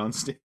sage on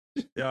stage.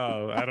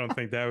 Oh, I don't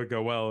think that would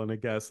go well in a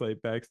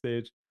Gaslight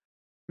backstage.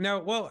 No,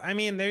 well, I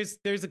mean, there's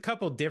a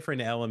couple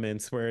different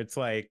elements where it's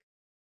like,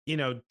 you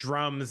know,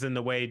 drums and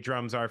the way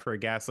drums are for a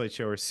Gaslight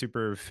show are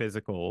super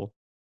physical.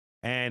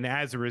 And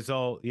as a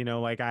result, you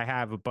know, like I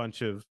have a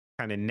bunch of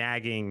kind of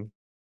nagging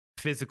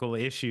physical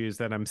issues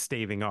that I'm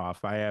staving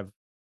off. I have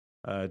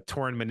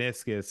torn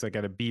meniscus. I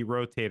got a beat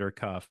rotator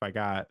cuff. I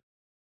got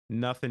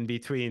nothing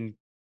between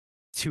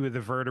two of the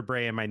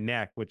vertebrae in my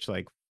neck, which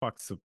like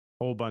fucks a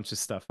whole bunch of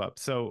stuff up.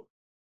 So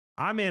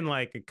I'm in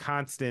like a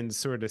constant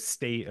sort of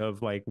state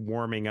of like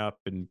warming up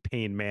and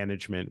pain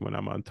management when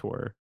I'm on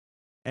tour.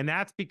 And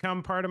that's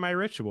become part of my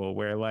ritual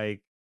where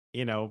like,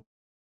 you know,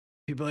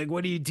 people are like,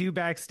 what do you do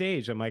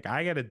backstage? I'm like,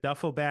 I got a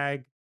duffel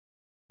bag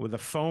with a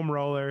foam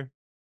roller,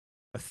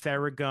 a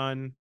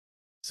Theragun,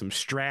 some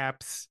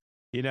straps,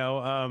 you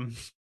know,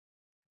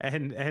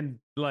 and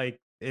like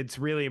it's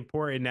really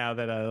important now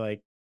that I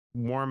like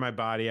warm my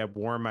body up,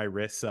 warm my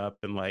wrists up,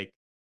 and like,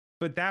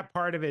 but that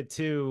part of it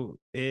too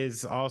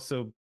is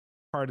also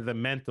part of the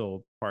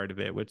mental part of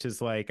it, which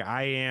is like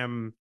I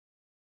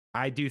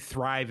do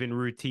thrive in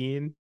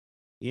routine,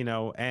 you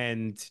know,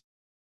 and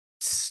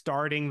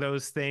starting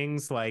those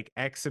things like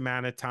X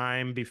amount of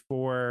time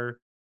before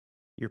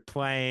you're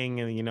playing,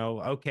 and you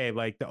know, okay,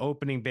 like the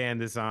opening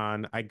band is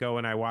on, I go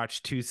and I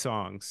watch 2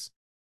 songs,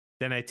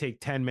 then I take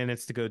 10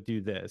 minutes to go do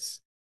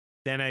this,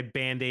 then I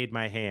band-aid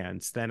my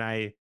hands, then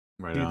I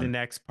do the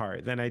next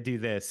part, then I do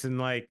this, and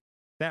like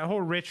that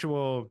whole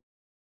ritual,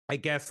 I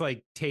guess,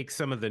 like takes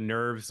some of the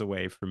nerves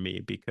away from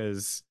me,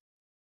 because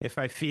if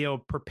I feel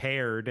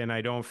prepared and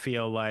I don't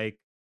feel like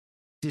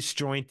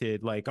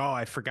disjointed, like, oh,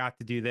 I forgot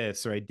to do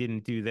this or I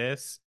didn't do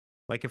this,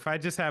 like if I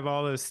just have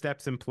all those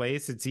steps in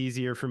place, it's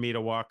easier for me to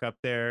walk up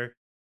there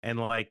and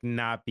like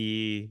not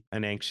be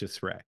an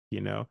anxious wreck, you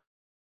know?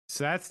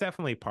 So that's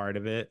definitely part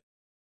of it.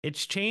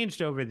 It's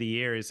changed over the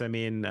years. I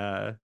mean,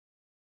 I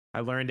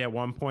learned at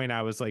one point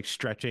I was like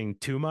stretching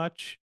too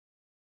much.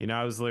 You know,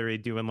 I was literally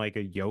doing like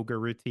a yoga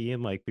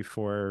routine like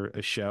before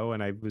a show,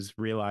 and I was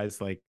realized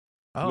like,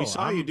 oh, we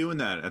saw you doing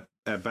that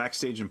at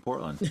backstage in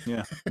Portland.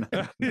 Yeah.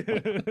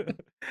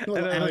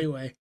 Little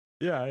alleyway.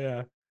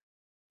 Yeah.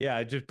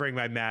 I just bring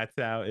my mats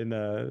out in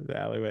the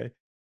alleyway.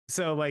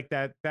 So like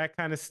that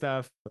kind of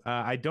stuff.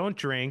 I don't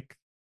drink.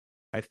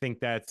 I think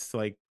that's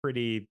like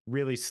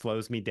really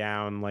slows me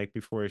down like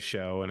before a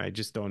show, and I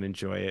just don't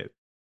enjoy it.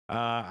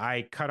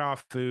 I cut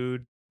off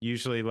food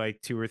usually like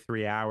 2 or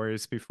 3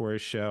 hours before a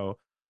show.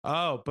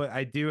 Oh, but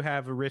I do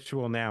have a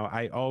ritual now.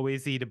 I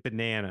always eat a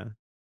banana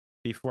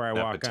before I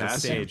walk on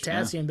stage.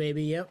 Potassium,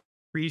 baby. Yep.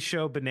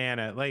 Pre-show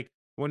banana. Like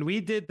when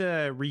we did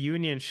the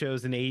reunion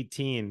shows in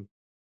 2018,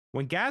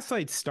 when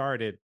Gaslight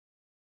started,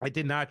 I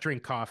did not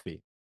drink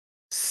coffee.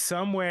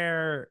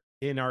 Somewhere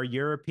in our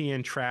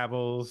European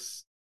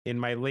travels in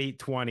my late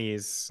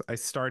 20s, I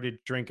started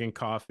drinking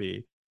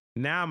coffee.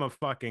 Now I'm a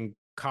fucking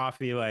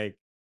coffee, like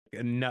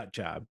a nut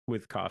job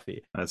with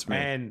coffee. That's me.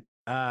 And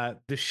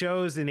the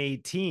shows in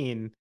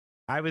 2018,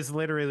 I was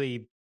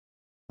literally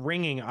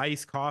bringing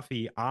iced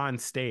coffee on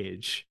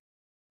stage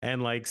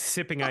and like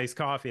sipping iced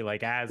coffee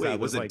like as Wait, I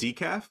was like,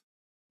 decaf?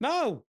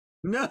 No.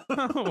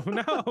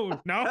 Hell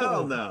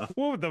no.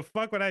 What the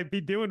fuck would I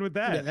be doing with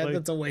that? Yeah,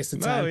 that's a waste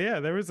of time. Oh yeah,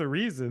 there was a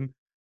reason.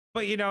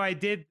 But you know, I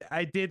did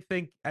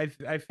think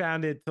I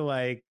found it to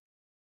like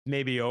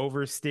maybe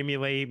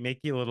overstimulate,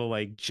 make you a little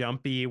like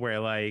jumpy, where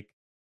like,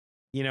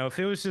 you know, if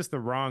it was just the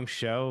wrong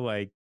show,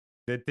 like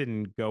that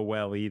didn't go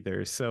well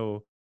either.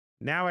 So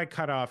now I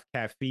cut off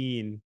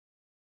caffeine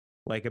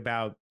like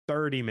about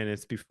 30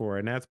 minutes before,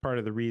 and that's part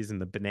of the reason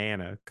the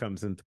banana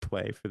comes into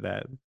play for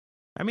that.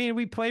 I mean,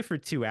 we play for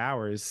 2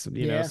 hours,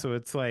 you know, so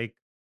it's like,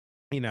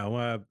 you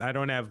know, I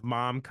don't have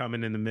mom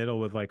coming in the middle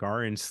with like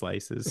orange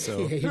slices.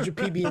 So here's your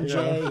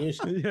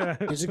PB&J.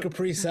 Here's a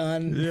Capri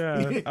Sun.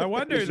 Yeah. I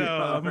wonder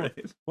though,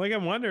 I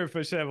wonder if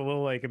I should have a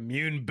little like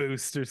immune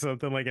boost or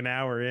something like an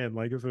hour in,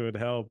 like if it would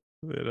help,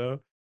 you know?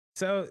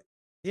 So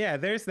yeah,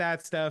 there's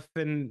that stuff.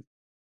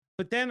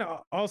 But then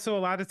also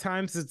a lot of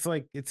times it's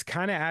like, it's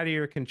kind of out of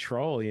your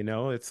control, you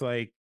know? It's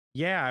like,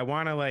 yeah, I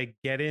want to like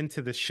get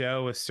into the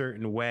show a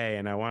certain way,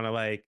 and I want to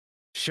like,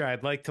 sure,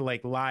 I'd like to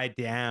like lie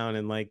down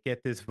and like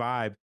get this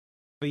vibe.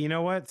 But you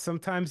know what?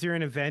 Sometimes you're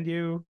in a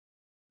venue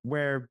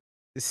where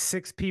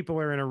 6 people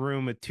are in a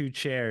room with 2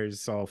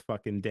 chairs all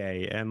fucking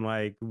day and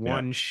like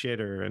one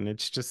shitter, and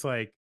it's just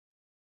like,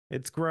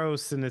 it's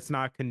gross and it's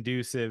not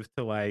conducive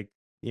to like,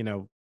 you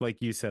know, like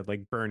you said,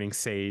 like burning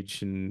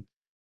sage and,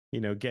 you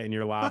know, getting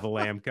your lava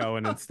lamp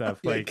going and stuff.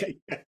 Like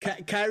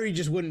Kyrie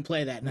just wouldn't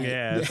play that night.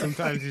 Yeah,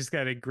 sometimes you just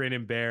gotta grin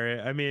and bear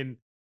it. I mean,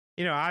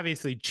 you know,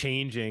 obviously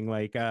changing,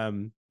 like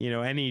you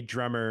know, any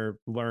drummer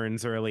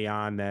learns early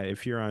on that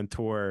if you're on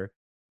tour,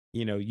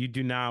 you know, you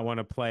do not want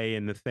to play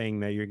in the thing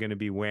that you're going to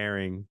be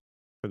wearing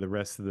for the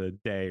rest of the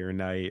day or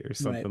night or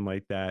something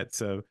like that.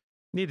 So you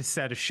need a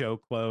set of show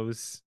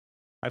clothes.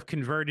 I've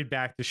converted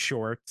back to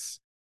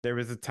shorts. There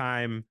was a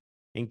time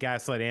in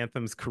Gaslight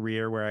Anthem's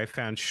career where I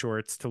found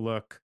shorts to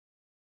look,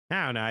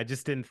 I don't know, I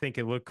just didn't think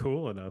it looked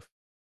cool enough.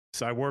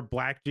 So I wore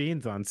black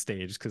jeans on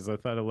stage because I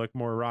thought it looked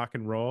more rock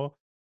and roll.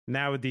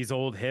 Now with these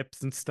old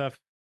hips and stuff,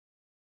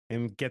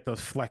 and get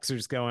those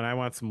flexors going, I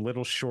want some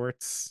little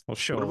shorts. I'll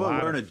show. What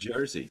about wearing a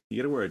jersey? You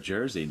got to wear a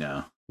jersey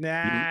now.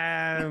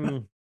 Nah.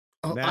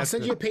 I'll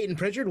send you a Peyton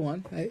Pritchard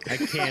one. I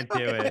can't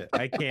do it.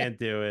 I can't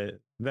do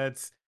it.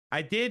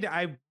 I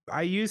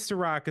I used to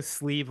rock a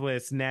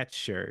sleeveless Nets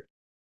shirt,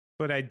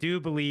 but I do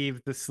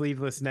believe the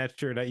sleeveless Nets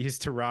shirt I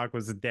used to rock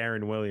was a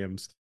Darren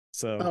Williams.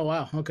 So, oh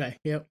wow, okay,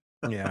 yep.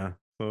 yeah,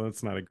 so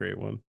that's not a great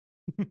one.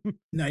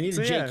 No, I need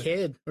So, a Jay yeah.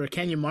 Kidd or a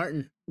Kenya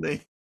Martin.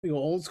 They We go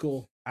old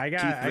school. I Keith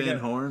got Van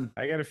Horn.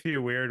 I got a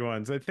few weird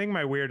ones. I think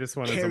my weirdest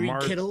one Kerry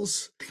is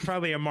Kittles.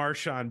 probably a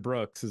Marshawn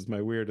Brooks is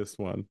my weirdest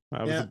one.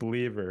 I was Yeah. a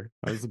believer.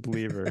 I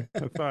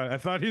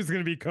thought he was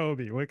gonna be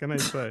Kobe. What can I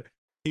say?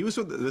 He was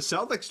with the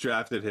Celtics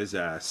drafted his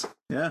ass.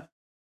 Yeah.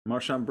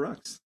 Marshawn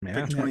Brooks.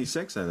 Yeah. Pick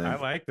 26, I think.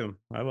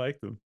 I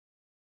liked him.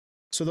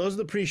 So those are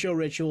the pre-show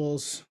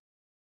rituals.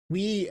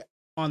 We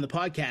on the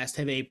podcast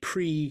have a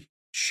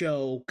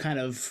pre-show kind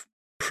of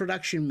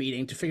production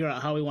meeting to figure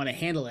out how we want to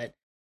handle it.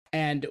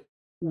 And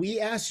we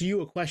asked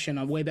you a question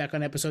on way back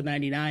on episode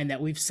 99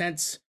 that we've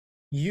since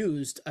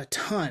used a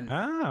ton.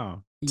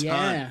 Oh.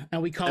 Yeah.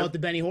 And we call it the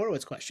Benny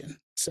Horowitz question.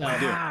 So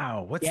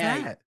Wow. What's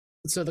that?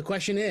 So the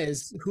question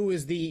is, who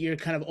is your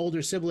kind of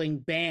older sibling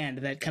band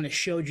that kind of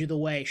showed you the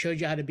way, showed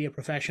you how to be a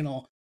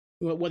professional,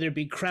 whether it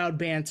be crowd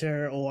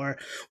banter or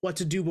what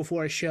to do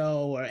before a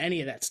show or any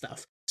of that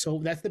stuff. So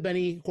that's the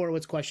Benny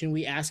Horowitz question.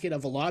 We ask it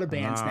of a lot of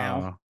bands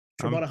now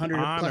for about 100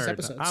 plus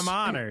episodes. I'm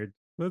honored.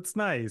 That's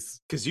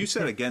nice. Because you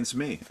said Against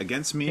Me.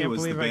 Against Me Can't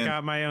was the believe band I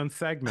got my own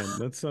segment.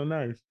 That's so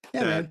nice.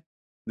 Yeah, man.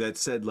 that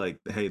said, like,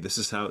 hey, this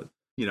is how,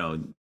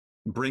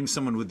 bring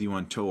someone with you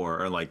on tour,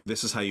 or like,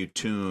 this is how you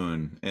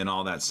tune and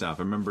all that stuff.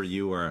 I remember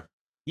you were.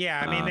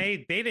 Yeah, I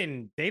mean, they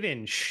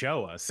didn't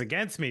show us.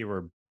 Against Me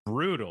were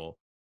brutal.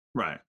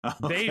 Right.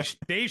 Okay.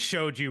 They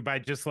showed you by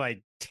just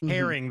like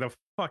tearing the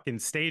fucking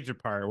stage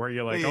apart, where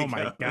you're like, There you oh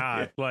my go.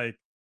 God, like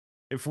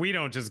if we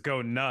don't just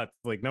go nuts,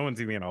 like no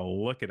one's even gonna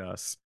look at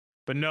us.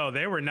 But no,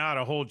 they were not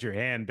a hold your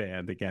hand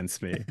band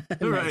Against Me.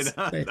 Right.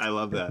 Nice. I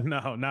love that.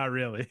 No, not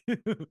really.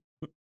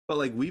 But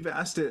like, we've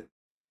asked it.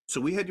 So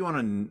we had you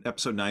on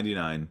episode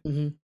 99.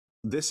 Mm-hmm.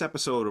 This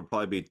episode will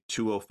probably be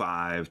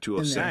 205,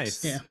 206.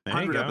 Nice. Yeah. There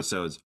you 100 go.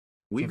 episodes.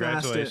 We've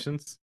asked it.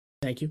 Congratulations.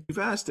 Thank you. We've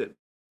asked it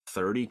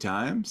 30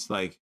 times.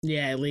 Like,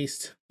 Yeah, at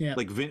least. Yeah.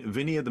 like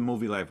Vinny of the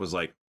Movie Life was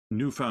like,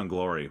 Newfound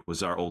Glory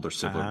was our older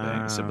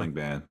sibling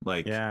band.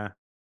 Like, Yeah.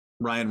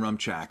 Ryan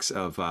Rumchaks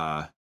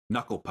of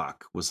Knuckle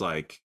Puck was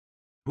like,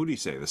 who do you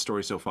say? The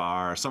Story So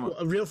Far? Some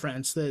Real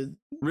friends.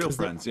 Real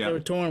Friends, They yeah. were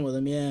torn with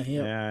them. Yeah.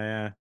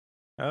 Yeah.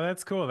 Oh,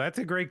 that's cool. That's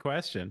a great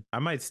question. I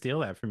might steal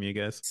that from you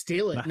guys.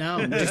 Steal it.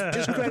 No,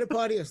 just credit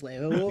Audio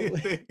Slave.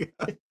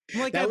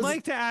 Like, That I'd was-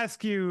 like to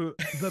ask you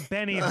the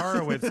Benny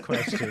Horowitz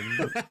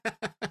question.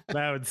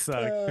 That would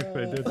suck if I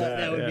did that.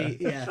 That would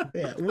be,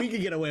 yeah. We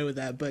could get away with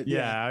that, but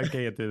Yeah, I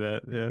can't do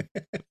that.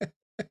 Yeah.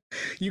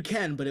 you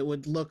can, but it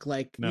would look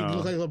like No. you'd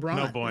look like LeBron.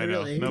 No bueno.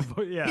 Really. No,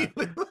 yeah.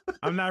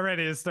 I'm not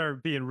ready to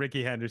start being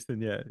Ricky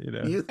Henderson yet,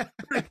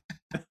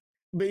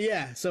 But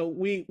yeah, so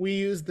we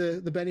use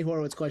the Benny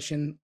Horowitz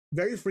question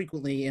very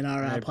frequently in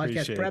our I podcast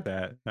appreciate prep,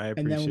 that. I appreciate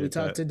and then we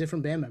talk that. to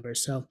different band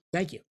members. So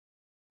thank you.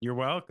 You're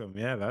welcome.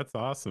 Yeah, that's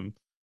awesome.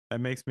 That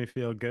makes me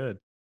feel good.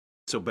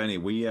 So Benny,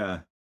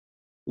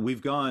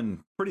 we've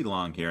gone pretty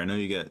long here. I know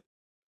you get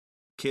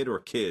kid or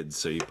kids,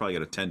 so you probably got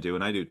to tend to,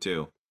 and I do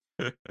too.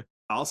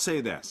 I'll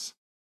say this,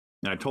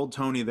 and I told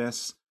Tony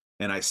this,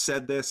 and I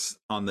said this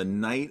on the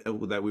night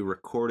that we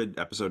recorded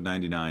episode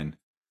 99.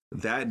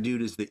 That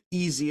dude is the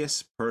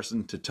easiest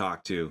person to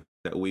talk to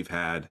that we've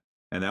had,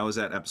 and that was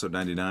at episode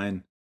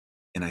 99.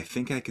 And I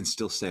think I can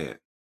still say it.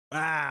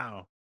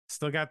 Wow.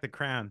 Still got the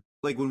crown.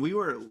 Like when we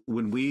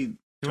Do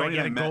Tony I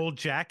get a and I met, gold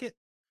jacket?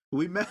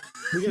 we met.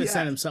 We're gonna Yeah,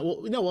 send him some.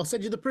 Well, no, we'll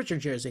send you the Pritchard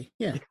jersey.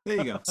 Yeah, there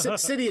you go.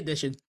 City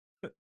edition.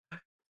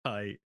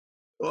 Tight.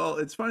 Well,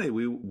 it's funny.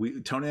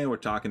 Tony and I were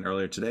talking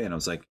earlier today, and I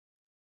was like,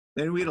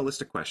 and we had a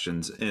list of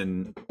questions,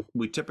 and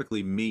we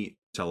typically meet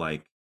to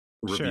like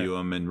review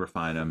them and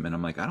refine them. And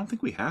I'm like, I don't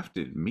think we have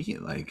to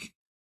meet. Like,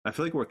 I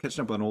feel like we're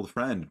catching up with an old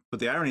friend. But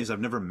the irony is, I've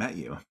never met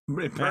you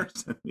in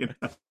person.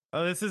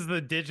 Oh, this is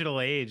the digital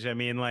age. I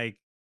mean, like,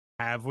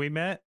 have we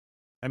met?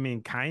 I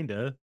mean,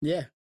 kinda.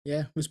 Yeah.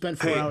 We spent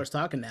 4 hours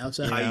talking now.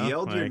 So I Yeah,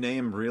 yelled your like-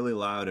 name really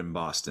loud in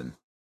Boston.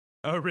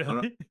 Oh,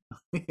 really?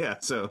 Yeah,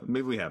 so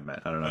maybe we have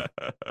met. I don't know.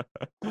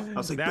 I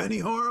was like, That- Benny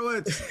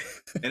Horowitz.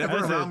 And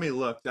everyone was around a- me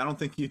looked. I don't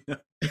think you know.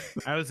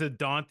 I was a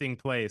daunting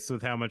place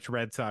with how much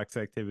Red Sox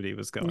activity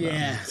was going on.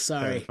 yeah, It was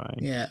sorry. terrifying.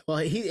 Yeah. Well,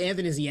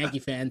 Anthony's a Yankee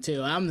fan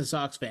too. I'm the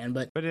Sox fan,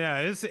 but But yeah,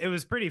 it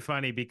was pretty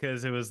funny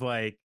because it was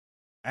like,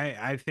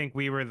 I think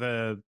we were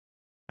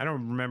I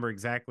don't remember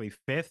exactly,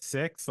 5th,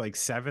 6th, like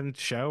 7th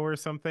show or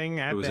something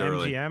at was the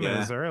early, MGM. yeah. It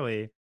was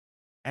early.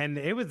 And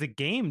it was a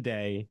game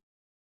day.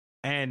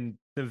 And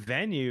the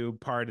venue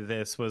part of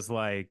this was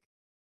like,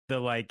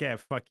 yeah,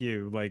 fuck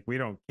you. Like, we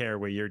don't care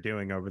what you're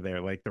doing over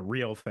there. Like, the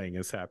real thing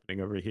is happening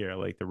over here,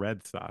 like the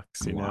Red Sox,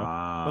 you know?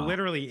 Wow. But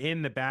literally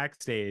in the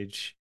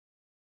backstage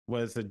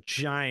was a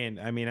giant,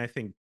 I mean, I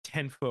think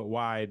 10-foot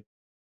wide,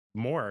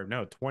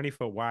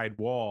 20-foot wide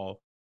wall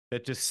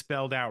that just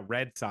spelled out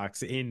Red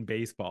Sox in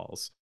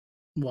baseballs.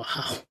 wow.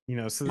 You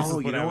know, so this is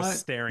what I was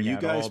staring you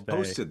at guys all day.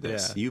 posted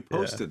this. Yeah, You yeah.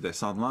 posted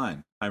this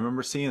online. I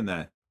remember seeing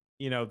that.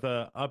 You know,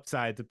 the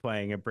upside to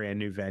playing a brand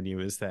new venue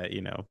is that,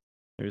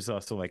 There's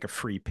also like a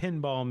free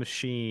pinball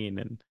machine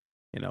and,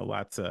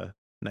 lots of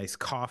nice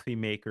coffee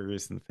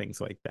makers and things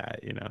like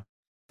that,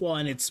 Well,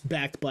 and it's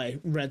backed by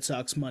Red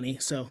Sox money,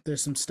 so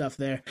there's some stuff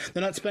there.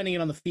 They're not spending it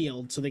on the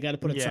field, so they got to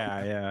put it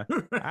somewhere. Yeah.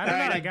 I don't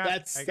know. I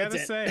gotta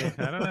say,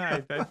 I don't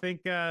know. I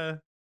think I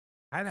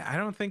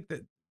don't think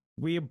that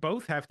we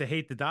both have to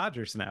hate the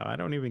Dodgers now. I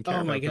don't even care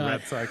about the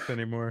Red Sox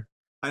anymore.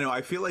 I know.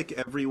 I feel like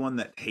everyone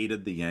that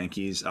hated the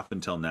Yankees up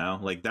until now,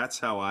 like that's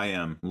how I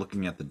am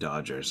looking at the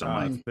Dodgers.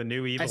 I'm like the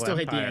new evil empire. I still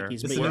hate the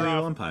Yankees, but we're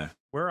evil empire.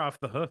 We're off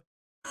the hook.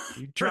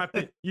 You dropped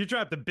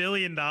 $1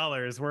 billion.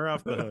 We're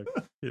off the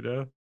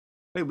hook.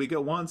 Hey, we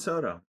got Juan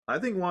Soto. I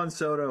think Juan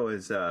Soto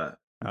is good,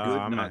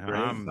 not great.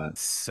 I'm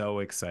so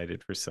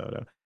excited for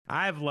Soto.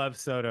 I've loved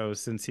Soto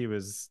since he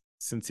was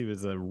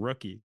a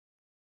rookie.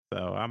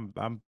 So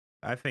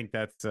I think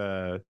that's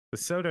the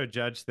Soto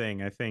Judge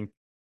thing. I think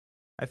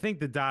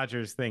the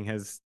Dodgers thing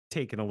has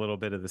taken a little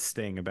bit of the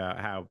sting about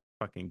how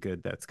fucking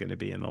good that's going to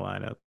be in the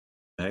lineup.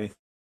 Hey,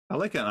 I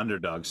like an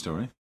underdog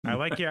story. I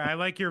like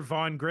your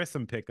Vaughn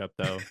Grissom pickup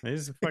though.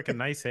 He's a fucking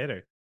nice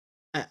hitter.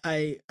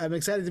 I'm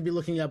excited to be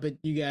looking up at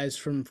you guys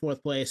from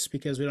fourth place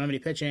because we don't have any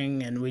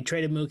pitching and we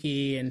traded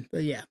Mookie and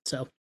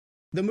so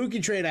the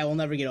Mookie trade I will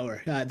never get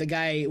over. The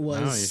guy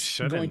was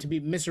going to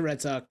be Mr.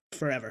 Red Sox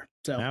forever.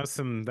 So that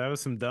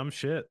was some dumb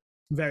shit.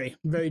 Very,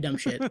 very dumb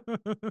shit.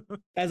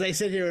 As I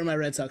sit here in my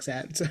Red Sox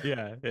hat. So.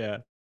 Yeah.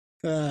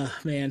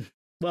 Man.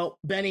 Well,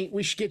 Benny,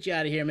 we should get you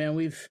out of here, man.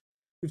 We've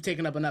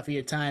taken up enough of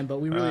your time, but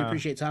we really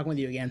appreciate talking with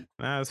you again.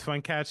 It was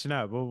fun catching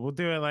up. We'll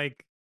do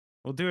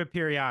it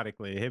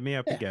periodically. Hit me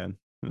up again.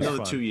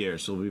 Another 2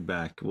 years, we'll be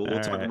back. We'll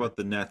talk about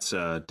the Nets'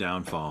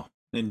 downfall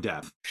in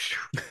depth.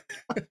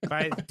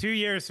 By 2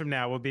 years from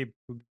now, we'll be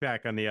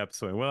back on the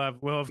upswing. We'll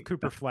have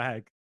Cooper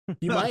Flag.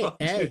 You might.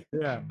 Hey,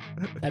 yeah,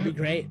 that'd be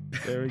great.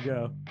 There we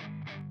go.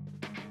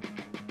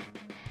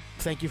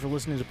 Thank you for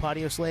listening to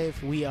Podio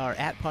Slave. We are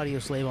at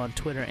Podio Slave on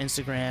Twitter,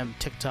 Instagram,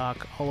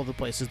 TikTok, all of the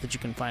places that you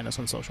can find us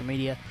on social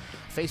media.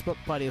 Facebook,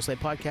 Podio Slave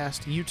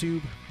Podcast.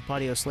 YouTube,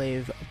 Podio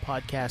Slave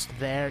Podcast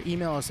there.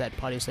 Email us at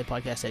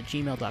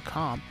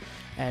podioslavepodcast@gmail.com.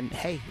 And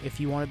hey, if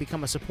you want to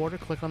become a supporter,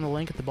 click on the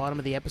link at the bottom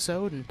of the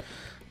episode and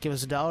give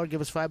us $1,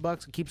 give us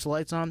 $5. It keeps the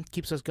lights on,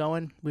 keeps us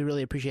going. We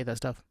really appreciate that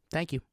stuff. Thank you.